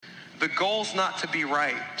The goal's not to be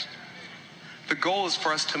right. The goal is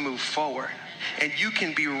for us to move forward. And you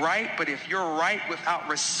can be right, but if you're right without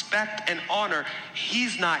respect and honor,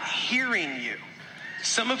 he's not hearing you.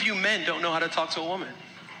 Some of you men don't know how to talk to a woman.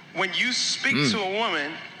 When you speak to a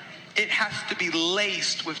woman, it has to be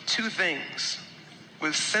laced with two things,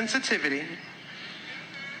 with sensitivity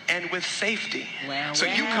and with safety. So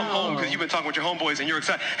you come home because you've been talking with your homeboys and you're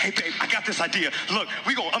excited. Hey, babe, I got this idea. Look,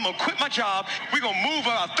 I'm going to quit my job. We're going to move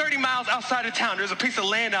about 30 miles outside of town. There's a piece of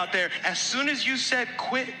land out there. As soon as you said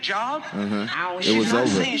quit job, she's not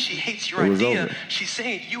saying she hates your idea. She's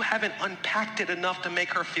saying you haven't unpacked it enough to make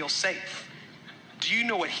her feel safe. Do you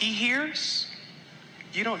know what he hears?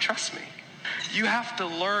 You don't trust me. You have to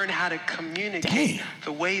learn how to communicate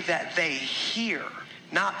the way that they hear,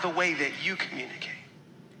 not the way that you communicate.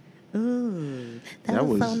 Ooh, that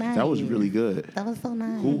was so nice. That was really good. That was so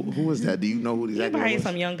nice. Who was that? Do you know who exactly Probably was?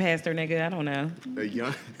 some young pastor nigga. I don't know.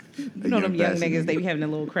 You know them young niggas, they be having a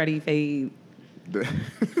little cruddy fade.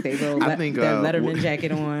 They little I think that Letterman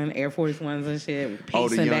jacket on, Air Force Ones and shit,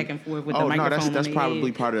 pacing back and forth with the microphone. That's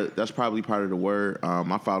probably part of the word.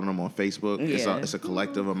 I follow them on Facebook. Yeah. It's a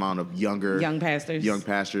collective amount of young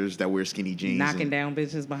pastors that wear skinny jeans, knocking down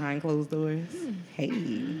bitches behind closed doors. Hey,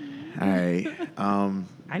 all right.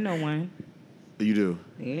 I know one. You do?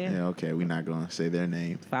 Yeah. Okay, we're not gonna say their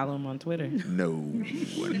name. Follow them on Twitter. No.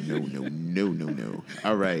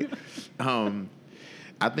 All right.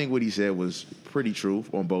 I think what he said was pretty true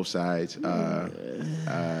on both sides. I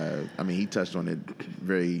mean, he touched on it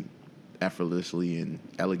very effortlessly and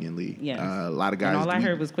elegantly. Yes. A lot of guys. And all I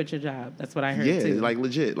heard was quit your job. That's what I heard too. Yeah, like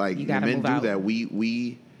legit. Like you gotta men move do out. that.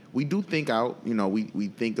 We do think out. You know, we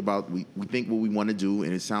think about we think what we want to do,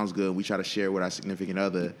 and it sounds good. We try to share with our significant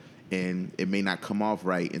other, and it may not come off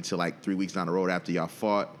right until like 3 weeks down the road after y'all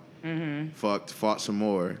fought, fought some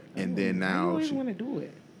more, and then now. I always want to do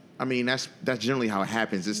it. I mean, that's generally how it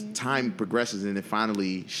happens. As time progresses, and then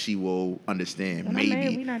finally she will understand, and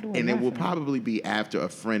maybe, and it will probably be after a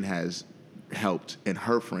friend has helped, and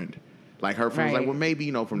her friend, like her friend, was like, well,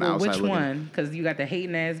 maybe from the outside. Which one? Because you got the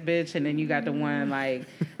hating ass bitch, and then you got the one like,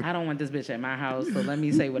 I don't want this bitch at my house, so let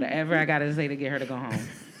me say whatever I gotta say to get her to go home.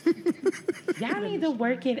 Y'all need to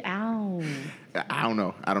work it out. I don't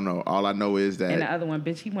know. All I know is that. And the other one,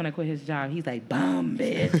 bitch, he want to quit his job. He's like, bum,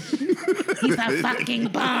 bitch. He's a fucking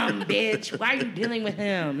bum, bitch. Why are you dealing with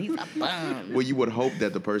him? He's a bum. Well, you would hope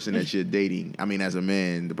that the person that you're dating, I mean, as a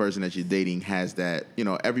man, the person that you're dating has that,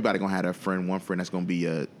 everybody gonna have a friend. One friend that's gonna be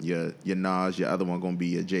your Nas, your other one gonna be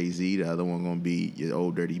your Jay-Z, the other one gonna be your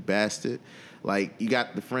old dirty bastard. Like, you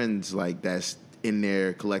got the friends like that's in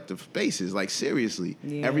their collective spaces. Like, seriously,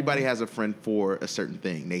 everybody has a friend for a certain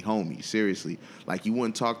thing. They homies, seriously. Like, you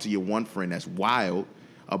wouldn't talk to your one friend that's wild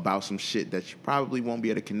about some shit that you probably won't be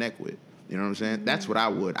able to connect with. You know what I'm saying? That's what I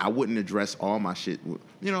would. I wouldn't address all my shit with,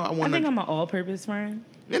 I think I'm an all-purpose friend.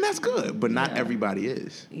 And that's good, but not everybody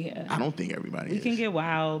is. Yeah. I don't think everybody is. We can get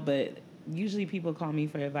wild, but usually people call me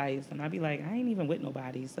for advice, and I be like, I ain't even with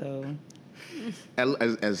nobody, so...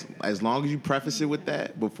 As long as you preface it with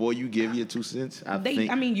that before you give your 2 cents, I think.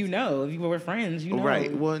 I mean, if you were friends, you know.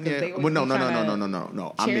 Right. Well, yeah. Well, no.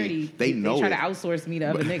 Charity, I mean, they know try it. to outsource me to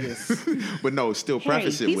other niggas. But no, still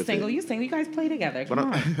preface it with he's single, you single, you guys play together. Come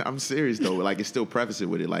on. I'm serious though. Like, it's still preface it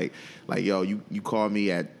with it. Like yo, you call me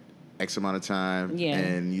at X amount of time,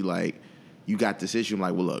 and you got this issue. I'm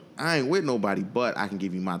like, well, look, I ain't with nobody, but I can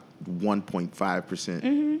give you my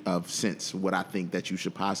 1.5% of cents what I think that you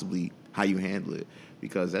should possibly, how you handle it,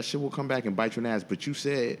 because that shit will come back and bite you in the ass. But you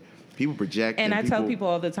said people project, and I tell people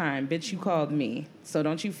all the time, bitch, you called me, so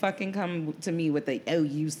don't you fucking come to me with the, oh,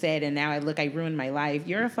 you said, and now I ruined my life.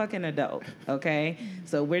 You're a fucking adult, okay?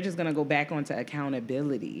 So we're just gonna go back onto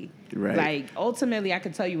accountability. Right. Like, ultimately, I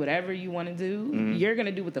could tell you whatever you want to do. You're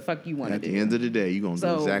gonna do what the fuck you want to do. At the end of the day, you're gonna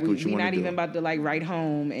do exactly what you want to do. We're not even about to write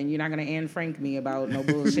home, and you're not gonna Anne Frank me about no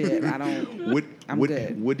bullshit. I don't. I'm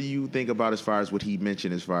good. What do you think about as far as what he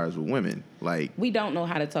mentioned as far as with women? Like, we don't know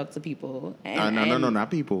how to talk to people. No, not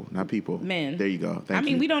people. Men. There you go. Thank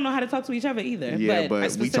you. We don't know how to talk to each other either. Yeah, but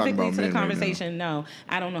specifically we talking about to men the conversation, right no,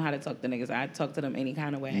 I don't know how to talk to niggas. I talk to them any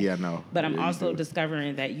kind of way. Yeah, no. But I'm also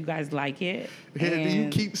discovering that you guys like it. You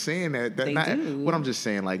keep saying that. They do. What I'm just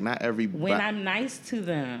saying, like, not every. When I'm nice to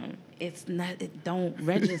them, it's not. It don't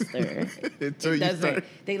register. It doesn't.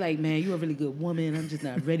 They like, man, you a really good woman. I'm just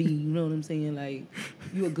not ready. You know what I'm saying? Like,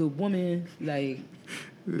 you a good woman. Like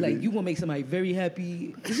you gonna make somebody very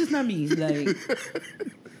happy. It's just not me. Like.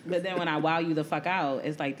 But then when I wow you the fuck out,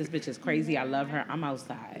 it's like, this bitch is crazy. I love her. I'm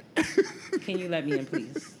outside. Can you let me in,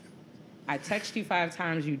 please? I text you 5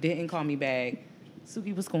 times. You didn't call me back.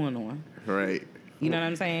 Suki, what's going on? Right. You know what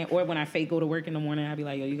I'm saying? Or when I fake go to work in the morning, I'll be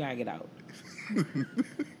like, yo, you gotta get out.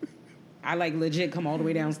 I like legit come all the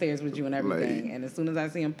way downstairs with you and everything. Like, and as soon as I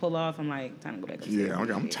see him pull off, I'm like, time to go back upstairs. Yeah,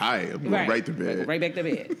 I'm tired. I'm going right to bed. Go right back to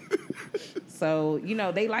bed. So,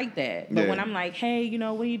 they like that. But when I'm like, hey,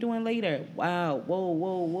 what are you doing later? Wow,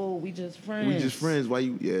 whoa, we just friends. Why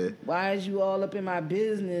you, Why is you all up in my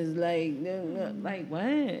business? Like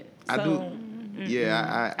what? I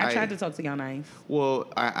tried to talk to y'all nice.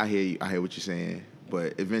 Well, I hear you. I hear what you're saying.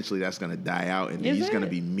 But eventually that's going to die out, and he's going to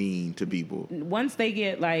be mean to people. Once they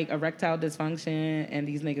get, like, erectile dysfunction and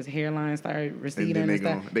these niggas' hairlines start receding and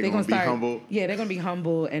stuff, they're going to be humble. Yeah, they're going to be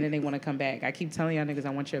humble, and then they want to come back. I keep telling y'all niggas, I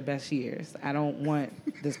want your best years. I don't want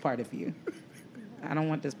this part of you. I don't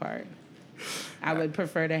want this part. I would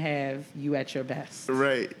prefer to have you at your best.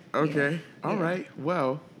 Right. Okay. Yeah. All right.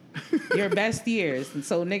 Well. Your best years. And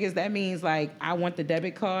so, niggas, that means, like, I want the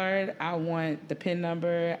debit card. I want the PIN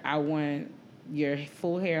number. I want your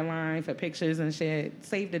full hairline for pictures and shit.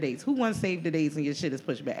 Save the dates. Who wants save the dates and your shit is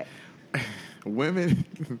pushed back? Women.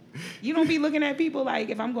 You don't be looking at people like,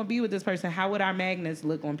 if I'm going to be with this person, how would our magnets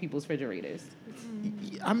look on people's refrigerators?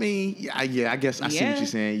 I mean, I guess I see what you're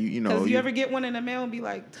saying. Because you ever get one in the mail and be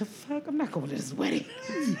like, the fuck, I'm not going to this wedding.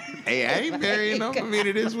 Hey, I ain't marrying them. I mean,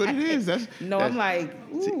 it is what it is. I'm like,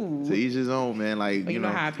 ooh. To each his own, man. Like, you know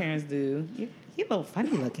how our parents do. You a little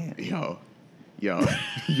funny looking. Yo.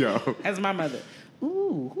 As my mother.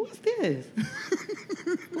 Ooh, who is this?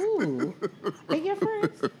 Ooh, they your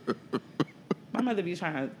friends? My mother be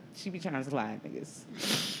trying to slide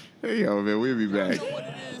niggas. Hey, yo, man, we'll be back. You know what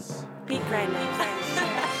it is? Beat right now.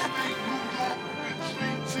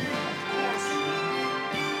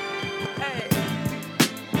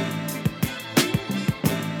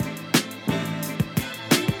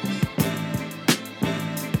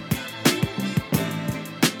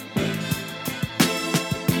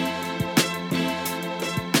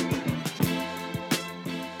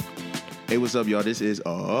 Hey, what's up, y'all? This is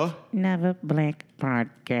Never Black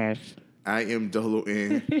Podcast. I am Dolo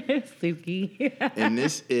N. Suki. And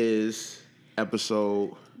this is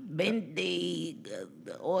episode 28.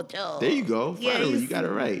 There you go. Finally, you got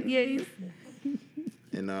it right. Yes.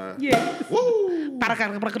 And yes. Woo! Let's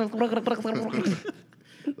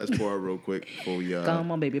pour it real quick before we come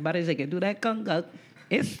on, baby, body shake it. Do that conga.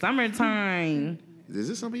 It's summertime. Is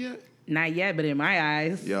it summer yet? Not yet, but in my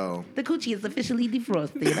eyes, yo, the coochie is officially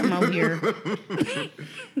defrosted. I'm out here.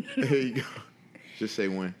 There you go. Just say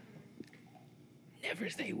when. Never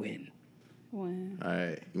say when. When. All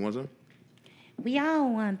right. You want some? We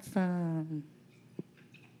all want some.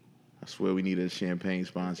 I swear we need a champagne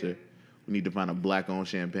sponsor. We need to find a black-owned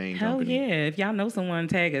champagne Hell company. Hell yeah. If y'all know someone,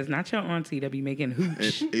 tag us. Not your auntie that be making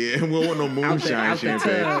hooch. And we don't want no moonshine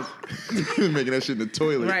champagne. Making that shit in the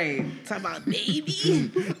toilet. Right. Talk about,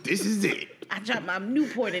 baby. This is it. I dropped my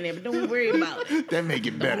Newport in there, but don't worry about it. That make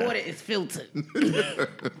it better. The water is filtered.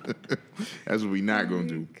 That's what we not going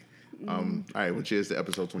to do. All right, well, cheers to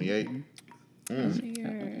episode 28.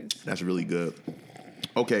 Cheers. That's really good.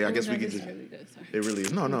 Okay, I guess we could just... Really good, sorry. It really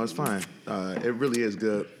is. No, it's fine. It really is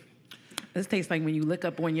good. This tastes like when you lick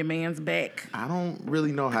up on your man's back. I don't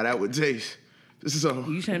really know how that would taste. So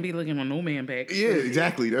you shouldn't be looking on no man back. Yeah,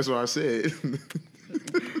 exactly. That's what I said.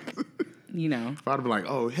 You know. If I'd have been like,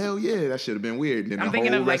 oh, hell yeah, that should have been weird. Then I'm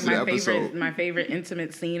thinking of like my favorite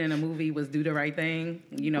intimate scene in a movie was Do the Right Thing.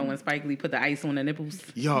 You know, when Spike Lee put the ice on the nipples.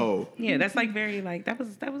 Yo. Yeah, that's like very like that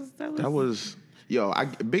was. Yo, I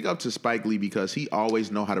big up to Spike Lee because he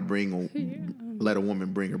always know how to let a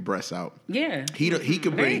woman bring her breasts out. Yeah. He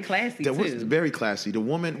could bring... Very classy, too. Very classy. The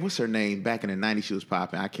woman, what's her name? Back in the 90s, she was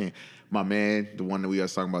popping. My man, the one that we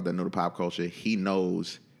was talking about that know the pop culture, he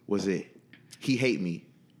knows, was it He Hate Me?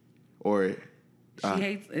 Or... She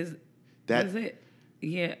hates... Is it?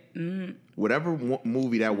 Yeah. Whatever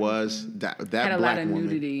movie that was, that had black a lot of woman,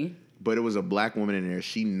 nudity. But it was a black woman in there.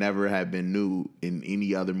 She never had been nude in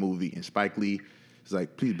any other movie. And Spike Lee was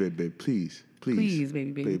like, please, baby, please. Please,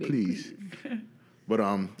 baby, please. But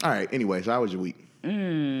all right. Anyways, how was your week?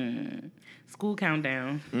 School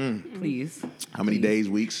countdown. Please. How many days,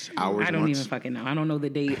 weeks, hours? I don't months? even fucking know. I don't know the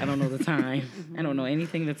date. I don't know the time. I don't know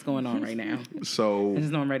anything that's going on right now. So I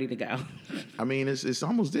just know I'm ready to go. I mean, it's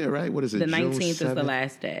almost there, right? What is it? The June 19th 7th? is the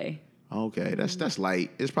last day. Okay, that's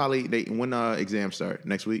light. It's probably when exams start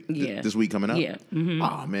next week. Yeah, this week coming up. Yeah. Mm-hmm.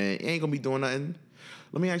 Oh man, you ain't gonna be doing nothing.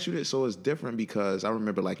 Let me ask you this. So it's different because I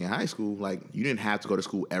remember like in high school, like you didn't have to go to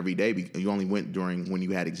school every day. You only went when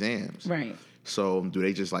you had exams. Right. So do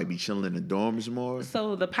they just like be chilling in the dorms more?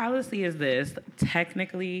 So the policy is this.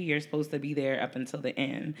 Technically, you're supposed to be there up until the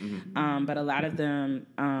end. Mm-hmm. But a lot of them,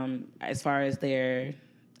 as far as their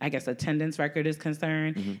I guess, attendance record is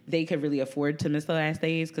concerned, they could really afford to miss the last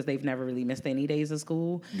days because they've never really missed any days of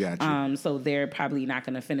school. Gotcha. So they're probably not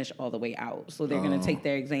going to finish all the way out. So they're going to take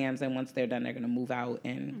their exams, and once they're done, they're going to move out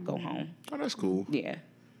and go home. Oh, that's cool. Yeah.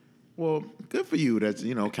 Well, good for you. That's,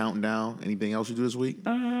 counting down. Anything else you do this week?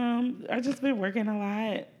 I just been working a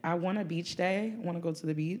lot. I want a beach day. I want to go to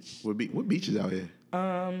the beach. What beaches out here?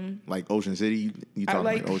 Like Ocean City. You I talking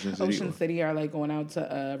like like Ocean City? Ocean City. I like going out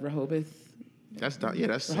to Rehoboth. That's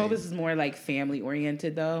Rehoboth is more like family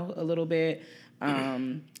oriented though, a little bit.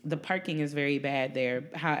 The parking is very bad there.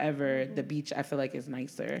 However, the beach I feel like is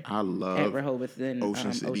nicer. I love at Rehoboth than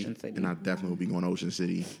Ocean City, and I definitely will be going to Ocean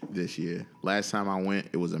City this year. Last time I went,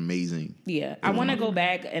 it was amazing. Yeah, I want to go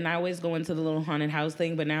back, and I always go into the little haunted house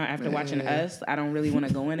thing. But now after watching Us, I don't really want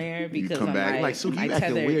to go in there because you come I'm back like Suki, you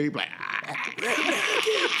acting weird. You be like,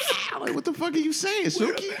 I'm like, what the fuck are you saying,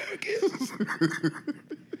 Suki?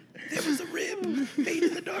 There was a rib made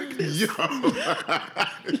in the darkness. Yo,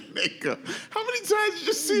 nigga, how many times did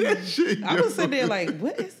you see that shit? I was sitting there like,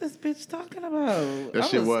 what is this bitch talking about? That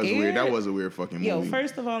shit was scared. weird. That was a weird fucking movie. Yo,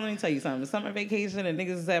 first of all, let me tell you something. Summer vacation and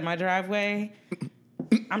niggas is at my driveway.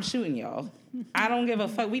 I'm shooting y'all. I don't give a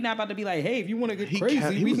fuck. We not about to be like, hey, if you want to get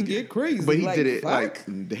crazy, we can get crazy. But he like, did it fuck?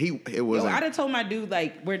 it was. I'd have told my dude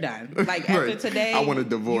like, we're done. Like after Right. today, I want a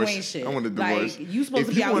divorce. You ain't shit. I want a divorce. Like you supposed if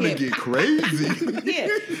to be out you here. want to get crazy, Yeah,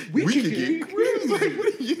 we can get crazy. Like,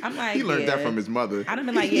 what are you? I'm like, he learned that yeah. from his mother. I'd have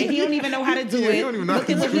been like, yeah, he don't even know how to do Yeah, it. he don't even know Look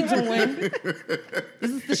how at to what he do doing.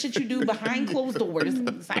 This is the shit you do behind closed doors,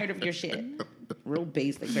 side of your shit. Real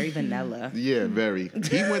basic, very vanilla. Yeah, very.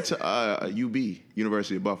 He went to UB,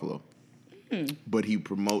 University of Buffalo, but he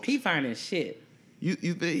promotes. He fine as shit. I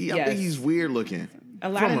Yes. think he's weird looking. A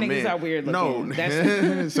lot of niggas are weird looking. No,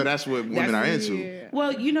 That's- so that's what women are into.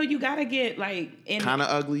 Well, you gotta get like Kind of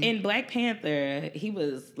ugly. in Black Panther. He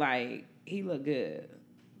was like he looked good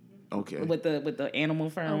Okay. with the animal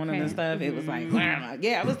fur on him and Okay. stuff. It was like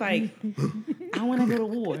yeah, I was like I want to go to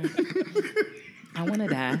war. I want to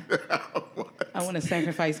die. I want to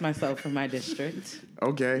sacrifice myself for my district.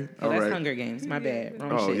 Okay. Oh, All that's right. Hunger Games. My bad.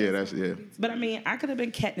 Wrong Oh shit. yeah. But I mean, I could have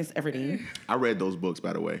been Katniss Everdeen. I read those books,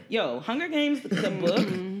 by the way. Yo, Hunger Games, the book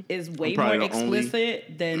is way more probably the only-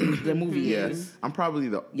 explicit than the movie Yeah. is. I'm probably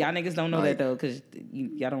the. Y'all niggas don't know Like- that though, because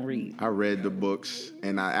y'all don't read. I read the books,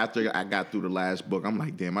 and after I got through the last book, I'm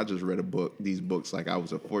like, damn, I just read these books like I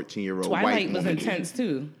was a 14-year-old white Twilight was woman. intense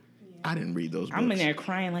too. I didn't read those books. I'm in there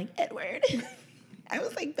crying like Edward. I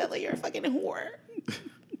was like, Bella, you're a fucking whore.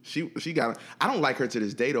 She got. I don't like her to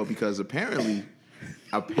this day though because apparently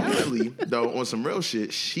though on some real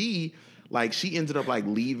shit, she ended up like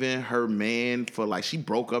leaving her man for like she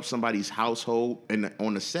broke up somebody's household and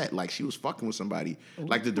on the set like she was fucking with somebody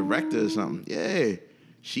like the director or something. Yeah,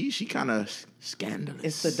 she kind of scandalous.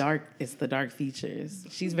 It's the dark features.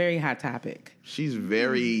 She's very Hot Topic. She's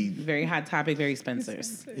very. Very Hot Topic, very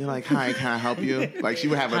Spencer's. You're like, hi, can I help you? Like she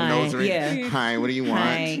would have her Hi, nose ring. yeah. Hi, what do you want?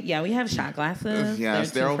 Hi. Yeah, we have shot glasses.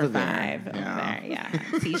 Yes, they're they're over 2 for there. $5 over Yeah. there.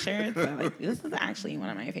 Yeah, t-shirts. Like, this is actually one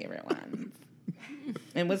of my favorite ones.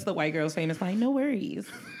 And what's the white girl's famous line? No worries.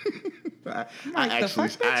 I Like, the actually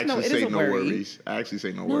fuck, bitch? No, it say is a no worry. worries. I actually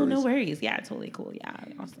say no No, worries. no worries. Yeah, totally cool. Yeah,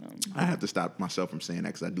 awesome. I have to stop myself from saying that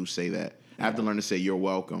because I do say that. I have to learn to say you're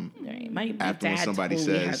welcome, Right. My After when dad somebody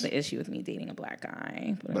totally says- has the issue with me dating a black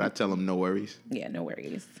guy. but I tell them no worries. yeah, no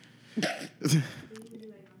worries.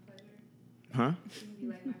 Huh?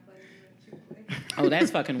 Oh,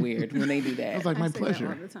 that's fucking weird when they do I that. was like, my I say that all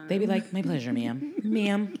pleasure. the time. They be like, my pleasure, ma'am.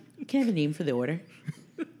 Ma'am, can I have a name for the order?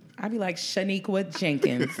 I'd be like, Shaniqua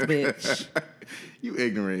Jenkins, bitch. You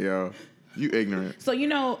ignorant, yo. You ignorant. So,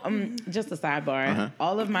 just a sidebar,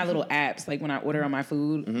 all of my little apps, like when I order on my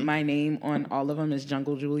food, my name on all of them is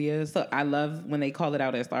Jungle Julia. So I love when they call it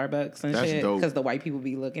out at Starbucks and That's shit. dope. Because the white people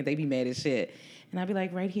be looking, they be mad as shit. And I'd be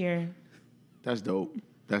like, right here. That's dope.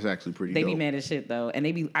 That's actually pretty They dope. be mad as shit though.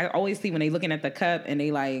 And I always see when they looking at the cup and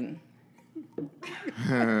they like,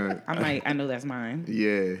 I'm like, I know that's mine.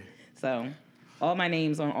 Yeah. So all my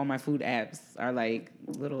names on all my food apps are like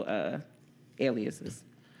little aliases.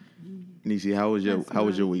 Nisi, how was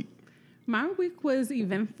your week? My week was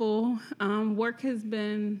eventful. Work has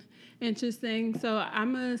been interesting. So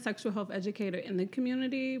I'm a sexual health educator in the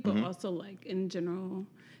community, but also like in general.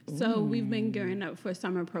 So we've been gearing up for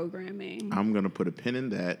summer programming. I'm gonna put a pin in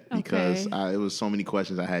that because Okay. it was so many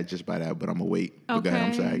questions I had just by that, but I'm gonna wait. But Okay, go ahead.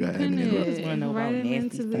 I'm sorry. Go ahead. I didn't mean to interrupt. just wanna know about Right nasty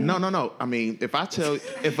into stuff. the- No. I mean,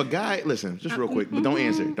 if a guy, listen, just real quick, but don't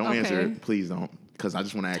answer. Don't answer. Okay. Please don't. Because I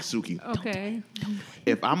just want to ask Suki. Okay.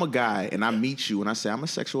 If I'm a guy and I meet you and I say I'm a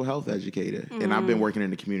sexual health educator and I've been working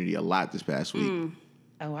in the community a lot this past week,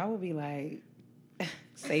 Oh, I would be like,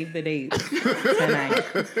 Save the date tonight.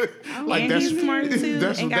 Like and that's he's smart too,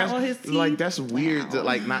 and got all his teeth. like that's weird. Wow.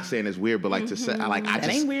 Like not saying it's weird, but like to say like I That just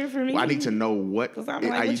ain't weird for me. I need to know what 'Cause I'm are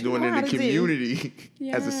like, you what you doing know in how the to do? community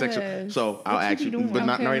as a sexual. Yes. So I'll What you ask be you, doing? but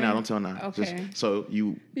not right Okay. now. Don't tell now. Okay. Just, so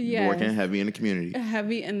you Yes. working heavy in the community.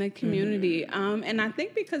 Heavy in the community. And I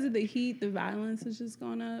think because of the heat, the violence has just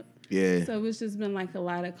gone up. Yeah. So it's just been like a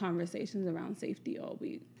lot of conversations around safety all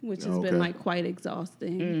week, which has Okay. been like quite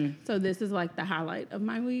exhausting. So this is like the highlight of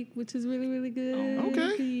my week, which is really, really good.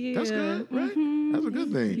 Okay. Yeah. That's good, right? That's a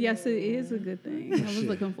good thing. Yes, it is a good thing. I was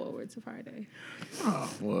looking forward to Friday.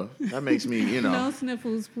 Oh, well, that makes me, you No know,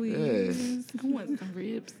 sniffles, please. I want some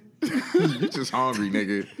ribs. you just hungry,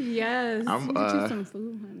 nigga. Yes. I'm, Get you some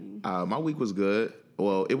food, honey. My week was good.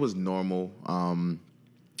 Well, it was normal.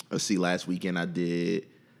 Let's see, last weekend I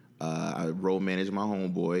road managed my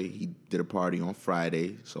homeboy. He did a party on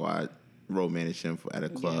Friday, so I road managed him at a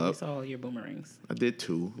Yeah, we club. saw all your boomerangs. I did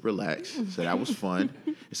too. Relax. So that was fun.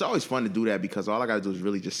 It's always fun to do that because all I gotta do is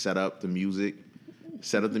really just set up the music,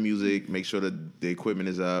 make sure that the equipment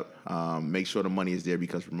is up, make sure the money is there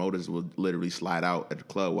because promoters will literally slide out at the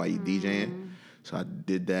club while you DJing. So I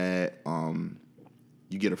did that.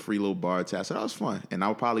 You get a free little bar tab. So that was fun. And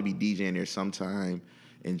I'll probably be DJing there sometime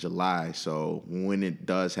in July. So when it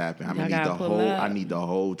does happen, Y'all gotta pull up. I need the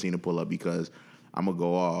whole team to pull up because I'm gonna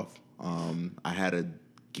go off. I had a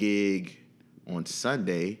gig on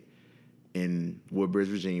Sunday in Woodbridge,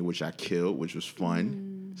 Virginia, which I killed, which was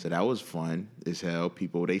fun. So that was fun as hell.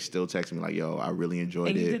 People, they still text me like, yo, I really enjoyed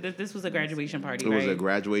And you it. did that. This was a graduation party, It right? was a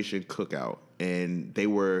graduation cookout. And they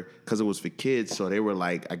were, because it was for kids, so they were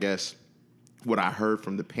like, I guess what I heard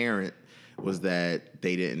from the parent was that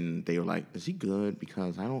they were like, is he good?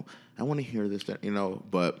 Because I want to hear this, that, you know,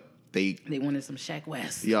 but they wanted some Shaq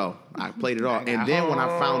West. Yo, I played it all. And then when I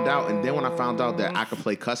found out that I could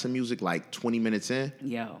play custom music like 20 minutes in,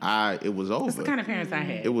 Yo. it was over. That's the kind of parents I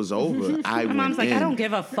had. It was over. My mom's like, in. I don't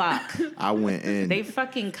give a fuck. I went in. They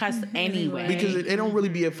fucking cuss anyway. because it don't really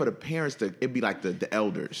be it for the parents. It'd be like the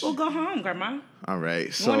elders. Well, go home, grandma. All right.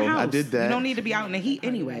 Go So in the house. I did that. You don't need to be out in the heat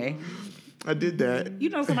anyway. I did that. You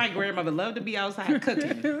know somebody's grandmother love to be outside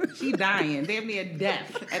cooking. She dying, damn near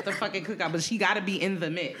death at the fucking cookout, but she got to be in the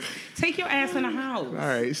mix. Take your ass in the house. All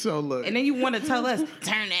right. So look. And then you want to tell us,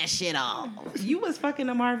 turn that shit off. You was fucking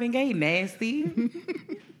a Marvin Gaye, nasty.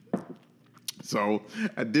 So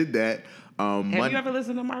I did that. Have you ever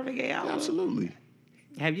listened to a Marvin Gaye album? Absolutely.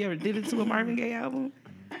 Have you ever did it to a Marvin Gaye album?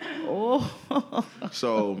 Oh.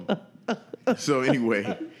 So anyway,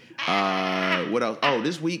 what else? Oh,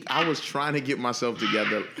 this week I was trying to get myself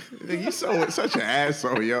together. You such an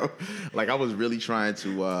asshole, yo. Like I was really trying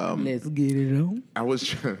to. Let's get it on. I was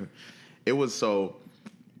trying. It was so.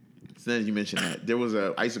 Since you mentioned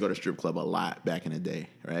that, I used to go to strip club a lot back in the day,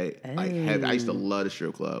 right? Like I used to love the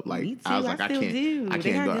strip club. Like Me too, I was like, I still do. I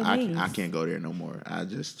They can't got go, good wings. I can't go there no more. I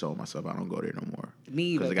just told myself I don't go there no more. Me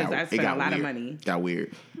either, it 'cause I spent a lot of weird. money. Got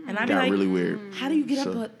weird. And I'd It be got like, really weird. How do you get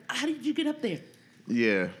So- up? How did you get up there?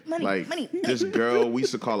 Yeah, Money, like money. this girl, we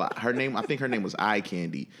used to call her name. I think her name was Eye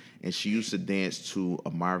Candy, and she used to dance to a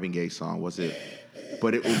Marvin Gaye song. Was it?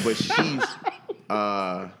 But she's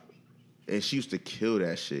and she used to kill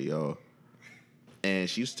that shit, yo. And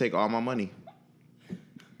she used to take all my money.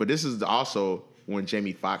 But this is also when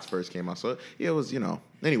Jamie Foxx first came out, so it was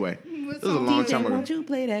anyway. It was a long time ago. Won't you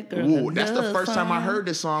play that girl? Ooh, that's the first time I heard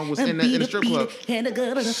this song was in the strip club. And the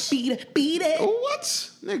girl beat it. What?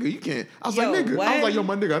 Nigga, you can't. I was Yo, like, nigga. what? I was like, yo,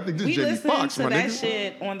 my nigga, I think this We is Jamie listened Foxx, to my that nigga.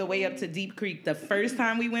 shit on the way up to Deep Creek. The first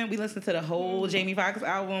time we went, we listened to the whole Jamie Foxx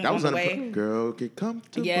album That on was the on way. Girl, get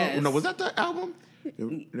comfortable. Yes. No, was that the album?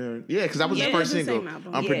 Yeah, because that was Yeah, the first it was the single. same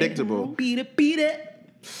album. Unpredictable. Beat it.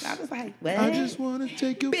 I was like, what? I just want to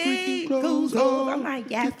take your freaking Big clothes goes. off. I'm like,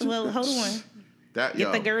 yes, well, hold on. That, Get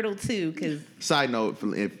yo. the girdle too, because Side note,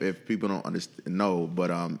 if people don't know,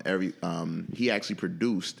 but he actually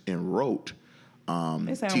produced and wrote It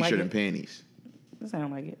sound T-shirt like and it. panties. it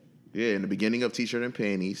sound like it. Yeah, in the beginning of T-shirt and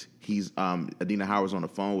panties, he's Adina Howard's on the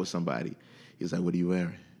phone with somebody. He's like, "What are you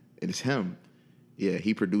wearing?" And it's him. Yeah,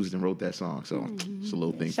 he produced and wrote that song, so it's a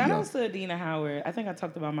little thing. Shout for out to Adina Howard. I think I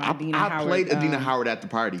talked about my Adina I Howard. played Adina Howard at the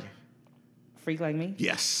party. Freak Like Me.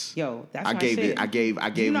 Yes. Yo, that's I my gave shit. it. I gave.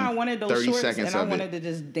 You know, him I wanted those 30 shorts, seconds and I of wanted it.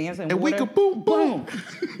 to just dance in And we water. could boom, boom.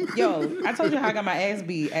 Yo, I told you how I got my ass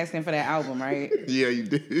beat asking for that album, right? Yeah, you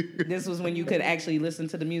did. This was when you could actually listen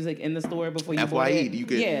to the music in the store before you bought FYE, it. you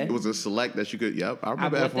could. Yeah. It was a select that you could. Yep, I I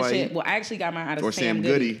remember bought the FYE. shit. Well, I actually got mine out of Or Sam Sam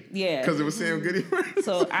Goody. Yeah. Because it was Sam Goody.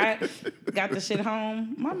 So I got the shit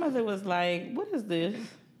home. My mother was like, "What is this?"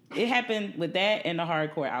 It happened with that and the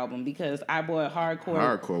Hardcore album because I bought Hardcore.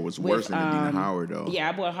 Hardcore was worse than Adina Howard, though. Yeah,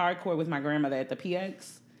 I bought Hardcore with my grandmother at the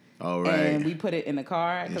PX. All right. And we put it in the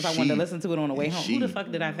car because I wanted to listen to it on the way home. Who the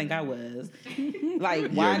fuck did I think I was?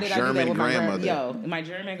 Like, why did I do that with my grandmother? Yo, my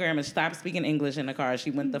German grandma stopped speaking English in the car.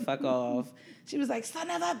 She went the fuck off. She was like, son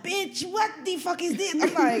of a bitch, what the fuck is this?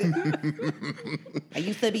 I'm like, I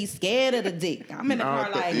used to be scared of the dick. I'm in the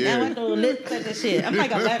car like, now I don't look at the shit. I'm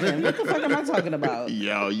like 11. What the fuck am I talking about?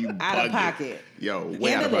 Yo, you out of pocket. Yo,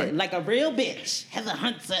 way out of pocket. Like a real bitch. Heather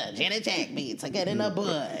Hunter, Janet Jackman, took it in the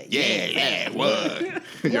bud. Yeah, what?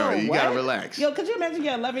 Yo, you gotta relax. Yo, could you imagine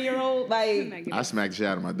your 11-year-old? Like, I smacked the shit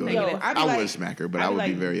out of my daughter. Yo, I would smack her, but I would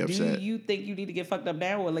be very upset. Do you think you need to get fucked up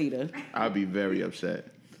now or later? I'd be very upset.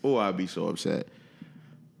 Oh, I'd be so upset.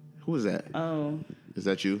 Who is that? Oh. Is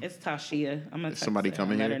that you? It's Tashia. I'm gonna text somebody her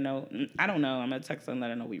coming and here? let her know. I don't know. I'm gonna text her and let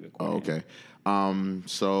her know we recording. Oh, okay.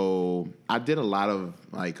 So I did a lot of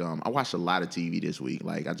I watched a lot of TV this week.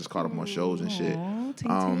 Like I just caught up on shows and shit.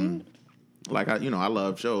 Like I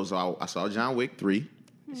love shows. So I saw John Wick 3.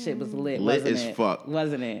 Shit was lit. Lit wasn't as it? fuck.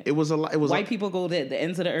 Wasn't it? It was a lot. It was white people go to the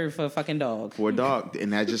ends of the earth for a fucking dog. For a dog,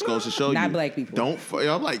 and that just goes to show you. Not black people.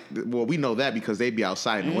 I'm like, well, we know that because they be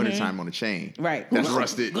outside in the wintertime on the chain. Right. That's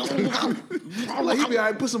rusted. I'm like, he be all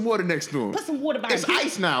right, put some water next to him. Put some water by It's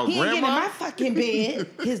ice now, he Grandma. He ain't getting in my fucking bed.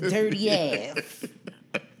 His dirty ass.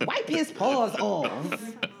 Wipe his paws off.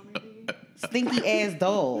 Stinky ass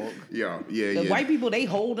dog. Yeah. The white people, they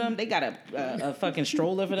hold them. They got a fucking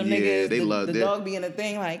stroller for them niggas. They love the dog being a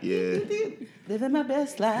thing like, living my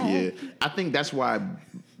best life. Yeah, I think that's why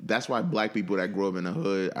black people that grow up in the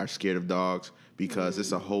hood are scared of dogs because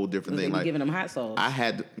it's a whole different thing. They be like giving them hot sauce. I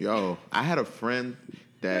had a friend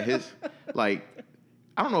that his like.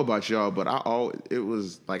 I don't know about y'all, but I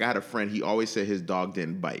had a friend, he always said his dog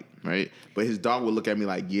didn't bite, right? But his dog would look at me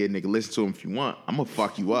like, yeah, nigga, listen to him if you want. I'm going to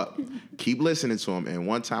fuck you up. Keep listening to him. And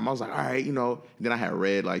one time I was like, all right, then I had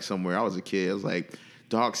read like somewhere, I was a kid, I was like,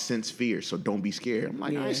 dogs sense fear, so don't be scared. I'm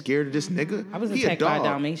like, I ain't scared of this nigga. I was attacked by a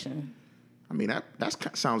Dalmatian. I mean,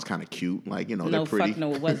 that sounds kind of cute. Like, no, they're pretty. Fuck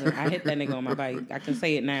no, it wasn't. I hit that nigga on my bike. I can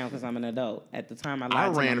say it now because I'm an adult. At the time, I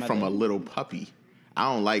ran from a little puppy.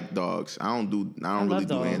 I don't like dogs. I don't really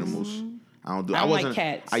do animals. I don't like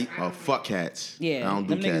cats. Fuck cats. Yeah, I don't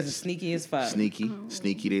do them cats. Niggas are sneaky as fuck. Sneaky.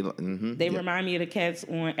 They remind me of the cats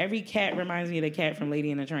on every cat reminds me of the cat from Lady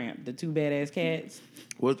and the Tramp. The two badass cats.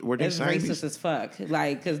 What were they saying? Racist as fuck.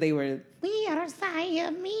 Like, because they were. We are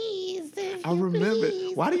Siamese. I remember.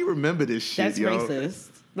 Why do you remember this shit? That's racist.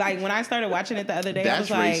 Like, when I started watching it the other day, that's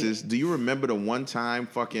I was racist. Do you remember the one time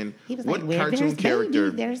fucking what cartoon character?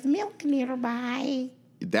 There's milk nearby.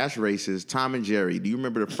 That's racist. Tom and Jerry. Do you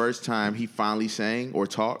remember the first time he finally sang or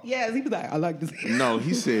talked? Yes, he was like, I like this. No,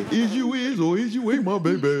 he said, "Is you is or is you ain't my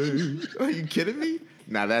baby?" Are you kidding me?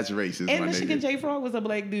 Nah, that's racist. And my Michigan nigga. J. Frog was a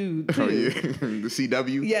black dude too. Oh yeah, the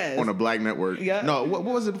CW. Yes. On a black network. Yeah. No, what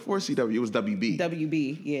was it before CW? It was WB.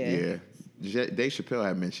 WB. Yeah. Yeah. Dave Chappelle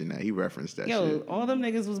had mentioned that. He referenced that shit. All them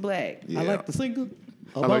niggas was black. Yeah. I like the singer.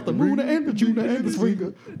 About like the Runa and the Juna and the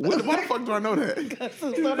Swinger. Why the fuck do I know that? Because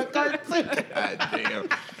it's on a cartoon. God damn.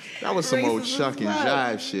 That was some old Chuck and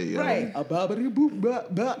Jive shit, yo. Right. All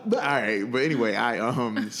right, but anyway,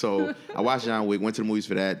 so I watched John Wick, went to the movies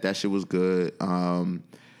for that. That shit was good.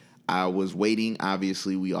 I was waiting.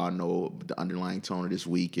 Obviously, we all know the underlying tone of this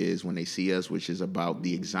week is When They See Us, which is about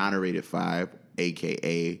the Exonerated Five,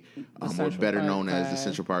 a.k.a. or better known as the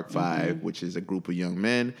Central Park Five, which is a group of young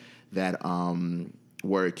men that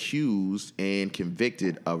were accused and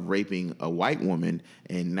convicted of raping a white woman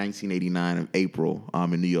in 1989 of April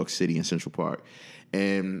in New York City in Central Park.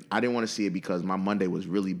 And I didn't want to see it because my Monday was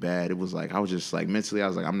really bad. It was like, I was just like, mentally, I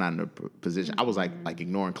was like, I'm not in a position. I was like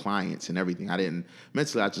ignoring clients and everything.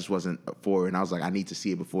 Mentally, I just wasn't for it. And I was like, I need to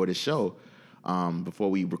see it before this show.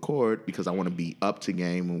 Before we record because I want to be up to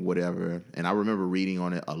game and whatever. And I remember reading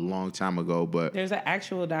on it a long time ago, but there's an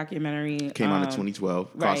actual documentary came out in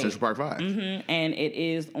 2012 called Central Park 5. Mm-hmm. And it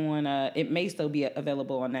is on. It may still be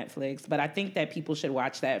available on Netflix, but I think that people should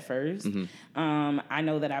watch that first. Mm-hmm. I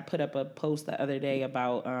know that I put up a post the other day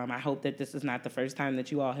about. I hope that this is not the first time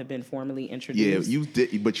that you all have been formally introduced. Yeah, you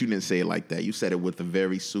did, but you didn't say it like that. You said it with a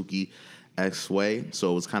very Suki way,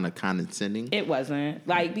 so it was kind of condescending. It wasn't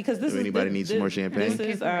because this. If anybody needs some more champagne, this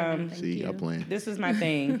is see, I'm playing. This is my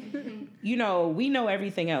thing. We know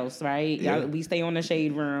everything else, right? Yeah. We stay on the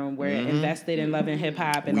Shade Room. We're invested in loving hip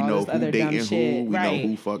hop and all this other dumb shit. We right? know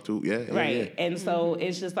who fucked who. Yeah, right. Yeah. And so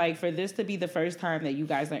it's just like for this to be the first time that you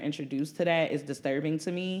guys are introduced to that is disturbing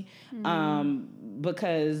to me.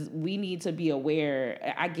 because we need to be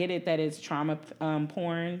aware. I get it that it's trauma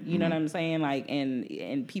porn. You know what I'm saying? Like,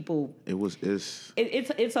 and people.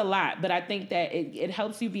 It's a lot, but I think that it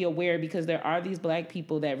helps you be aware because there are these black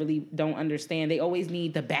people that really don't understand. They always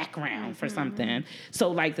need the background for something.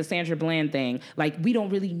 So like the Sandra Bland thing, like we don't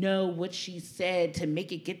really know what she said to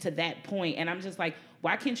make it get to that point. And I'm just like,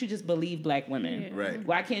 why can't you just believe black women? Yeah. Right.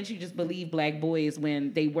 Why can't you just believe black boys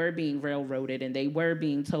when they were being railroaded and they were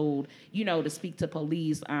being told, you know, to speak to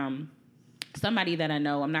police? Somebody that I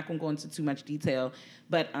know, I'm not going to go into too much detail,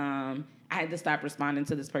 but I had to stop responding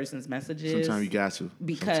to this person's messages. Sometimes you got to.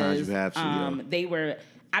 Because sometimes you have to, they were...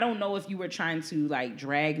 I don't know if you were trying to like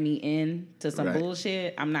drag me in to some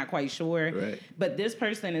bullshit. I'm not quite sure. Right. But this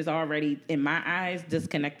person is already, in my eyes,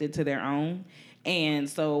 disconnected to their own. And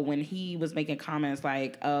so when he was making comments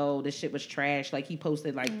like, "Oh, this shit was trash," like he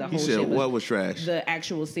posted like the whole shit. He said, "What was trash?" The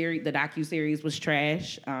actual series, the docu-series was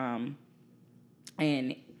trash. And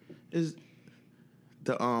is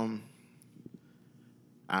the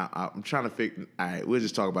I'm trying to figure. All right, we'll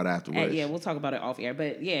just talk about it afterwards. Yeah, we'll talk about it off air.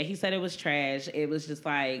 But yeah, he said it was trash. It was just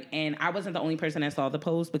like, and I wasn't the only person that saw the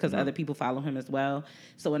post because other people follow him as well.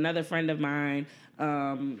 So another friend of mine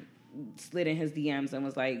slid in his DMs and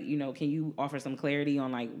was like, you know, can you offer some clarity on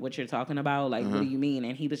like what you're talking about? Like, what do you mean?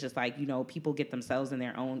 And he was just like, you know, people get themselves in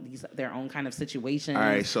their own kind of situations. All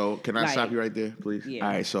right, so can I stop you right there, please? Yeah.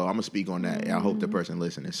 All right, so I'm gonna speak on that. I hope the person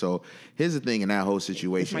listening. So here's the thing in that whole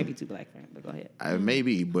situation. This might be too black for him, but go ahead.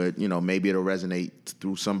 Maybe, but you know, maybe it'll resonate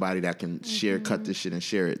through somebody that can cut this shit and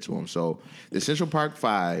share it to them. So the Central Park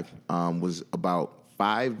 5 was about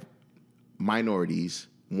 5 minorities.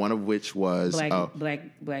 One of which was black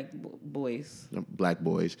boys. Black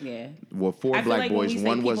boys. Yeah. Well, 4 I feel black like boys. When we say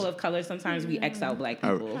one people was of color. Sometimes we X out black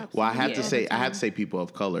people. Well, I have to say people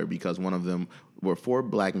of color because one of them were 4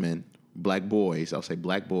 black men, black boys. I'll say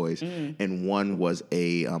black boys, and one was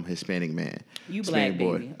a Hispanic man. You Hispanic black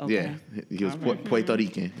boy. baby. Okay. Yeah, he was Puerto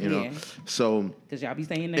Rican. You know, so because y'all be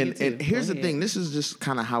saying that. And here's the thing. This is just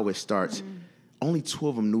kind of how it starts. Only 2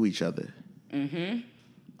 of them knew each other.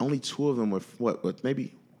 Only 2 of them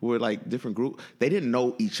were like different groups. They didn't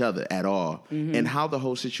know each other at all. And how the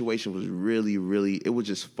whole situation was really, really, it was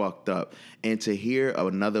just fucked up. And to hear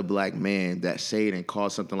another black man that say it and call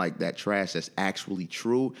something like that trash that's actually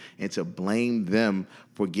true and to blame them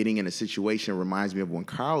for getting in a situation reminds me of when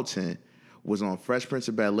Carlton was on Fresh Prince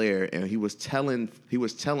of Bel-Air and he was telling,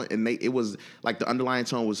 and it was like the underlying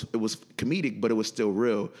tone was comedic, but it was still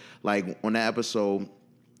real. Like on that episode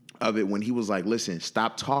of it when he was like, "Listen,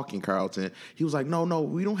 stop talking, Carlton." He was like, no,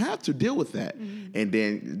 we don't have to deal with that. And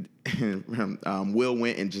then Will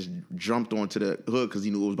went and just jumped onto the hood because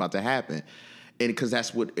he knew it was about to happen. And because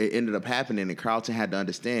that's what it ended up happening. And Carlton had to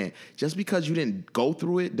understand, just because you didn't go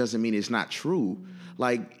through it doesn't mean it's not true.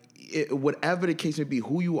 Like, whatever the case may be,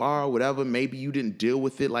 who you are, whatever, maybe you didn't deal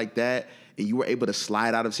with it like that and you were able to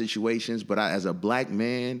slide out of situations. But as a black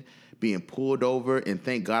man, being pulled over, and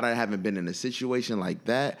thank God I haven't been in a situation like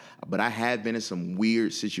that, but I have been in some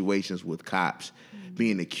weird situations with cops,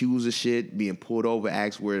 being accused of shit, being pulled over,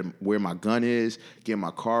 asked where my gun is, getting my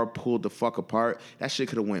car pulled the fuck apart. That shit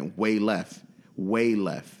could have went way left.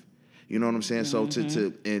 You know what I'm saying? So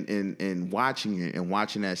to watching it and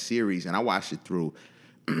watching that series, and I watched it through.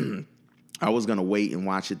 I was gonna wait and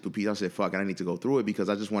watch it through pieces. I said, "Fuck it, I need to go through it," because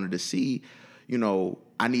I just wanted to see. You know,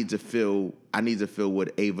 I need to feel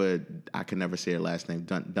what Ava, I can never say her last name,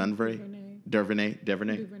 DuVernay.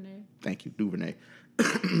 Thank you, DuVernay.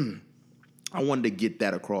 I wanted to get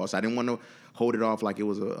that across. I didn't want to hold it off like it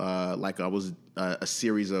was a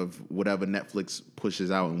series of whatever Netflix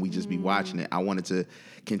pushes out and we just be watching it. I wanted to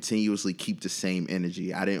continuously keep the same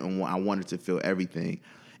energy. I wanted to feel everything.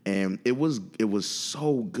 And it was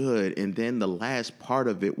so good. And then the last part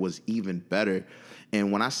of it was even better.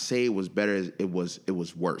 And when I say it was better, it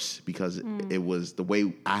was worse because it was the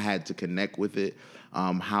way I had to connect with it,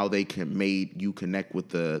 how they made you connect with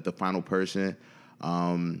the final person.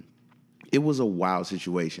 It was a wild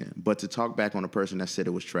situation. But to talk back on the person that said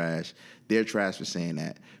it was trash, they're trash for saying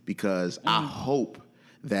that because I hope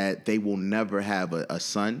that they will never have a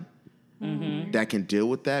son that can deal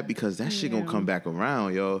with that because that shit gonna come back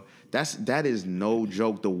around, yo. That is no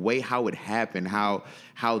joke. The way how it happened,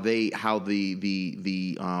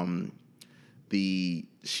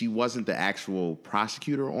 she wasn't the actual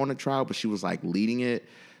prosecutor on the trial, but she was like leading it.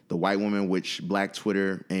 The white woman, which Black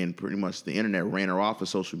Twitter and pretty much the internet ran her off of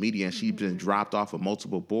social media, and she's been dropped off of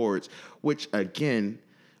multiple boards, which again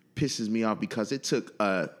pisses me off because it took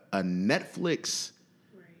a Netflix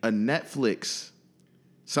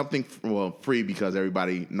something free because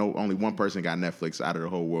only one person got Netflix out of the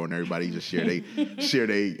whole world, and everybody just share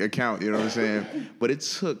their account. You know what I'm saying? But it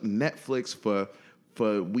took Netflix for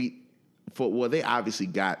they obviously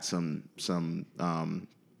got some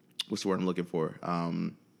what's the word I'm looking for?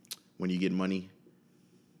 When you get money.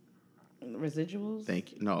 Residuals?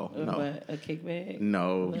 Thank you. No. A kickback?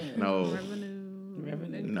 No.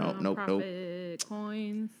 Revenue. Nope. Profit,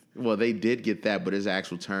 coins. Well, they did get that, but it's an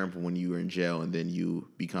actual term for when you were in jail and then you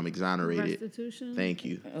become exonerated. Restitution. Thank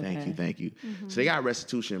you. Okay. Thank you. So they got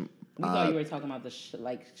restitution. We thought you were talking about the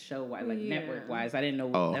show-wise, network-wise. I didn't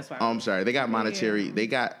know. That's why. I'm sorry. They got monetary. They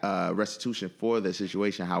got restitution for the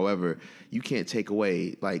situation. However, you can't take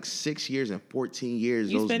away 6 years and 14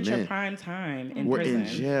 years. You those spent men your prime time in were prison. in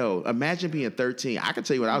jail. Imagine being 13. I can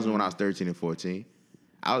tell you what I was doing when I was 13 and 14.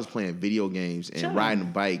 I was playing video games and riding a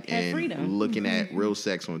bike and freedom. looking at real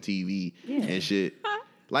sex on TV and shit.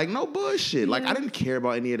 No bullshit. I didn't care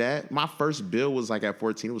about any of that. My first bill was at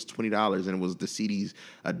 14. It was $20, and it was the CDs,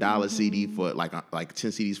 $1 CD for 10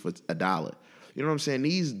 CDs for $1. You know what I'm saying?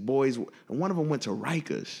 These boys, one of them went to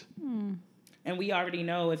Rikers. And we already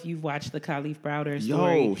know, if you've watched the Khalif Browder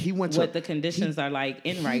story, he went what the conditions are like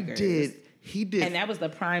in Rikers. He did. And that was the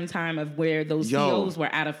prime time of where those COs were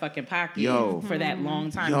out of fucking pocket for that long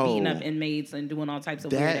time, beating up inmates and doing all types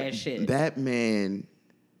of weird-ass shit. That man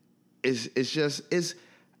is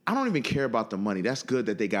I don't even care about the money. That's good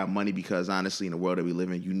that they got money because, honestly, in the world that we live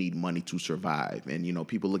in, you need money to survive. And,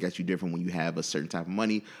 people look at you different when you have a certain type of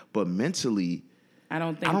money. But mentally, I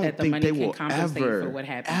don't think that the money can compensate for what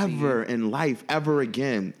happened to you. Ever in life, ever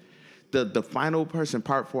again. The final person,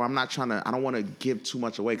 part 4, I don't want to give too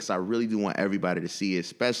much away because I really do want everybody to see it,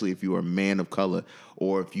 especially if you are a man of color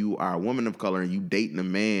or if you are a woman of color and you dating a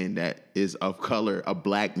man that is of color, a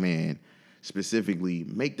black man specifically.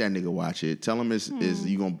 Make that nigga watch it. Tell him is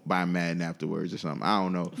you gonna buy Madden afterwards or something. I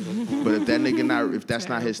don't know. But if that nigga if that's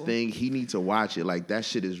not his thing, he needs to watch it. That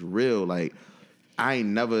shit is real. I ain't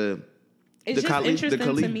never. It's the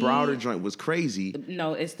Khalif Browder joint was crazy.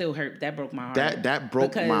 No, it still hurt. That broke my heart. That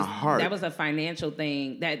broke my heart. That was a financial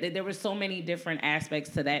thing. That there were so many different aspects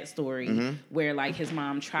to that story where his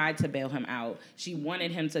mom tried to bail him out. She wanted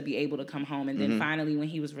him to be able to come home, and then finally, when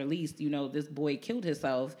he was released, this boy killed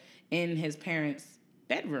himself in his parents'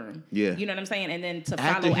 bedroom. Yeah. You know what I'm saying? And then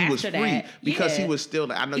after that, because he was still,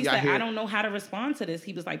 I know he y'all said, hear. I don't know how to respond to this.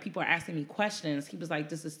 He was like, people are asking me questions. He was like,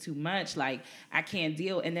 this is too much. I can't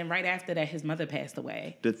deal. And then right after that, his mother passed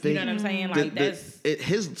away. You know what I'm saying?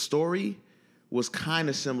 His story was kind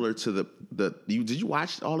of similar to did you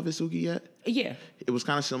watch all of it, Suki, yet? Yeah. It was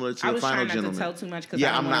kind of similar to The Final Gentleman. I was trying not to tell too much because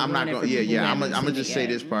I'm not going to. I'm going to just say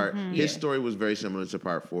this part. His story was very similar to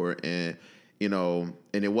part 4, and and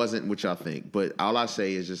it wasn't what y'all think. But all I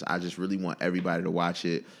say is I just really want everybody to watch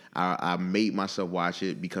it. I made myself watch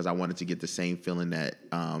it because I wanted to get the same feeling that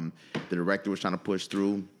the director was trying to push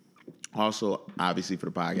through. Also, obviously, for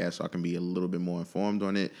the podcast, so I can be a little bit more informed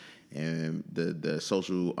on it. And the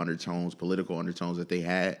social undertones, political undertones that they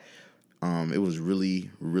had, it was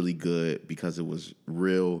really, really good because it was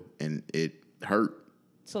real and it hurt.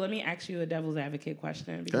 So let me ask you a devil's advocate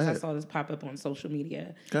question because I saw this pop up on social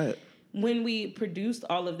media. Go ahead. When we produced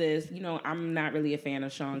all of this, I'm not really a fan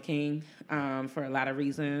of Shaun King for a lot of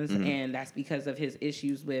reasons. And that's because of his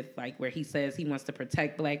issues with where he says he wants to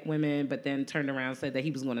protect black women, but then turned around and said that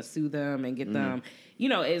he was going to sue them and get them.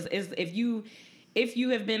 If you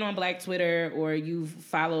have been on Black Twitter or you've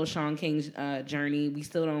followed Shaun King's journey, we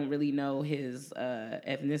still don't really know his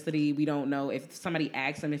ethnicity. We don't know if somebody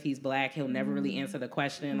asks him if he's black, he'll never really answer the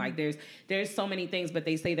question. There's so many things, but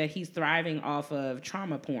they say that he's thriving off of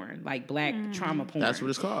trauma porn, black trauma porn. That's what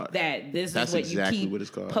it's called. That's what exactly you keep what it's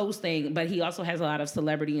called. Posting. But he also has a lot of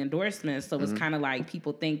celebrity endorsements, so it's kind of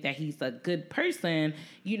people think that he's a good person,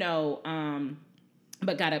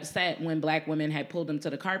 but got upset when black women had pulled him to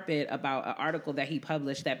the carpet about an article that he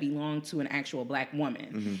published that belonged to an actual black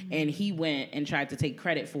woman. And he went and tried to take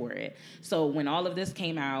credit for it. So when all of this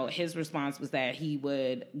came out, his response was that he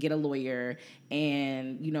would get a lawyer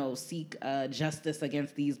and, seek justice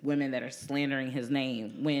against these women that are slandering his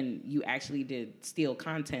name when you actually did steal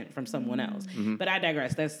content from someone else. But I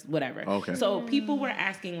digress. That's whatever. Okay. So people were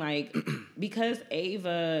asking, because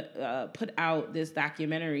Ava put out this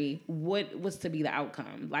documentary, what was to be the outcome?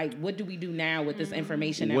 What do we do now with this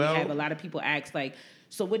information that we have? A lot of people ask,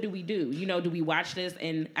 so what do we do? Do we watch this?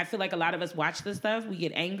 And I feel like a lot of us watch this stuff. We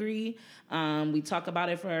get angry. We talk about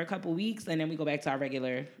it for a couple weeks, and then we go back to our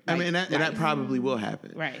regular. That probably will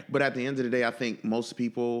happen. Right. But at the end of the day, I think most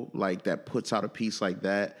people that puts out a piece like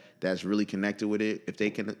that, that's really connected with it. If they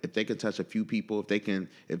can touch a few people, if it can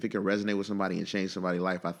resonate with somebody and change somebody's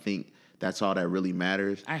life, I think that's all that really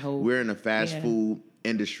matters. I hope. We're in a fast food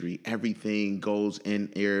industry. Everything goes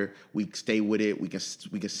in air. We stay with it. We can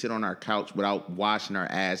sit on our couch without washing our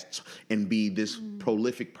ass and be this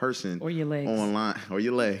prolific person. Or your legs. Online. Or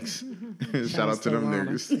your legs. Shout out to them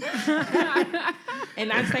niggas. And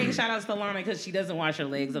not saying shout outs to Lana because she doesn't wash her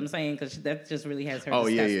legs. I'm saying because that just really has her. Oh,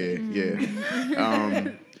 disgusted.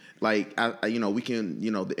 yeah. Like, we can,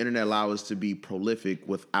 the internet allows us to be prolific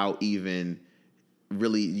without even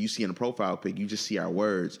really, you see in a profile pic, you just see our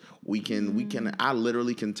words. I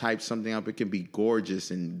literally can type something up. It can be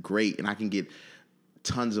gorgeous and great, and I can get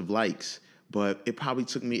tons of likes. But it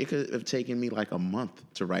could have taken me like a month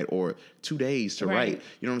to write or 2 days to write.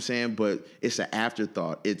 You know what I'm saying? But it's an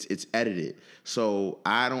afterthought. It's edited. So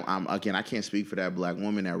I can't speak for that black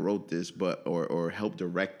woman that wrote this, or helped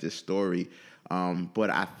direct this story. But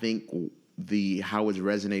I think how it's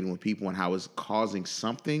resonating with people and how it's causing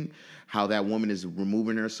something, how that woman is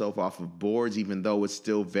removing herself off of boards, even though it's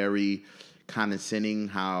still very condescending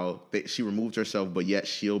how she removed herself, but yet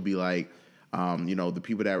she'll be like, the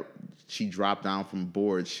people that she dropped down from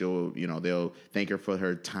boards, they'll thank her for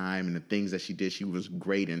her time and the things that she did. She was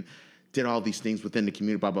great and did all these things within the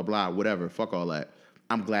community, blah, blah, blah, whatever. Fuck all that.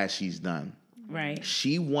 I'm glad she's done. Right.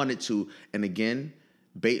 She wanted to, and again,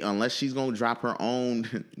 unless she's going to drop her own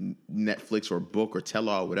Netflix or book or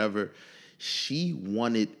tell-all or whatever, she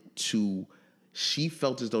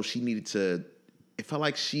felt as though she needed to, it felt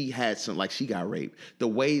like she had she got raped. The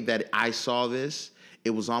way that I saw this, it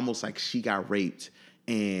was almost like she got raped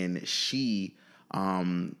and she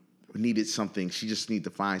needed something. She just needed to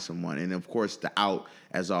find someone. And of course, the out,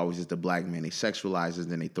 as always, is the black man. They sexualize us,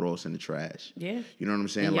 then they throw us in the trash. Yeah. You know what I'm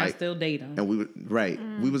saying? And y'all still date them.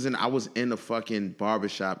 And I was in a fucking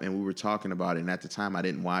barbershop and we were talking about it. And at the time, I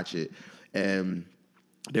didn't watch it. And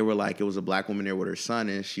they were like, it was a black woman there with her son,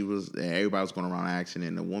 and everybody was going around asking,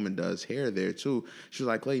 and the woman does hair there too. She was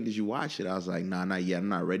like, Clayton, did you watch it? I was like, nah, not yet. I'm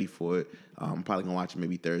not ready for it. I'm probably going to watch it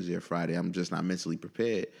maybe Thursday or Friday. I'm just not mentally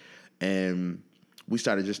prepared. And we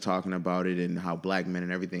started just talking about it and how black men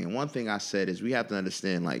and everything. And one thing I said is we have to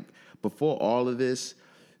understand, like, before all of this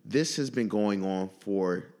has been going on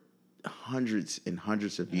for hundreds and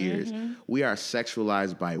hundreds of years. Mm-hmm. We are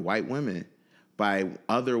sexualized by white women, by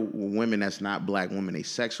other women that's not black women. They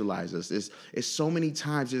sexualize us. It's so many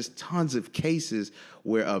times, there's tons of cases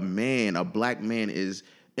where a black man is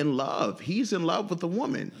in love. He's in love with a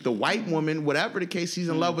woman. The white woman, whatever the case, he's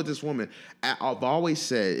in love with this woman. I've always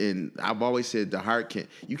said the heart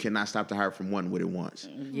you cannot stop the heart from wanting what it wants.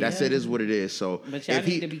 Yeah. It is what it is. So, but y'all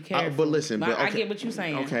need to be careful. But listen, I get what you're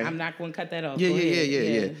saying. Okay. I'm not going to cut that off.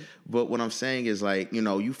 Yeah. But what I'm saying is, like,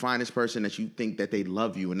 you find this person that you think that they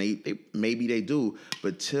love you, and they maybe they do,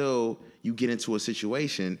 but till you get into a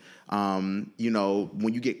situation, when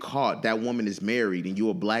you get caught, that woman is married and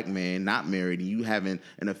you're a black man, not married, and you having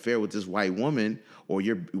an affair with this white woman, or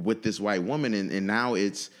you're with this white woman, and now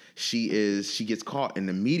she gets caught, and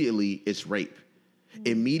immediately it's rape.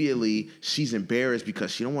 Immediately she's embarrassed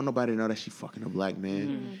because she don't want nobody to know that she fucking a black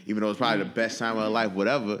man, even though it's probably the best time of her life,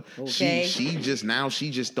 whatever. Okay. She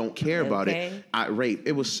just don't care about it. Rape.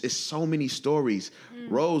 It's so many stories.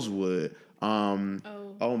 Rosewood.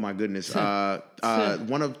 Oh my goodness.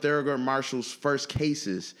 One of Thurgood Marshall's first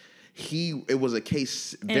cases. It was a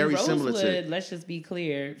case very similar to. Let's just be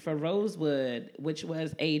clear. For Rosewood, which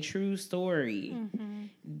was a true story,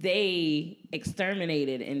 they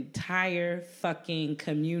exterminated entire fucking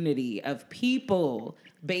community of people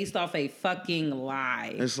based off a fucking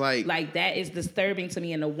lie. It's like that is disturbing to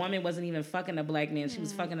me. And the woman wasn't even fucking a black man. She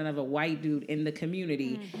was fucking another white dude in the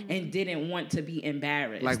community and didn't want to be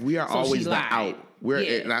embarrassed. Like, we are always the out.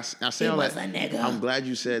 And I say all that. I'm glad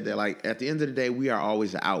you said that. Like, at the end of the day, we are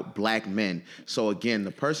always the out, black men. So again,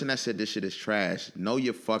 the person that said this shit is trash, know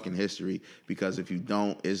your fucking history, because if you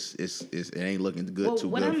don't, it ain't looking good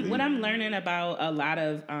too good for you. What I'm learning about a lot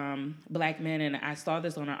of black men, and I saw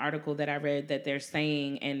this on an article that I read, that they're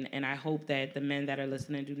saying, and I hope that the men that are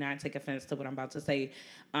listening do not take offense to what I'm about to say,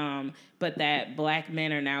 but that black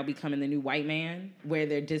men are now becoming the new white man, where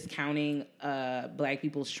they're discounting black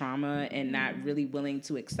people's trauma and not really willing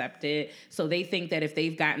to accept it. So they think that if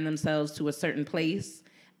they've gotten themselves to a certain place,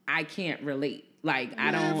 I can't relate. Like,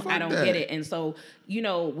 I don't get it. And so,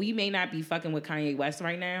 we may not be fucking with Kanye West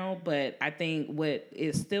right now, but I think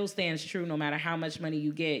it still stands true. No matter how much money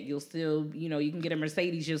you get, you'll still, you can get a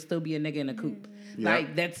Mercedes, you'll still be a nigga in a coupe. Yep.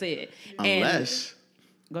 Like, that's it. Unless.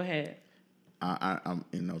 Go ahead. I'm,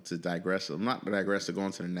 to digress. I'm not digress to go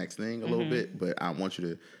on to the next thing a little bit, but I want you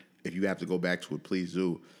to, if you have to go back to it, please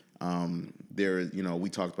do. We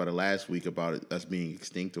talked about it last week about us being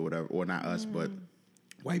extinct or whatever, or not us, but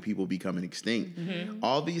white people becoming extinct.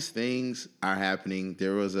 All these things are happening.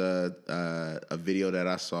 There was a video that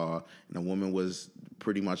I saw, and a woman was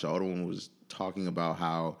pretty much, an older woman was talking about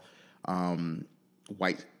how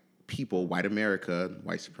white people, white America,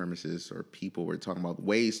 white supremacists or people were talking about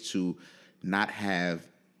ways to not have,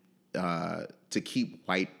 to keep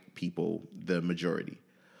white people the majority.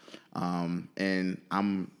 And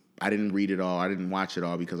I didn't read it all. I didn't watch it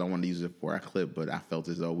all because I wanted to use it for a clip, but I felt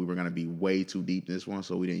as though we were going to be way too deep in this one,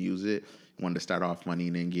 so we didn't use it. Wanted to start off funny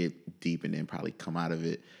and then get deep and then probably come out of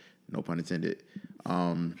it. No pun intended.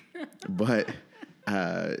 But,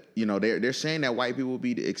 you know, they're saying that white people will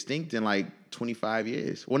be extinct in like 25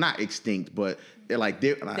 years. Well, not extinct, but they're like,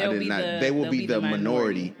 they will be the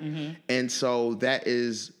minority. And so that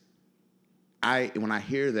is... when I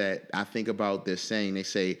hear that, I think about this saying. They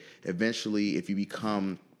say, eventually, if you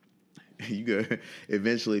become the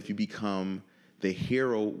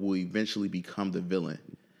hero, will eventually become the villain.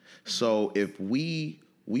 So if we've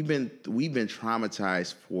been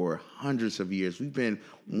traumatized for hundreds of years. We've been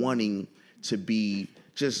wanting to be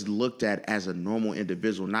just looked at as a normal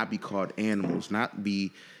individual, not be called animals, not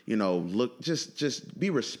be, just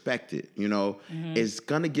be respected. It's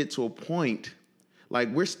gonna get to a point.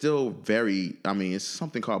 Like, we're still it's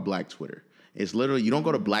something called Black Twitter. It's literally, you don't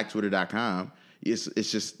go to blacktwitter.com.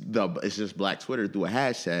 It's just Black Twitter through a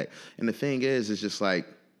hashtag. And the thing is, it's just like,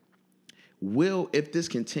 if this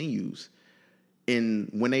continues,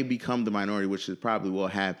 when they become the minority, which is probably will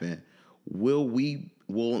happen, will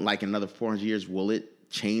like another 400 years, will it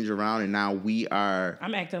change around and now we are...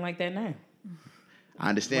 I'm acting like that now. I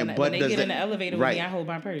understand, but when they get in the elevator with me, I hold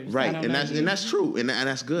my purse. Right, and that's true, and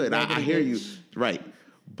that's good. I hear you. Right,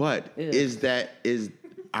 but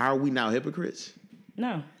are we now hypocrites?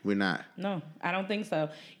 No, we're not. No, I don't think so.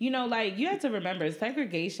 You have to remember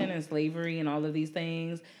segregation and slavery and all of these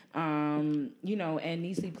things. And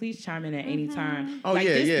Niecy, please chime in at any time. Oh,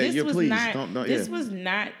 please. This was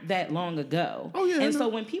not that long ago. Oh, yeah. And so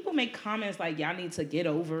when people make comments like, y'all need to get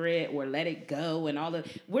over it or let it go and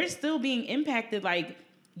we're still being impacted. Like,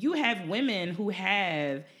 you have women who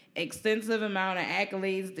have extensive amount of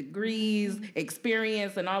accolades, degrees,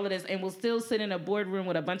 experience, and all of this, and will still sit in a boardroom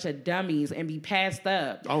with a bunch of dummies and be passed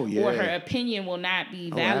up. Oh, yeah. Or her opinion will not be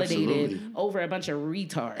validated over a bunch of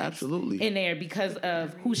retards. Absolutely. In there because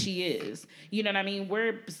of who she is. You know what I mean?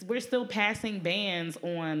 We're still passing bans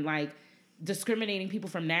on, like, discriminating people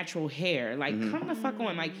from natural hair. Like, come the fuck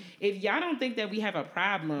on. Like, if y'all don't think that we have a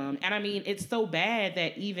problem, and I mean, it's so bad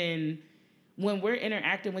that even... when we're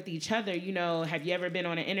interacting with each other, have you ever been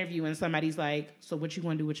on an interview and somebody's like, so what you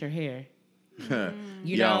want to do with your hair? Or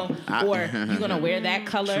you gonna wear that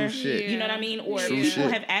color? You know what I mean? Or people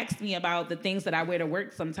have asked me about the things that I wear to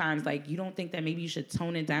work sometimes. Like, you don't think that maybe you should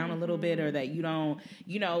tone it down a little bit, or that you don't,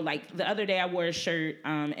 like the other day I wore a shirt,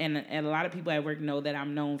 and a lot of people at work know that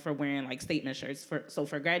I'm known for wearing like statement shirts. So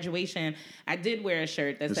for graduation, I did wear a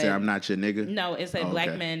shirt that said, "I'm not your nigga." No, it said,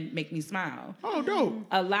 "Black men make me smile." Oh, dope.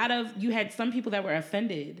 You had some people that were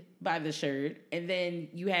offended by the shirt, and then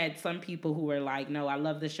you had some people who were like, no, I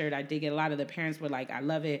love the shirt, I dig it. A lot of the parents were like, I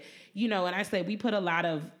love it. And I said, we put a lot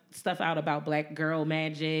of stuff out about Black girl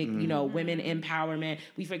magic, women empowerment.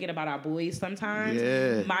 We forget about our boys sometimes.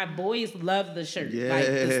 Yeah. My boys love the shirt. Yeah. Like,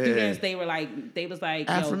 the students, they was like,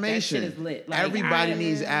 yo, affirmation. That shit is lit. Like, everybody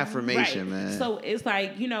needs affirmation, man. So it's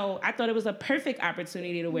like, I thought it was a perfect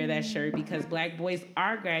opportunity to wear that shirt because Black boys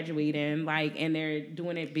are graduating, like, and they're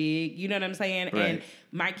doing it big. You know what I'm saying? Right. And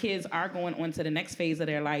my kids are going on to the next phase of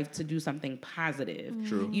their life to do something positive.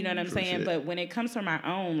 True. You know what I'm saying? Shit. But when it comes from my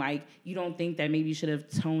own, like, you don't think that maybe you should have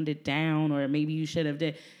toned it down, or maybe you should have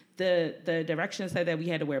the direction said that we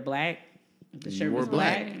had to wear black. The shirt was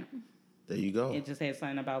black. There you go. It just had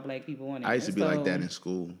something about Black people on it. I used to be like that in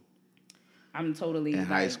school. I'm totally in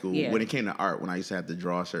high school. Yeah. When it came to art, when I used to have to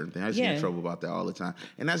draw certain things, I used to get in trouble about that all the time.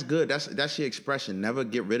 And that's good. That's your expression. Never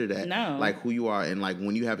get rid of that. No. Like who you are, and like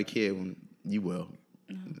when you have a kid, you will.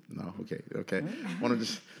 No, okay.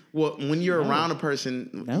 When you're around a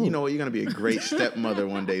person, you know you're gonna be a great stepmother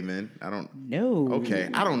one day, man. I don't know. Okay,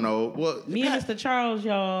 I don't know. Well, me and Mr. Charles,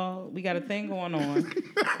 y'all, we got a thing going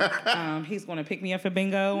on. He's gonna pick me up for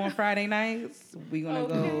bingo on Friday nights. We're gonna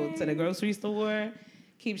go to the grocery store.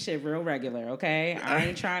 Keep shit real regular, okay? I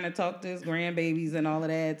ain't trying to talk to his grandbabies and all of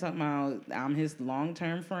that. Talking about I'm his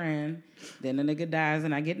long-term friend. Then the nigga dies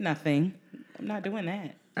and I get nothing. I'm not doing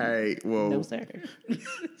that. All right, well, no sir.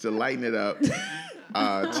 To lighten it up, to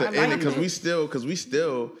end it, because we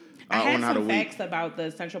still. I have some facts about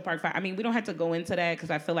the Central Park Fire. I mean, we don't have to go into that because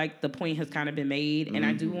I feel like the point has kind of been made, and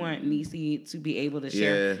I do want Niecy to be able to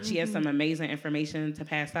share. Yeah. She has some amazing information to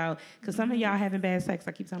pass out because some of y'all having bad sex.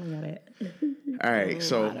 I keep telling y'all that. All right, A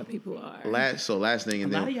so lot of people are. last thing,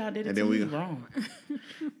 and A then lot of y'all did it and to then me we. wrong.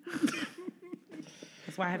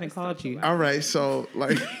 That's why I haven't called you. All right, so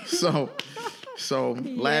last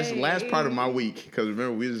part of my week, because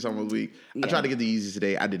remember we were just talking about the week. I tried to get the Yeezys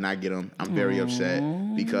today. I did not get them. I'm very upset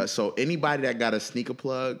because anybody that got a sneaker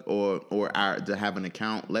plug or to have an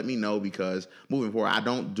account, let me know, because moving forward, I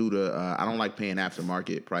don't like paying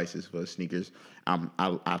aftermarket prices for sneakers.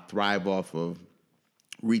 I thrive off of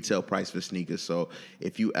retail price for sneakers. So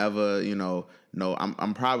if you ever,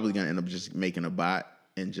 I'm probably gonna end up just making a bot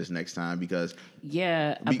and just next time, because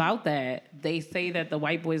about that, they say that the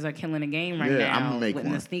white boys are killing the game right now I'm gonna make with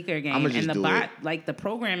one. the sneaker game, I'ma just and the do bot, it. like the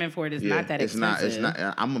programming for it is not that expensive. It's not.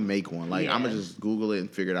 I'm gonna make one. Like I'm gonna just Google it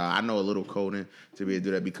and figure it out. I know a little coding to be able to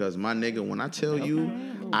do that, because my nigga, when I tell you,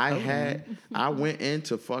 I went in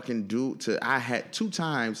to fucking I had 2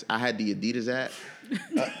 times I had the Adidas app.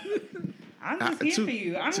 I'm just here for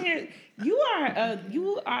you. I'm here. You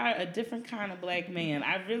are a different kind of black man.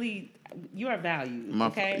 You are valued.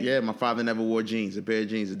 Okay. My father never wore jeans. A pair of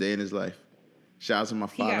jeans a day in his life. Shout out to my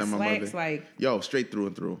father and my slacks, mother. Straight through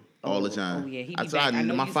and through, all the time. Oh yeah, he be back. I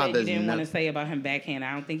know you said you didn't want to say about him backhand.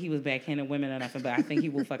 I don't think he was backhanding women enough, but I think he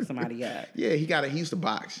will fuck somebody up. Yeah, he used to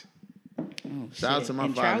box. Oh, Shout out to my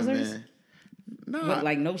and father, trousers? man. No, But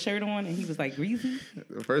like no shirt on, and he was like greasy.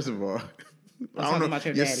 First of all, I talking don't know. about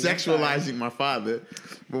your You're daddy. sexualizing my father,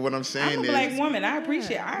 but what I'm saying I'm a is, black woman. I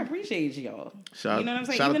appreciate y'all. You know what I'm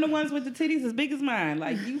saying? Even the ones with the titties as big as mine.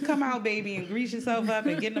 Like, you come out, baby, and grease yourself up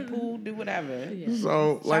and get in the pool, do whatever. Yeah.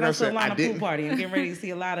 So, like I said, I did pool party. I'm getting ready to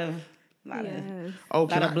see a lot of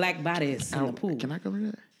black bodies in the pool. Can I come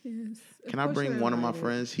to that? Yes. Can I bring one of my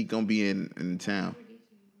friends? He gonna be in town.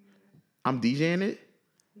 I'm DJing it.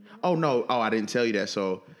 Oh no! Oh, I didn't tell you that.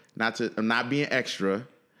 So I'm not being extra.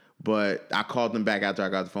 But I called them back after I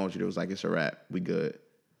got the phone with you. It was like, it's a wrap. We good.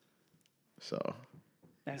 So.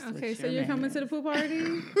 That's okay, so you're coming to the pool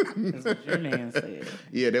party? That's what your man said.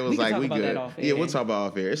 Yeah, they was like, we good. Yeah, we'll talk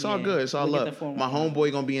about off air. It's all good. It's all love. My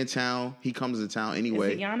homeboy gonna be in town. He comes to town anyway.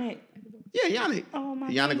 Is it Yannick? Yeah, Yannick. Oh,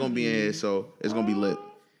 my Yannick gonna be in here, so it's gonna be lit.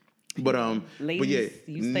 But ladies, but yeah,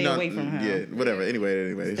 you stay away from him. Yeah, whatever.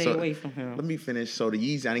 Anyway, stay away from him. Let me finish. So the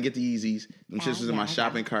Yeezys, I didn't get the Yeezys. Them shits was in my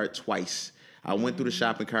shopping cart twice. I went through the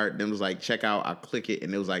shopping cart, then was like, check out. I click it,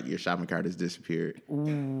 and it was like, your shopping cart has disappeared.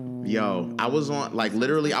 Ooh. Yo, I was on, like,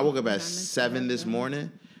 literally, I woke up at 7 this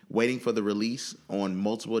morning, waiting for the release on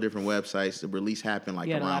multiple different websites. The release happened like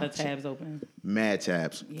around. A lot of tabs open. Mad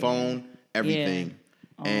tabs. Yeah. Phone, everything. Yeah.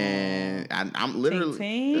 And I'm literally,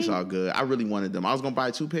 ting. It's all good. I really wanted them. I was going to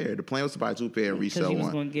buy 2 pair. The plan was to buy 2 pair and resell one. Because you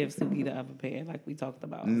was going to give Suki the other pair like we talked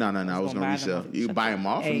about. No. I was going to resell. You can buy them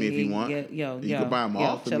off of me if you want. You can buy them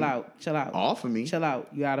off of me. Chill out. Off of me. Chill out.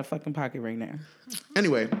 You're out of fucking pocket right now.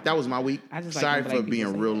 Anyway, that was my week. Sorry for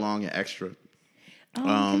being real long and extra. Can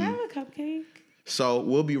I have a cupcake? So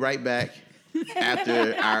we'll be right back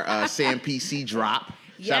after our Sam PC drop.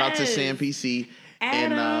 Shout out to Sam PC.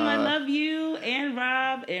 Adam, I love you, and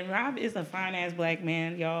Rob. And Rob is a fine ass black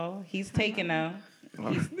man, y'all. He's taken though.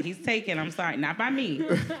 He's taken. I'm sorry, not by me,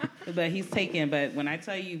 but he's taken. But when I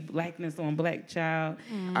tell you blackness on black child,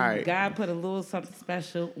 all right. God put a little something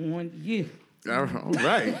special on you. All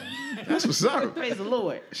right, that's what's up. Praise the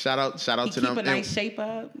Lord. Shout out to them. Keep a nice shape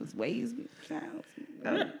up. His ways,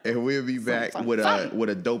 and we'll be back with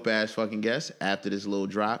a dope ass fucking guest after this little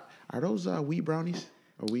drop. Are those wheat brownies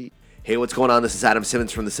or wheat? Hey, what's going on? This is Adam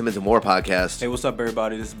Simmons from the Simmons and More podcast. Hey, what's up,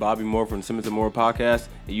 everybody? This is Bobby Moore from the Simmons and More podcast,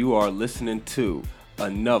 and you are listening to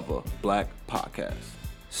another black podcast.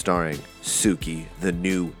 Starring Suki, the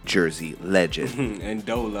New Jersey legend. And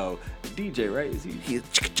Dolo. DJ, right? Is he a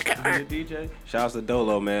DJ? Shouts to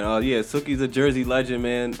Dolo, man. Suki's a Jersey legend,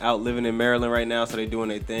 man. Out living in Maryland right now, so they doing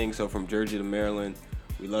their thing. So from Jersey to Maryland,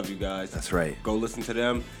 we love you guys. That's right. Go listen to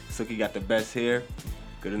them. Suki got the best hair.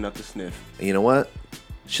 Good enough to sniff. And you know what?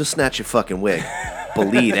 She'll snatch your fucking wig.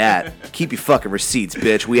 Believe that. Keep your fucking receipts,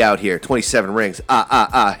 bitch. We out here. 27 rings.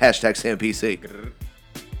 Hashtag SamPC.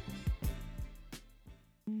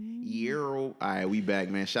 All right, we back,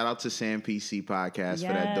 man. Shout out to Sam PC podcast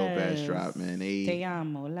for that dope ass drop, man. Te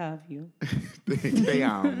amo, love you. Te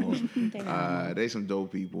amo. They some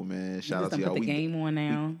dope people, man. Shout out to y'all. Put the game on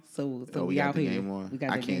now, so we out here. Game on.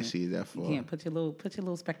 I can't see that far. You can't put your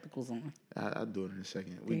little spectacles on. I'll do it in a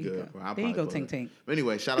second. We good. There you go, Tink. But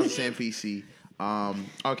anyway, shout out to Sam PC.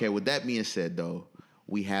 Okay, with that being said, though,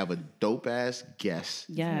 we have a dope ass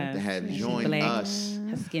guest that have joined us.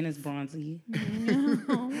 Her skin is bronzy.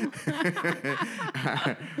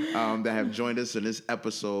 That have joined us in this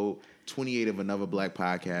episode 28 of Another Black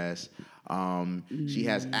Podcast. She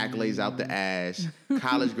has accolades out the ass.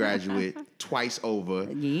 College graduate, twice over.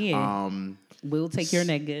 Yeah. We'll take your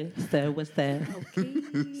nigga. So what's that?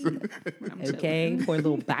 Okay. Pour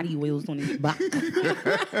little body wheels on his back.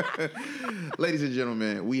 Ladies and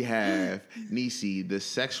gentlemen, we have Niecy, the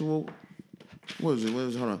sexual. What was it?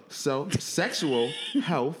 Hold on. So, sexual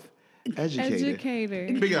health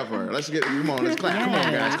educator. Big up for her. Let's come on. Let's clap. Come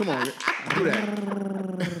on, guys. Come on. Do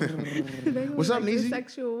that. What's up, Niecy?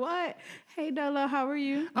 Sexual what? Hey, Dolo, how are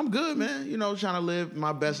you? I'm good, man. You know, trying to live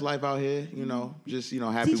my best life out here. You know, just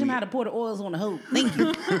happy. Teach him how to pour the oils on the hose. Thank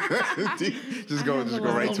you. just go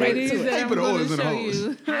right to it. How you put the oils in the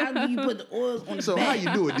hose? How do you put the oils on the So back? how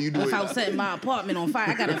you do it? Do you do it without setting my apartment on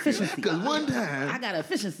fire? I got efficiency. Because one time I got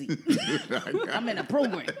efficiency. I'm in a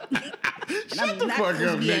program. Shut the fuck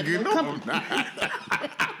up, nigga. No, I'm not.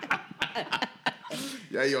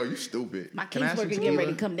 Yeah, yo, you stupid. My caseworker getting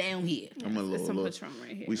ready to come down here. I'm a There's some little. Patron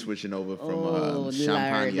right here. We switching over from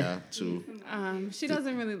champagne to. She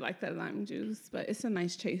doesn't really like that lime juice, but it's a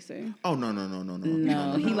nice chaser. Oh no.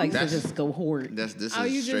 No, he likes to just go hoard. This is Oh,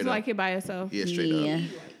 you straight just up. like it by yourself? Yeah, straight up.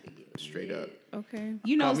 Straight up. Okay.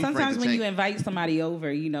 You know, Call me sometimes Frank the when you Tank. invite somebody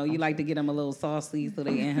over, you know, you like to get them a little saucy so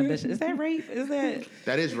they inhibition. Is that rape? Is that?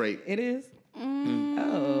 That is rape. It is?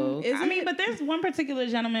 Oh. Is I mean, it? but there's one particular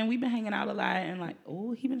gentleman, we've been hanging out a lot and like,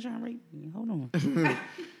 oh, he been trying to rape me. Hold on.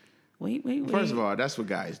 Wait. First of all, that's what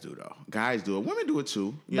guys do, though. Guys do it. Women do it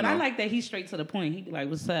too. But I like that he's straight to the point. He'd be like,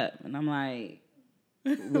 what's up? And I'm like,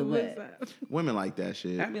 What's that? Women like that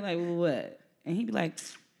shit. I'd be like, well, what? And he'd be like,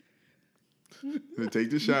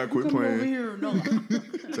 Take the shot. Quit come over playing. here. No.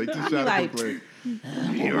 Take the shot. like, Quit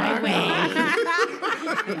playing. Here I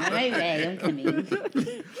I'm coming.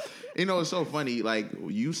 You know, it's so funny. Like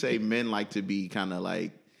you say, men like to be kind of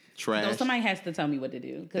like trash. No, somebody has to tell me what to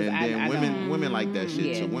do. and then women like that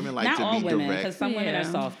shit too. Women like Not to all be women, direct. because some women are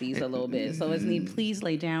softies a little bit. So it's me, please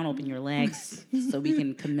lay down, open your legs, so we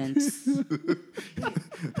can commence.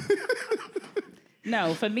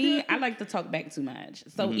 No, for me, I like to talk back too much.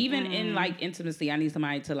 So even in like intimacy, I need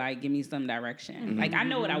somebody to like give me some direction. Like I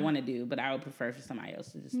know what I want to do, but I would prefer for somebody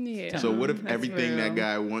else to just tell So me. what if That's everything that real.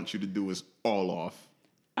 guy wants you to do is all off?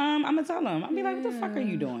 I'm gonna tell him. I'll be like, what the fuck are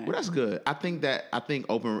you doing? Well, that's good. I think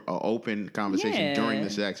open conversation during Yeah. the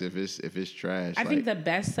sex if it's trash. I think the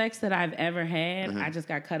best sex that I've ever had, I just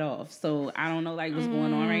got cut off. So I don't know like what's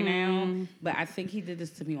going on right now. But I think he did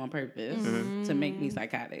this to me on purpose to make me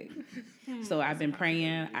psychotic. So I've been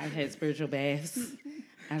praying. I've had spiritual baths.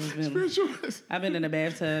 I've been in a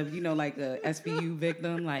bathtub, you know, like a SVU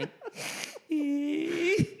victim, like.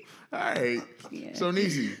 all right. Yeah. So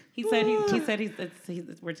Niecy, He said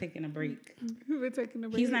we're taking a break. We're taking a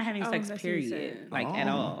break. He's not having sex, that's what he period, said. like at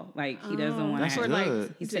all. Like he doesn't want That's to. For good.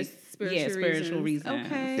 like He's just like, spiritual reasons.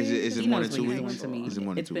 Okay. is it He more knows than what 2 he's weeks? doing to me. Is it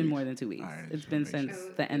more than It's 2 been weeks? more than 2 weeks. All right, It's been since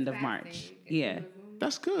the end of March. Yeah.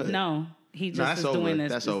 That's good. No, he just that's is over. doing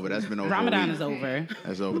this. That's over. That's been over. Ramadan a is week. over.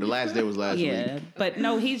 That's over. The last day was last Yeah, week. but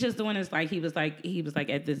no, he's just doing this like he was like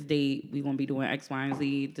at this date we gonna be doing X, Y, and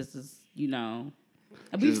Z. This is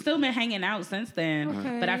we've still been hanging out since then.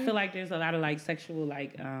 Okay. But I feel like there's a lot of like sexual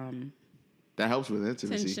like That helps with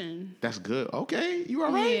intimacy. Tension. That's good. Okay, you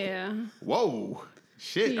all right? Yeah. Whoa.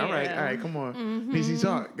 Shit. All Yeah. right. Come on. Niecy,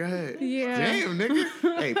 talk. Go ahead. Yeah. Damn,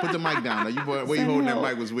 nigga. Hey, put the mic down. Now, you boy, way you holding that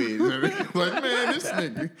mic was weird. Like, man, this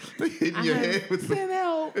nigga hitting your head with the.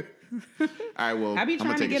 All right, well, I be I'ma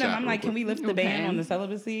trying to take a get him. shot I'm real like, can quick. we lift the ban on the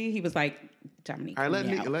celibacy? He was like, Dominique. All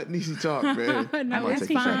right, let Niecy talk, man. No, I'ma it's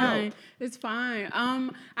take a shot. fine. It's fine.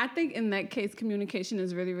 I think in that case, communication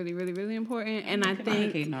is really, really, really, really important. And I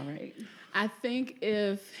think all right. I think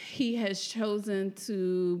if he has chosen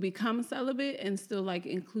to become celibate and still like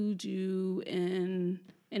include you and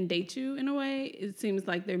date you in a way, it seems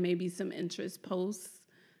like there may be some interest post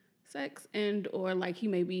sex and or like he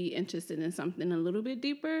may be interested in something a little bit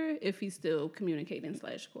deeper if he's still communicating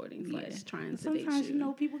 / courting / trying to date Sometimes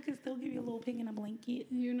you. people can still give you a little pig in a blanket.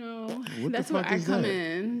 You know, What that's the where fuck I is come that?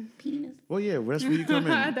 in. Penis. Well, yeah, that's where you come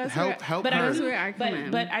in. That's help where- her. that's where I come in.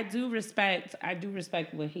 But I do respect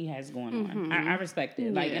what he has going on. I respect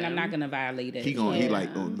it. Like, and I'm not gonna violate it. He going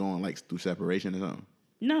like through separation or something.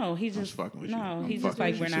 No, he's just fucking with you. no. I'm He's just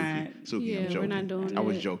fucking like with we're you, not. Suki. I'm Yeah, joking. we're not doing I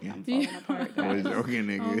was it. joking. Falling apart. I was joking,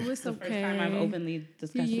 nigga. Oh, it's It's the okay. first time I've openly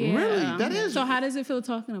discussed Yeah. it. Really? That is- So how does it feel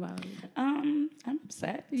talking about it? I'm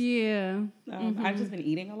upset. Yeah. I've just been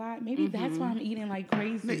eating a lot. Maybe that's why I'm eating like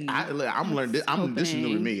crazy. I'm learning. This is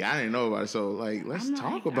new to me. I didn't know about it. So let's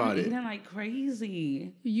talk about I'm it. eating like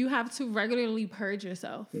crazy. You have to regularly purge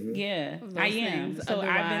yourself. Yeah, Those I am. things, So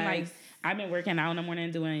otherwise- I've been working out in the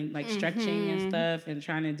morning, doing like stretching and stuff, and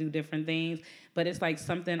trying to do different things. But it's like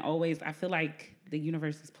something always. I feel like the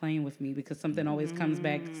universe is playing with me because something always comes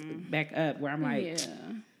back up where I'm like,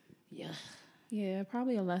 yeah,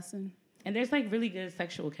 probably a lesson. And there's like really good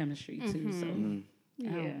sexual chemistry too. So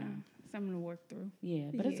yeah, something to work through. Yeah,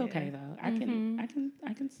 but it's okay though. I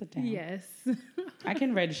can sit down. Yes, I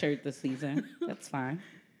can red shirt this season. That's fine.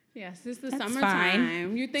 Yes, it's the That's summertime.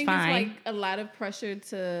 fine. You think it's like a lot of pressure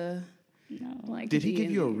to like? Did he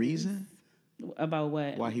give you a reason about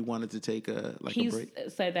what? Why he wanted to take a break? He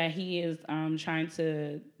said that he is trying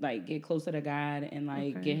to like get closer to God and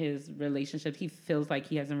like get his relationship. He feels like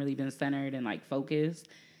he hasn't really been centered and like focused.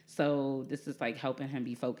 So this is like helping him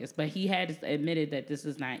be focused. But he had admitted that this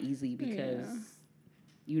is not easy because,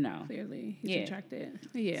 clearly he's attracted.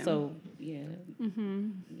 Yeah. So yeah.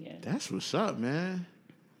 Yeah. That's what's up, man.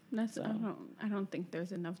 That's I don't think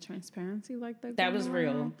there's enough transparency like that. That was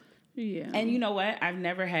real. Yeah. And you know what? I've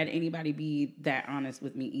never had anybody be that honest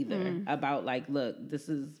with me either about like, look, this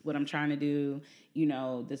is what I'm trying to do.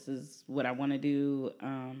 This is what I want to do.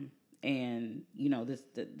 And this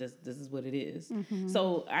is what it is.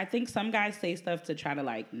 So I think some guys say stuff to try to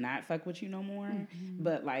like not fuck with you no more.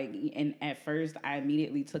 But like, and at first I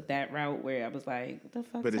immediately took that route where I was like, what the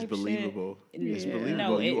fuck? But it's believable. Shit? It's believable.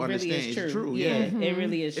 No, it you really understand is true. it's true. Yeah, it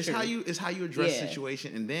really is it's true. It's how you address the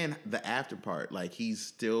situation, and then the after part. Like he's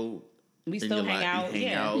still. We still hang out,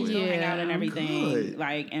 we still hang out and everything. Good.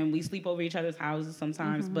 Like, and we sleep over each other's houses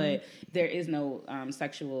sometimes, but there is no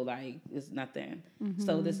sexual, like, it's nothing.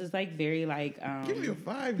 So this is like very like. Give me a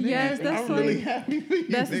 5. Yes, that's I'm really happy for you.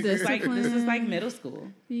 That's this is like middle school.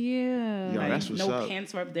 Yeah. Yo, Like, that's what's no up.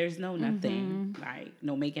 pants up. There's no nothing. Like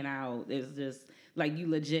no making out. It's just like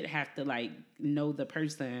you legit have to like know the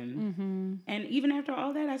person. And even after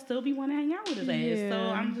all that, I still be want to hang out with his ass. So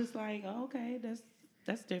I'm just like, oh, okay, that's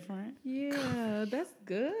different. Yeah, that's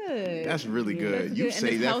good. That's really good. That's You good.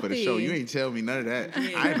 say And that it's for the show. You ain't tell me none of that.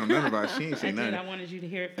 I ain't know nothing about it. She ain't say none of I that. wanted you to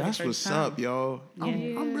hear it for That's the first what's time. up, y'all.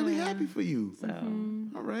 I'm really happy for you. So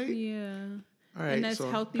All right. Yeah. All right. And that's so,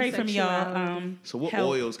 healthy pray for me, y'all. sexuality. So what help.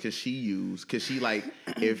 oils could she use? Could she like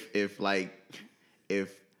if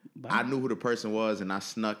I knew who the person was and I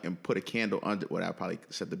snuck and put a candle under, well, I'd probably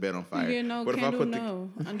set the bed on fire. Yeah, no, but candle, if I put no.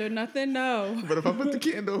 Under nothing, no. But if I put the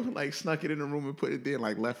candle, like snuck it in the room and put it there,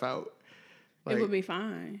 like left out, like, It would be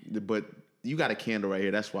fine. But you got a candle right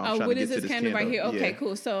here. That's why I'm trying what to get is to this this candle right here? Okay, Yeah.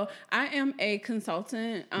 cool. So I am a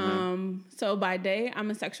consultant. So by day,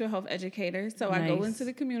 I'm a sexual health educator. So I go Nice. into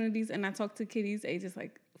the communities and I talk to kiddies ages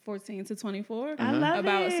like 14 to 24 I love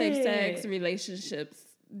about it. safe sex, relationships,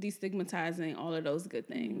 destigmatizing, all of those good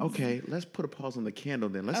things. Okay, let's put a pause on the candle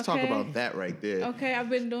then. Let's talk Okay. about that right there. Okay, I've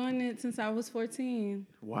been doing it since I was 14.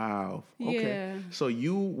 Wow. Okay. Yeah. So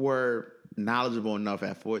you were knowledgeable enough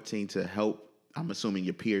at 14 to help, I'm assuming,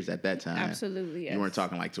 your peers at that time. Absolutely, yes. You weren't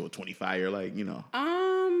talking like to a 25-year, like,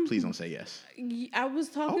 please don't say yes. I was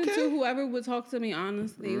talking Okay. to whoever would talk to me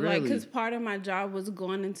honestly, like Really? because part of my job was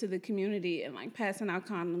going into the community and like passing out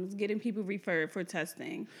condoms, getting people referred for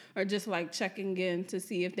testing, or just like checking in to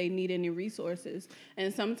see if they need any resources.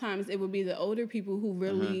 And sometimes it would be the older people who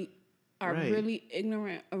really are Right. really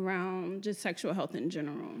ignorant around just sexual health in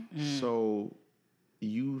general. So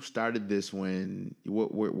you started this when,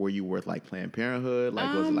 what were you with, like Planned Parenthood?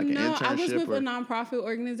 Like, was it like an No, internship? I was with or? a nonprofit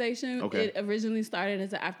organization. Okay. It originally started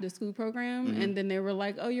as an after-school program, and then they were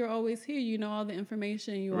like, "Oh, you're always here. You know all the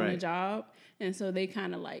information. You want a Right. job." And so they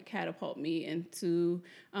kind of like catapult me into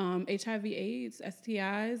HIV/AIDS,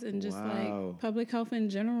 STIs, and just Wow. like public health in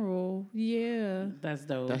general. Yeah. That's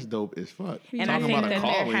dope. That's dope as fuck. And Talking I think about a that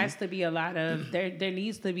calling. there has to be a lot of there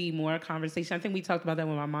needs to be more conversation. I think we talked about that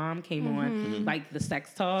when my mom came on, like the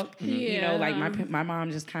sex talk. You know, like my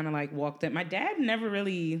mom just kind of like walked in. My dad never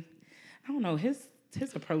really, I don't know, his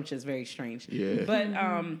approach is very strange. Yeah. But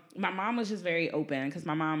my mom was just very open because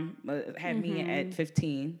my mom had me at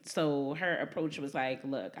 15. So her approach was like,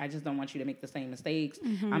 look, I just don't want you to make the same mistakes.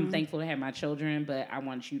 I'm thankful to have my children, but I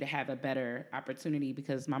want you to have a better opportunity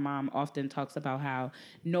because my mom often talks about how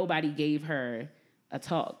nobody gave her a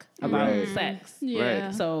talk about Right. sex. Yeah.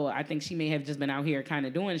 Right. So I think she may have just been out here kind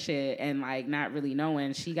of doing shit and like not really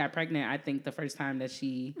knowing. She got pregnant, I think, the first time that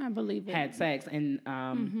she I believe it. had sex. And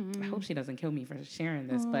I hope she doesn't kill me for sharing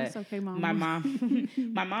this, but it's okay, Mama.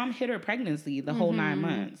 my mom hid her pregnancy the whole 9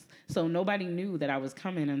 months. So nobody knew that I was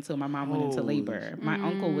coming until my mom went into Holy labor. My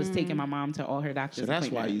uncle was taking my mom to all her doctor's So that's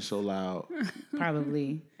why you appointments. so loud.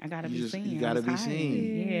 Probably. I gotta You be just- seen. you I gotta was be tired.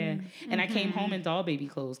 seen. Yeah. And I came home in doll baby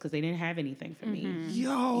clothes because they didn't have anything for me.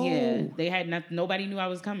 Yo. Yeah, they had nobody knew I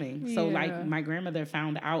was coming. So Yeah. like my grandmother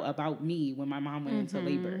found out about me when my mom went into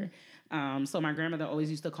labor. So my grandmother always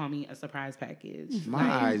used to call me a surprise package. My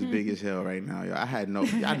eyes big as hell right now, yo. I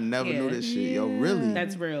never knew this shit, yo. Really?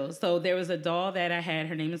 That's real. So there was a doll that I had.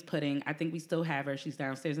 Her name is Pudding. I think we still have her. She's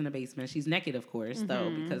downstairs in the basement. She's naked, of course, though,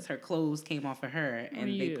 because her clothes came off of her and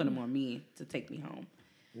they put them on me to take me home.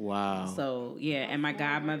 Wow. So yeah, and my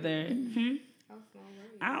godmother.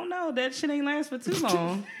 I don't know. That shit ain't last for too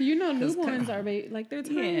long. Newborns are like they're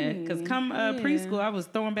tiny. Yeah, because come preschool, I was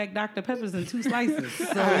throwing back Dr. Peppers in 2 slices.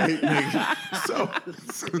 So,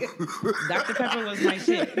 Dr. Pepper was my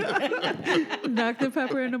shit. Dr.